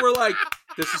house, and they were like,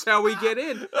 this is how we get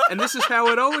in. And this is how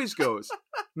it always goes.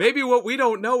 Maybe what we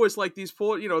don't know is like this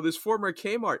former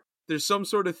Kmart. There's some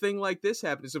sort of thing like this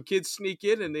happening. Some kids sneak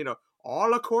in and, you know,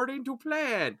 all according to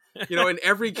plan. You know, in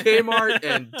every Kmart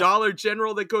and Dollar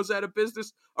General that goes out of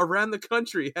business around the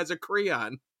country has a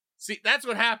crayon. See, that's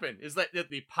what happened, is that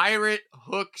the pirate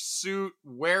hook suit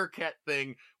werecat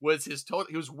thing was his total.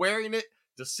 He was wearing it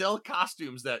to sell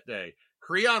costumes that day.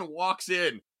 Creon walks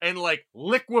in and, like,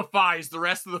 liquefies the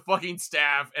rest of the fucking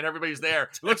staff, and everybody's there.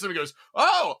 He looks at him and goes,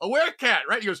 oh, a werecat,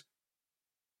 right? He goes,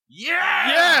 yeah,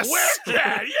 yes,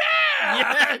 werecat, yeah.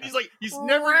 Yeah. And he's like, he's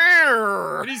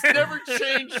never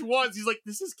changed once. He's like,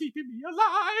 this is keeping me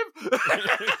alive.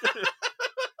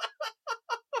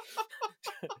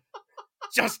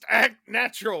 Just act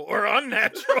natural or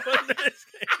unnatural in this case.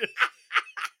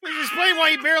 Explain why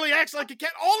he barely acts like a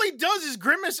cat. All he does is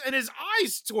grimace and his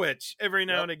eyes twitch every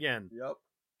now and again. Yep.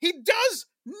 He does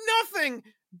nothing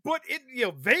but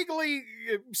vaguely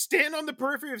stand on the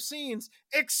periphery of scenes,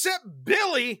 except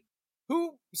Billy,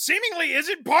 who seemingly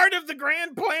isn't part of the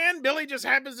grand plan. Billy just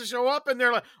happens to show up, and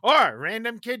they're like, "Oh,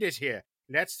 random kid is here.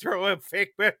 Let's throw a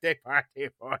fake birthday party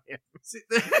for him." See,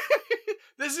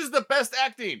 this is the best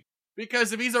acting.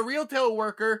 Because if he's a retail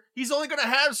worker, he's only going to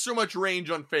have so much range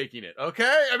on faking it,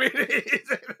 okay? I mean,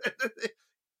 it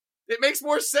makes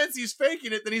more sense he's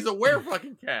faking it than he's a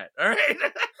were-fucking-cat, all right?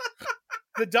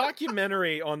 The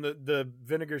documentary on the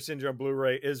Vinegar Syndrome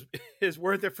Blu-ray is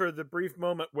worth it for the brief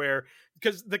moment where,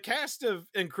 because the cast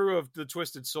and crew of the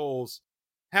Twisted Souls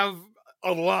have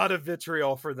a lot of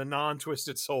vitriol for the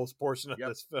non-Twisted Souls portion of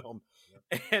this film.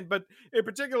 But in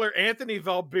particular, Anthony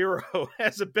Valbiro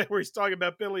has a bit where he's talking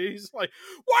about Billy. He's like,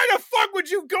 why the fuck would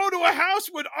you go to a house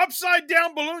with upside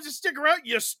down balloons and stick around,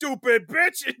 you stupid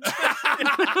bitch?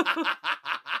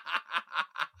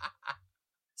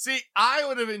 See, I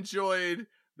would have enjoyed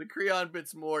the Creon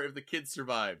bits more if the kids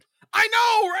survived. I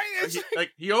know, right?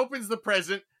 Like he opens the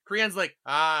present. Creon's like,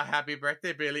 happy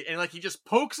birthday, Billy. And like, he just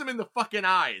pokes him in the fucking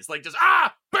eyes. Like just,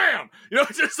 bam! You know,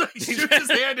 just like shoots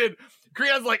his hand in.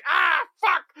 Creon's like,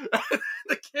 fuck!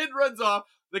 The kid runs off.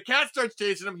 The cat starts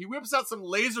chasing him. He whips out some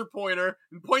laser pointer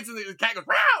and points at the cat, goes,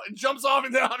 wow! And jumps off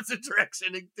in the opposite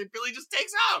direction. And Billy just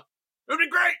takes off. It would be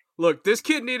great. Look, this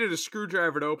kid needed a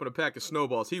screwdriver to open a pack of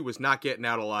snowballs. He was not getting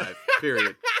out alive,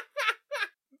 period.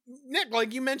 Nick,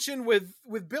 like you mentioned with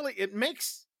Billy, it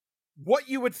makes what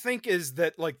you would think is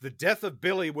that, like, the death of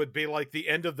Billy would be like the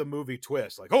end of the movie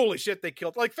twist. Like, holy shit, they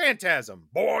killed, like, Phantasm,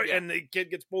 boy, and the kid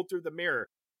gets pulled through the mirror.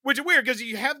 Which is weird, because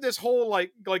you have this whole,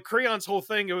 like Creon's whole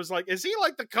thing. It was like, is he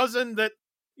like the cousin that,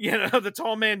 the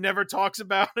tall man never talks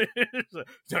about? I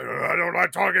don't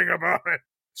like talking about it.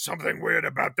 Something weird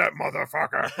about that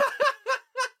motherfucker.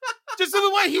 Just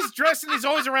the way he's dressed and he's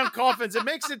always around coffins. It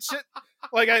makes it shit.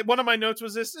 Like, one of my notes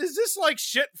was this, is this like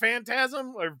shit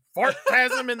Phantasm or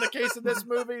Fartasm in the case of this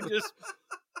movie?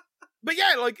 But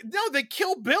yeah, like, no, they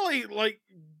kill Billy like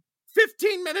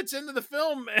 15 minutes into the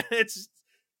film, and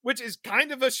which is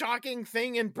kind of a shocking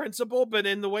thing in principle, but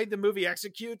in the way the movie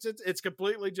executes it, it's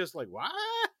completely just like, what?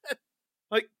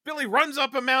 Like, Billy runs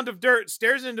up a mound of dirt,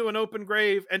 stares into an open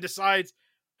grave, and decides,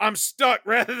 I'm stuck,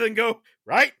 rather than go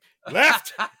right,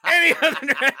 left, any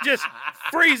other, just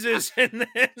freezes and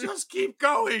then just keep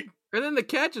going. And then the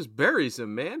cat just buries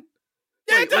him, man.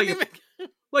 Yeah,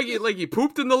 like he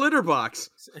pooped in the litter box.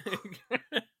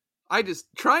 I just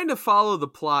trying to follow the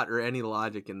plot or any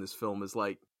logic in this film is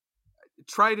like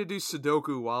try to do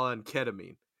Sudoku while on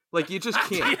ketamine. Like you just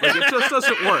can't. Like it just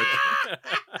doesn't work.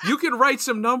 You can write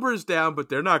some numbers down, but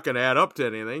they're not going to add up to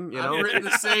anything. You know, I've written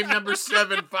the same number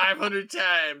 7 500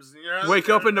 times. You know? Wake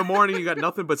up in the morning, you got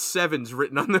nothing but 7s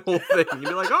written on the whole thing. And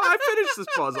you're like, oh, I finished this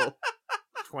puzzle.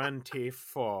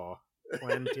 24.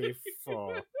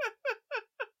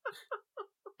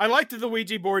 I liked the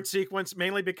Ouija board sequence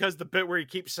mainly because the bit where he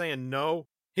keeps saying no,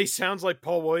 he sounds like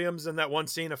Paul Williams in that one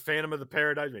scene of Phantom of the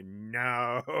Paradise.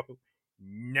 No.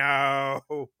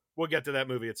 We'll get to that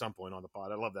movie at some point on the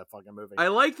pod. I love that fucking movie. I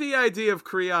like the idea of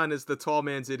Creon as the tall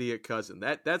man's idiot cousin.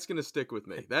 That's going to stick with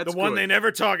me. That's the one they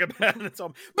never talk about.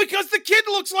 Because the kid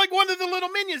looks like one of the little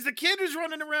minions. The kid who's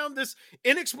running around, this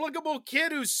inexplicable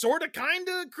kid who's sort of kind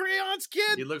of Creon's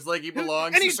kid. He looks like he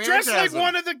belongs and to he's Phantasm. dressed like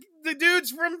one of the dudes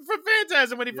from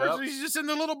Phantasm when he first, he's just in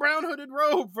the little brown hooded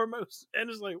robe for most. And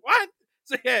it's like, what?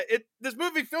 So yeah, this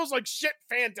movie feels like shit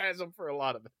Phantasm for a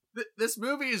lot of it. This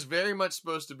movie is very much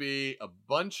supposed to be a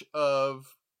bunch of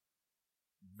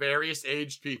various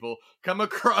aged people come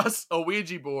across a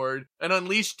Ouija board and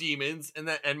unleash demons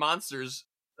and monsters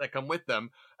that come with them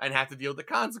and have to deal with the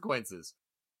consequences.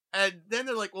 And then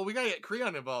they're like, well, we gotta get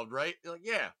Creon involved, right? They're like,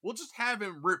 yeah, we'll just have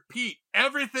him repeat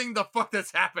everything the fuck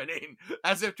that's happening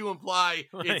as if to imply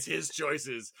it's his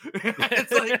choices.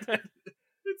 It's like...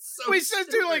 So he says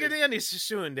too, like at the end,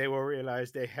 soon they will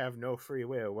realize they have no free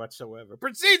will whatsoever.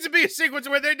 Proceeds to be a sequence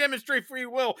where they demonstrate free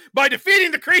will by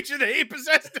defeating the creature that he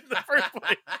possessed in the first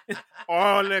place.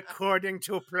 All according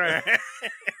to plan.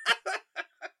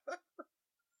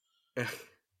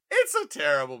 It's a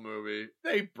terrible movie.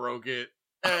 They broke it.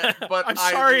 But I'm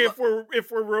sorry if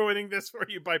we're ruining this for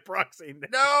you by proxy.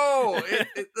 No,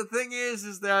 the thing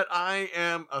is that I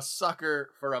am a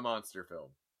sucker for a monster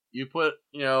film. You put,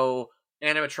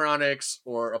 animatronics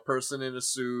or a person in a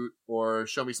suit or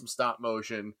show me some stop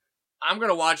motion, I'm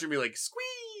gonna watch it and be like,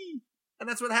 squee! And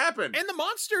that's what happened. And the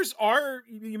monsters are,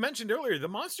 you mentioned earlier, the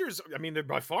monsters, I mean, they're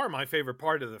by far my favorite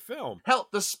part of the film. Hell,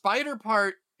 the spider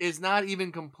part is not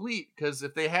even complete, because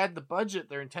if they had the budget,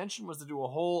 their intention was to do a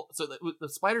whole, so the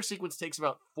spider sequence takes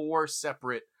about 4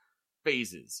 separate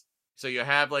phases. So you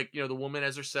have the woman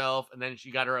as herself, and then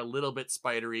she got her a little bit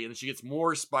spidery, and then she gets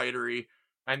more spidery,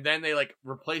 and then they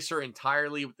replace her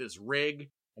entirely with this rig,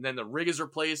 and then the rig is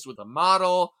replaced with a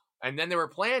model, and then they were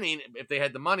planning, if they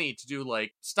had the money, to do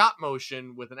stop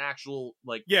motion with an actual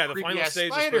the final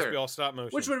stage is supposed to be all stop motion,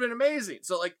 which would have been amazing.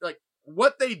 So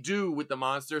what they do with the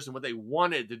monsters and what they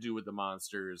wanted to do with the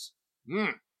monsters,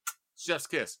 chef's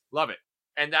kiss, love it.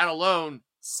 And that alone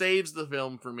saves the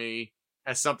film for me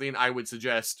as something I would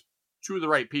suggest to the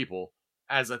right people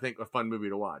as, I think, a fun movie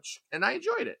to watch, and I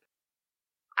enjoyed it.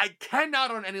 I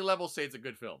cannot on any level say it's a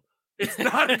good film. It's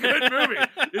not a good movie.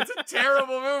 It's a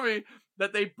terrible movie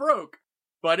that they broke.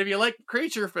 But if you like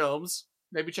creature films,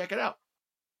 maybe check it out.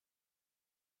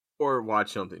 Or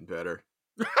watch something better.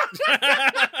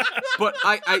 But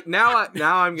now I'm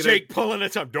gonna Jake pulling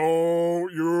it up.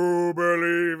 Don't you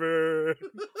believe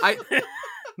it?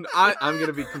 I'm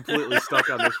gonna be completely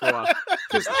stuck on this for a while.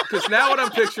 Because now what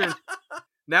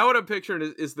I'm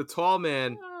picturing is the tall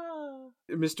man,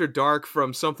 Mr. Dark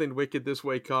from Something Wicked This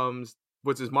Way Comes.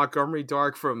 What's his Montgomery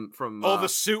Dark from the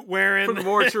suit wearing from the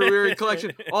Mortuary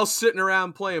Collection, all sitting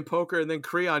around playing poker, and then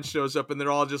Creon shows up, and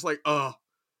they're all just like, oh,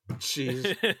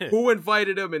 jeez, who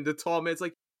invited him? And the tall man's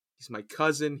like, he's my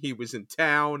cousin. He was in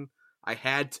town. I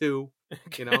had to.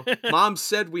 Mom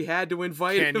said we had to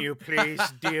invite him. Can you please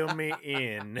deal me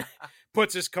in?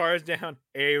 Puts his cards down.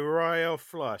 A royal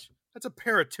flush. That's a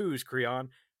pair of 2s, Creon.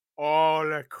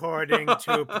 All according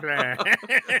to plan.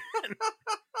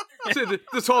 So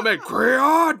the tall man,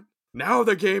 Creon, now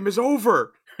the game is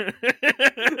over.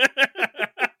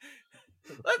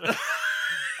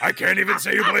 I can't even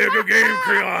say you play a good game,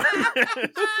 Creon.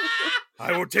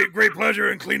 I will take great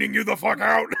pleasure in cleaning you the fuck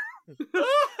out.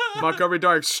 Montgomery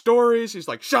Dark stories. He's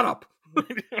like, shut up.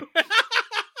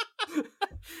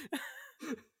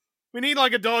 We need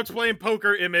a dogs playing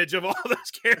poker image of all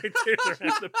those characters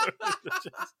around the poker.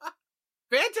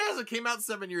 Phantasm came out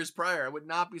 7 years prior. I would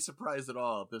not be surprised at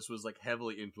all if this was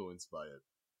heavily influenced by it,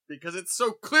 because it's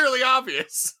so clearly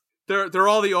obvious. They're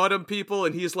all the autumn people,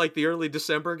 and he's the early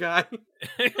December guy.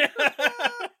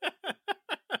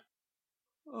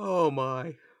 Oh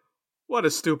my. What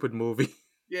a stupid movie.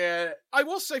 Yeah. I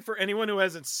will say, for anyone who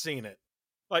hasn't seen it,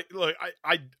 look,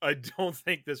 I don't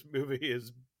think this movie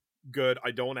is good.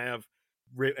 I don't have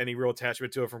any real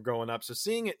attachment to it from growing up. So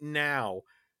seeing it now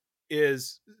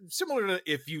is similar to,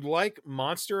 if you like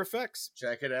monster effects,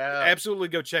 check it out. Absolutely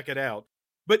go check it out.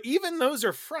 But even those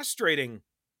are frustrating.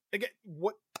 Again,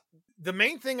 what the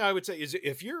main thing I would say is,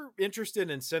 if you're interested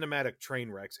in cinematic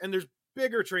train wrecks, and there's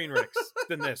bigger train wrecks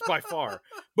than this by far,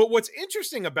 but what's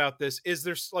interesting about this is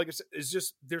there's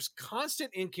there's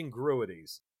constant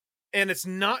incongruities, and it's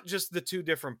not just the two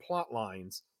different plot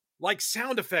lines. Like,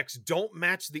 sound effects don't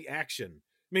match the action.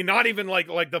 I mean, not even like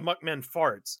the Muckmen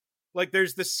farts. Like,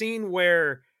 there's the scene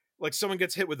where like someone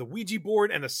gets hit with a Ouija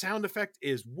board and the sound effect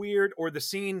is weird, or the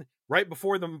scene right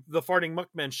before the farting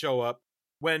Muckmen show up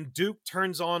when Duke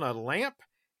turns on a lamp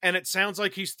and it sounds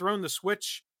like he's thrown the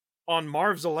switch on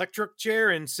Marv's electric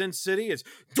chair in Sin City. It's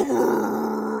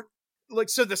like,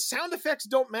 so the sound effects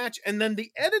don't match, and then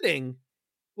the editing,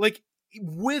 like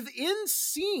within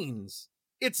scenes,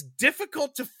 it's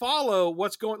difficult to follow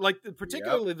what's going, like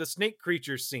particularly the snake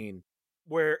creature scene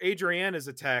where Adrienne is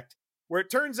attacked, where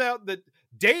it turns out that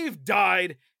Dave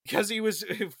died because he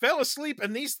fell asleep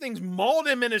and these things mauled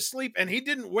him in his sleep and he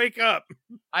didn't wake up.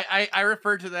 I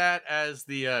refer to that as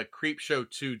the Creep Show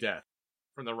 2 death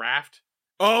from the raft.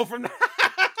 Oh, from the...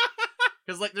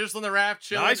 Because like there's on the raft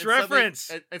chilling. Nice reference.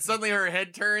 Suddenly her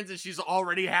head turns and she's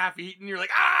already half eaten. You're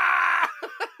like, ah!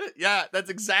 Yeah,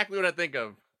 that's exactly what I think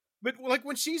of. But like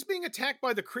when she's being attacked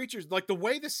by the creatures, like the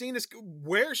way the scene is,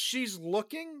 where she's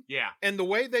looking, and the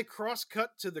way they cross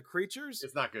cut to the creatures,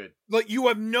 it's not good. Like you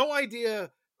have no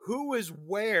idea who is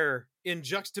where in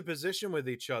juxtaposition with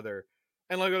each other,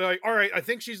 and like all right, I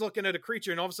think she's looking at a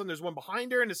creature, and all of a sudden there's one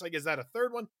behind her, and it's like, is that a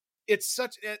third one? It's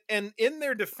such, and in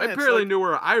their defense, I barely knew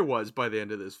where I was by the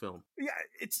end of this film. Yeah,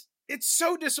 it's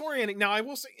so disorienting. Now I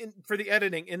will say, for the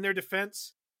editing, in their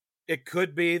defense, it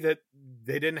could be that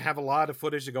they didn't have a lot of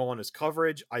footage to go on as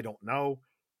coverage. I don't know.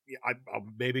 I'll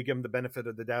maybe give them the benefit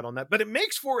of the doubt on that. But it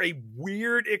makes for a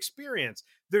weird experience.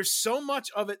 There's so much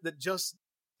of it that just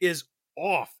is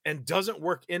off and doesn't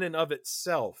work in and of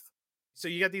itself. So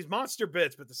you got these monster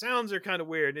bits, but the sounds are kind of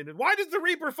weird. And why does the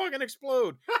Reaper fucking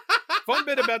explode? Fun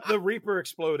bit about the Reaper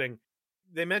exploding.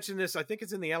 They mentioned this, I think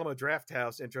it's in the Alamo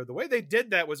Drafthouse intro. The way they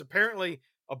did that was apparently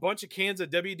a bunch of cans of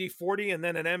WD-40 and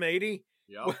then an M80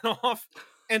 went off.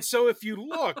 And so if you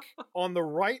look on the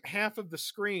right half of the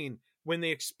screen, when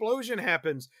the explosion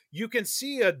happens, you can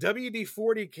see a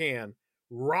WD-40 can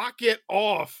rocket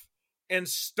off and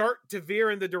start to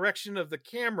veer in the direction of the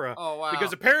camera. Oh, wow.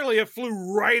 Because apparently it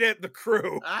flew right at the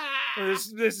crew.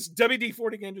 This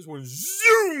WD-40 can just went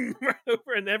zoom right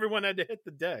over, and everyone had to hit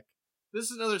the deck.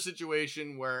 This is another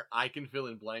situation where I can fill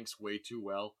in blanks way too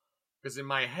well. Because in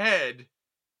my head,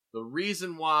 the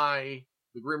reason why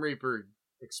the Grim Reaper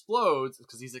explodes is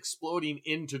because he's exploding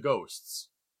into ghosts.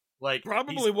 Like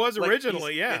probably was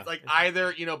originally, yeah. It's like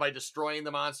either, by destroying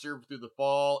the monster through the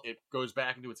fall, it goes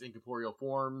back into its incorporeal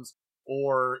forms,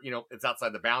 or, it's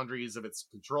outside the boundaries of its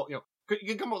control. You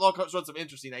can come up with all sorts of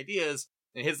interesting ideas,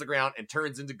 and it hits the ground and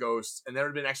turns into ghosts, and that would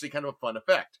have been actually kind of a fun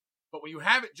effect. But when you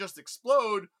have it just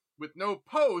explode with no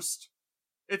post,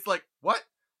 it's like, what?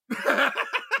 Yeah,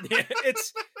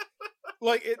 it's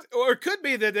like it, or it could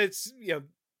be that it's,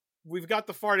 we've got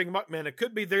the farting Muckman. It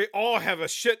could be they all have a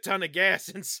shit ton of gas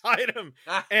inside them,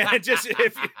 and it just,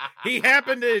 if he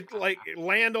happened to like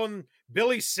land on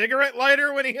Billy's cigarette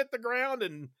lighter when he hit the ground,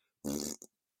 and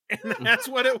that's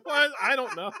what it was. I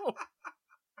don't know.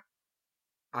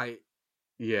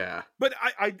 But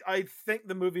I think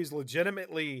the movie's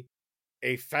legitimately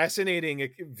a fascinating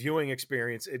viewing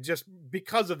experience. It just,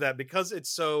 because of that, because it's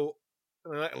so,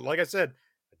 like I said,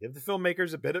 I give the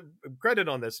filmmakers a bit of credit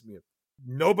on this.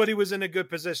 Nobody was in a good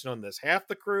position on this. Half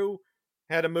the crew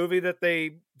had a movie that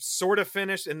they sort of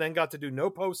finished and then got to do no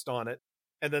post on it.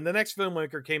 And then the next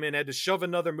filmmaker came in and had to shove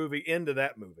another movie into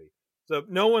that movie. So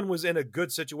no one was in a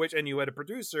good situation. And you had a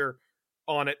producer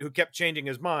on it who kept changing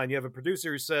his mind. You have a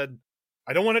producer who said,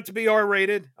 I don't want it to be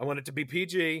R-rated. I want it to be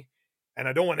PG. And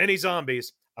I don't want any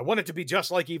zombies. I want it to be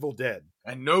just like Evil Dead.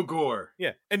 And no gore.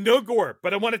 Yeah, and no gore,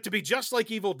 but I want it to be just like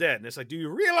Evil Dead. And it's like, do you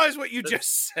realize what you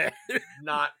just said?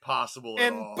 Not possible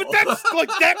at all. But that's, like,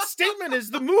 that statement is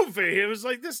the movie. It was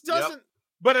like, this doesn't... Yep.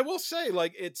 But I will say,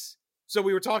 like, it's... So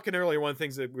we were talking earlier, one of the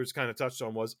things that was kind of touched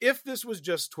on was, if this was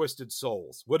just Twisted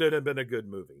Souls, would it have been a good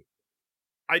movie?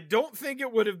 I don't think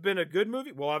it would have been a good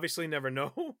movie. We'll obviously never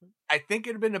know. I think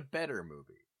it would have been a better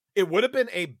movie. It would have been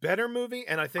a better movie,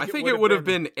 and I think it would have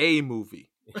been a movie.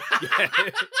 Yeah,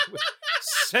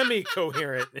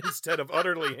 semi-coherent instead of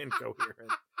utterly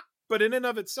incoherent. But in and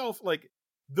of itself, like,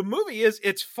 the movie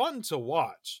it's fun to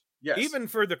watch. Yes. Even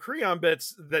for the Creon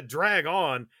bits that drag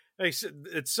on, it's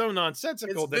so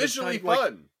nonsensical. It's visually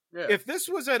fun. Yeah. If this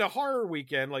was at a horror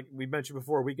weekend, like we mentioned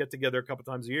before, we get together a couple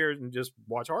times a year and just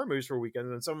watch horror movies for a weekend,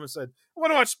 and then someone said, I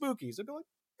want to watch Spookies. I'd be like,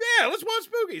 yeah, let's watch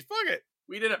Spookies. Fuck it.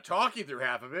 We'd end up talking through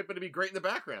half of it, but it'd be great in the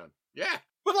background. Yeah.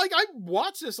 But like, I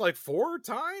watched this like 4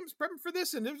 times prepping for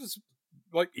this, and it was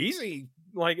like easy.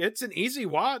 Like, it's an easy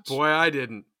watch. Boy, I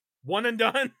didn't. One and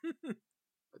done.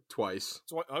 Twice.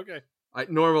 Okay.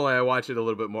 Normally I watch it a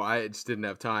little bit more. I just didn't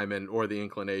have time or the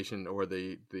inclination or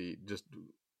the just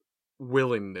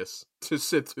willingness to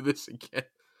sit through this again.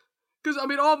 Because, I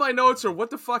mean, all my notes are, what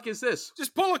the fuck is this?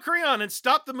 Just pull a crayon and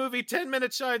stop the movie 10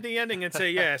 minutes shy of the ending and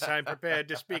say, yes, I'm prepared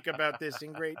to speak about this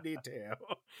in great detail.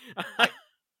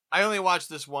 I only watched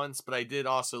this once, but I did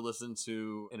also listen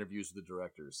to interviews with the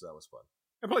directors, so that was fun.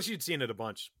 And plus, you'd seen it a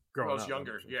bunch growing up. I was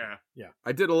younger, yeah. Yeah.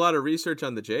 I did a lot of research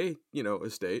on the J,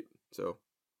 estate, so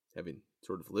having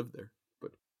sort of lived there.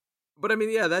 But I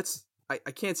mean, yeah,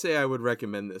 I can't say I would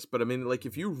recommend this, but I mean, like,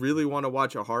 if you really want to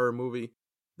watch a horror movie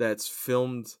that's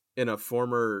filmed in a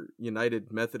former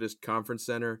United Methodist Conference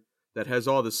Center that has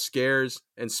all the scares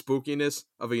and spookiness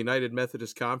of a United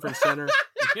Methodist Conference Center,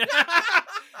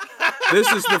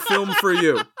 this is the film for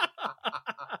you.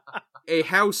 A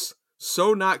house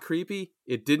so not creepy,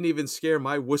 it didn't even scare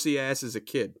my wussy ass as a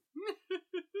kid.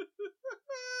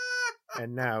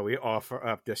 And now we offer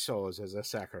up the souls as a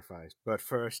sacrifice. But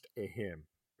first, a hymn.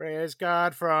 Praise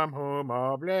God from whom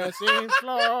all blessings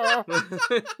flow.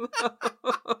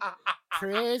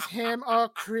 Praise him, all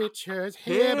creatures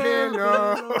here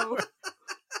below.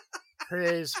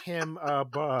 Praise him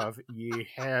above, ye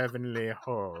heavenly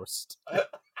host.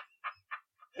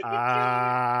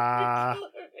 Amen.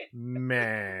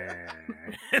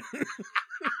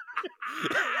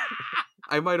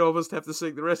 I might almost have to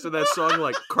sing the rest of that song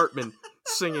like Cartman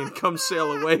singing Come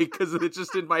Sail Away, because it's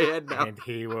just in my head now. And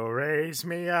he will raise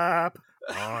me up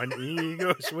on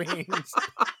eagle's wings,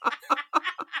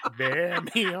 bear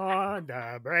me on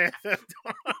the breath of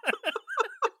dawn.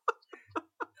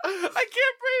 I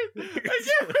can't breathe.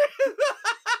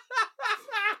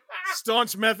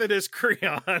 Staunch Methodist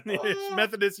Creon,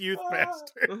 Methodist youth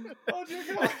pastor. Oh, dear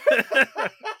God.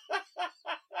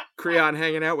 Creon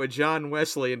hanging out with John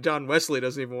Wesley, and John Wesley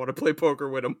doesn't even want to play poker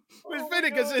with him. It's funny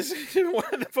because one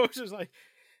of the folks was like,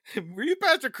 were you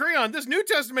Pastor Creon? This New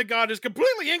Testament God is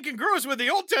completely incongruous with the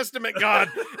Old Testament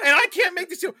God, and I can't make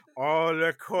this all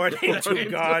according to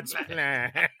God's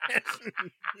plan.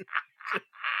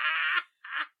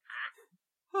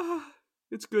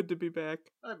 It's good to be back.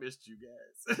 I missed you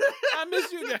guys. I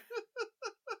miss you guys.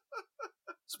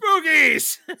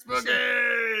 Spookies!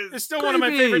 Spookies! It's still one of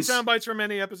my favorite sound bites from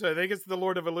any episode. I think it's the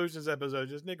Lord of Illusions episode.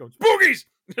 Just Nick going, Spookies!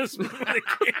 Just pretty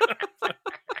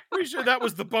sure that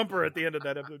was the bumper at the end of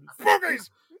that episode. Spookies!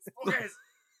 Spookies!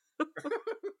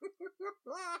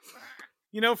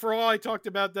 For all I talked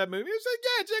about that movie, I was like,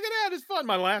 yeah, check it out. It's fun.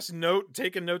 My last note,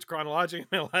 taking notes chronologically,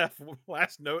 my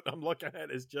last note I'm looking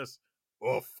at is just,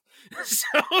 oof. So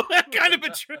that kind of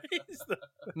betrays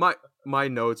my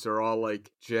notes are all like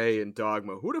Jay and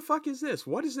Dogma. Who the fuck is this?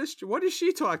 What is this? What is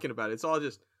she talking about? It's all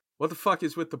just, what the fuck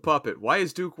is with the puppet? Why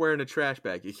is Duke wearing a trash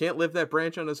bag? You can't lift that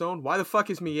branch on his own? Why the fuck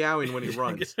is meowing when he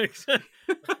runs?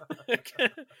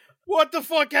 What the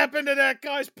fuck happened to that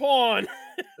guy's pawn?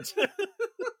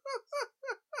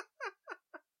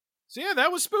 So yeah,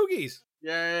 that was Spookies.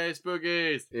 Yay,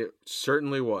 Spookies. It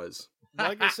certainly was.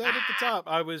 Like I said at the top,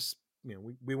 I was,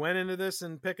 we went into this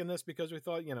and picking this because we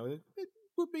thought, it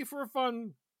would be for a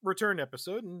fun return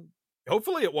episode, and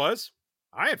hopefully it was.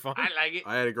 I had fun. I like it.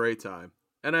 I had a great time.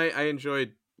 And I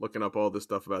enjoyed looking up all this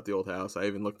stuff about the old house. I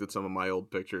even looked at some of my old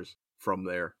pictures from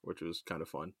there, which was kind of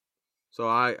fun. So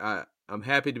I'm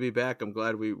happy to be back. I'm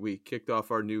glad we kicked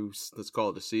off our new, let's call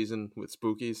it a season with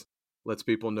Spookies. Lets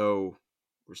people know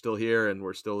we're still here and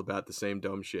we're still about the same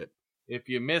dumb shit. If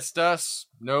you missed us,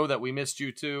 know that we missed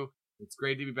you too. It's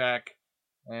great to be back.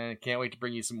 And can't wait to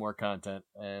bring you some more content.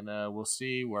 And we'll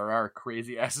see where our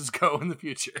crazy asses go in the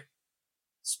future.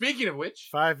 Speaking of which,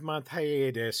 5-month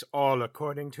hiatus, all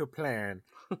according to plan.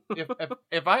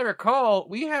 if I recall,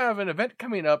 we have an event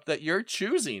coming up that you're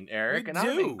choosing, Eric, we and do.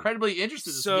 I'm incredibly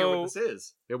interested to hear what this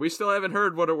is. Yeah, we still haven't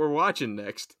heard what we're watching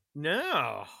next.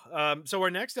 No. So our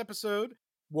next episode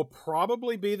will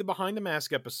probably be the Behind the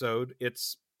Mask episode.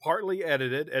 It's partly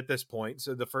edited at this point,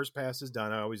 so the first pass is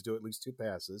done. I always do at least 2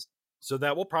 passes. So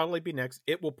that will probably be next.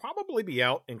 It will probably be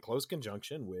out in close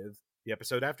conjunction with the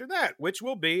episode after that, which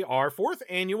will be our 4th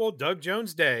annual Doug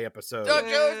Jones Day episode. Doug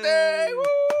Jones Day!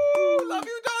 Woo! Love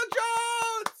you, Doug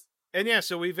Jones! And yeah,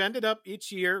 so we've ended up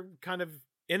each year kind of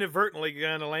inadvertently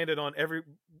kind of landed on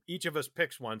each of us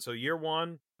picks one. So year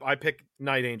 1, I picked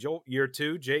Night Angel. Year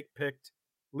 2, Jake picked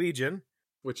Legion.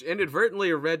 Which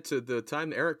inadvertently led to the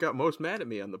time Eric got most mad at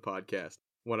me on the podcast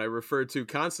when I referred to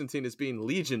Constantine as being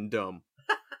Legion dumb.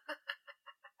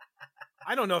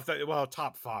 I don't know if that, well,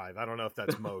 top 5. I don't know if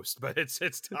that's most, but it's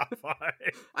top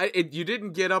 5. You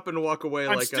didn't get up and walk away.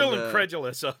 I'm like still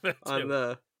incredulous of it.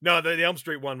 No, the Elm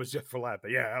Street one was just for laughter.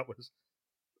 Yeah, it was.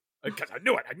 Because I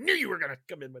knew it. I knew you were going to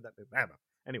come in with that.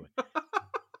 Anyway.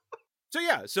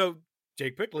 So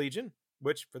Jake picked Legion,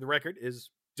 which, for the record,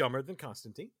 is dumber than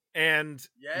Constantine. And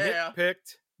Nick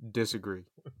picked... Disagree.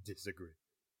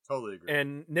 Totally agree.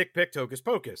 And Nick picked Hocus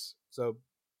Pocus. So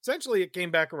essentially it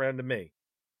came back around to me.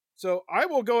 So I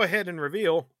will go ahead and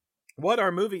reveal what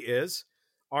our movie is.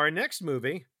 Our next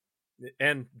movie,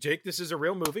 and Jake, this is a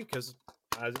real movie because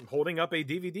I'm holding up a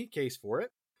DVD case for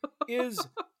it, is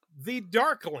The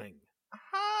Darkling,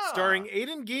 starring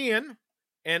Aidan Guillen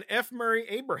and F. Murray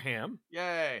Abraham.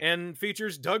 Yay! And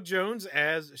features Doug Jones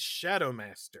as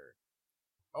Shadowmaster.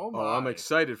 Oh my! I'm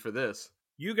excited for this.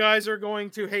 You guys are going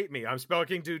to hate me. I'm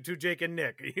speaking to Jake and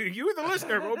Nick. You, the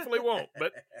listener, hopefully won't.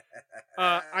 But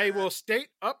I will state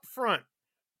up front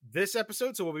this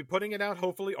episode, so we'll be putting it out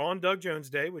hopefully on Doug Jones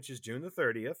Day, which is June the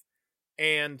 30th.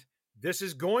 And this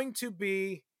is going to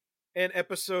be an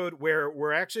episode where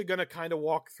we're actually going to kind of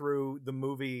walk through the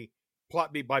movie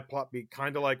plot beat by plot beat,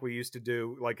 kind of like we used to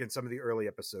do, like in some of the early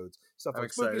episodes. Stuff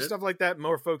like spooky stuff like that.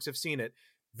 More folks have seen it.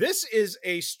 This is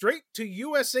a straight to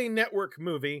USA Network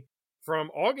movie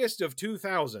from August of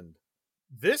 2000.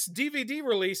 This DVD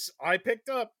release I picked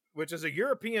up, which is a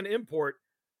European import,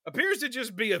 appears to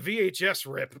just be a VHS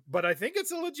rip, but I think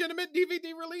it's a legitimate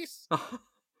DVD release.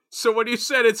 So when you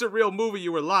said it's a real movie,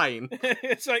 you were lying.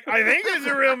 It's like, I think it's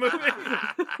a real movie.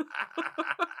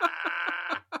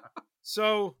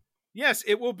 So, yes,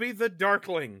 it will be The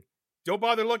Darkling. Don't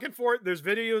bother looking for it. There's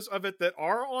videos of it that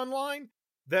are online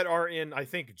that are in, I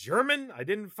think, German. I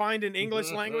didn't find an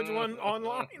English language one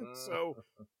online, so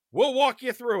we'll walk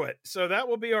you through it. So that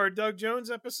will be our Doug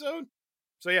Jones episode.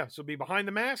 So yeah, so be Behind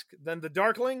the Mask, then The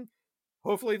Darkling.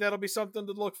 Hopefully that'll be something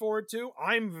to look forward to.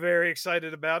 I'm very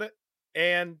excited about it.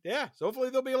 And yeah, so hopefully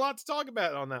there'll be a lot to talk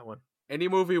about on that one. Any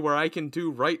movie where I can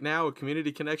do right now a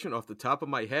community connection off the top of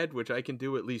my head, which I can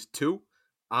do at least 2,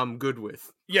 I'm good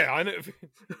with. Yeah, I know.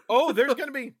 Oh, there's going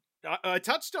to be... I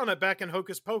touched on it back in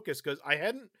Hocus Pocus because I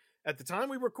hadn't, at the time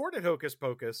we recorded Hocus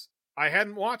Pocus, I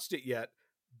hadn't watched it yet,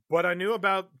 but I knew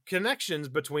about connections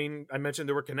between, I mentioned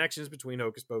there were connections between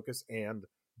Hocus Pocus and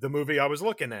the movie I was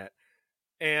looking at.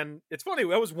 And it's funny,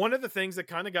 that was one of the things that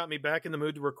kind of got me back in the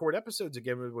mood to record episodes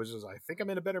again, was I think I'm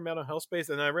in a better mental health space.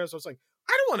 And then I realized, I was like,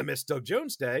 I don't want to miss Doug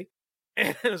Jones Day.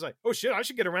 And I was like, oh shit, I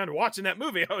should get around to watching that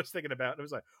movie I was thinking about. And I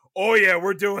was like, oh yeah,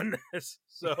 we're doing this.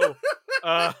 So,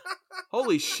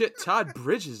 holy shit, Todd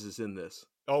Bridges is in this.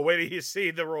 Oh, wait till you see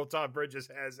the role Todd Bridges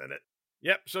has in it.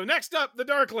 Yep, so next up, The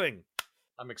Darkling.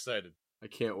 I'm excited. I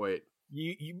can't wait.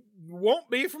 You won't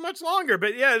be for much longer,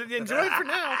 but yeah, enjoy it for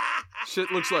now. Shit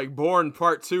looks like Bourne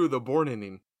Part 2, the Bourne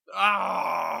inning.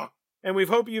 And we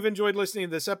hope you've enjoyed listening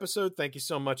to this episode. Thank you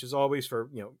so much, as always, for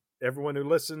everyone who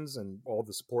listens and all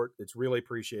the support. It's really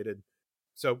appreciated.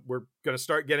 So we're going to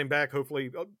start getting back,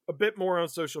 hopefully, a bit more on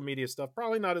social media stuff.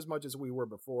 Probably not as much as we were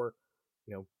before,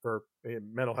 for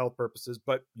mental health purposes.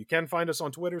 But you can find us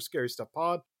on Twitter, Scary Stuff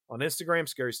Pod. On Instagram,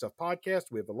 Scary Stuff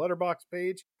Podcast. We have a letterbox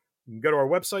page. You can go to our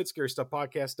website,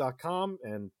 scarystuffpodcast.com,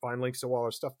 and find links to all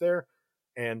our stuff there.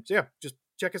 And yeah, just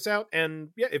check us out. And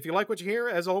yeah, if you like what you hear,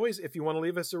 as always, if you want to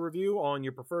leave us a review on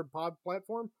your preferred pod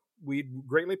platform, we'd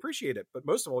greatly appreciate it. But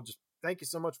most of all, just thank you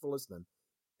so much for listening.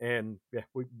 And yeah,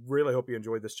 we really hope you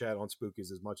enjoyed this chat on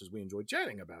Spookies as much as we enjoyed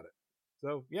chatting about it.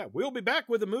 So yeah, we'll be back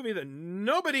with a movie that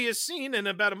nobody has seen in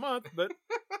about a month, but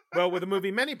well, with a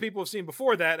movie many people have seen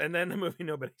before that, and then the movie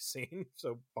nobody's seen.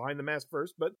 So Behind the Mask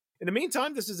first. But in the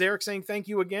meantime, this is Eric saying thank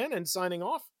you again and signing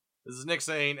off. This is Nick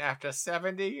saying, after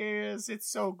 70 years, it's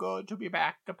so good to be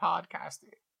back to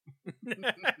podcasting.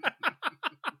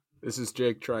 This is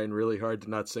Jake trying really hard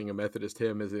to not sing a Methodist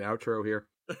hymn as an outro here.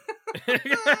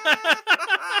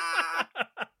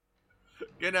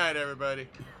 Good night, everybody.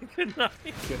 Good night.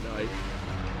 Good night.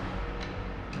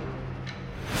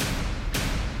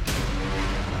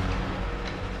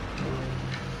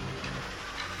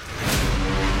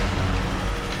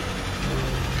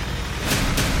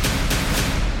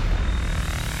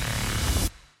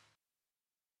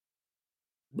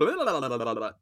 Blah, blah, blah, blah, blah, blah.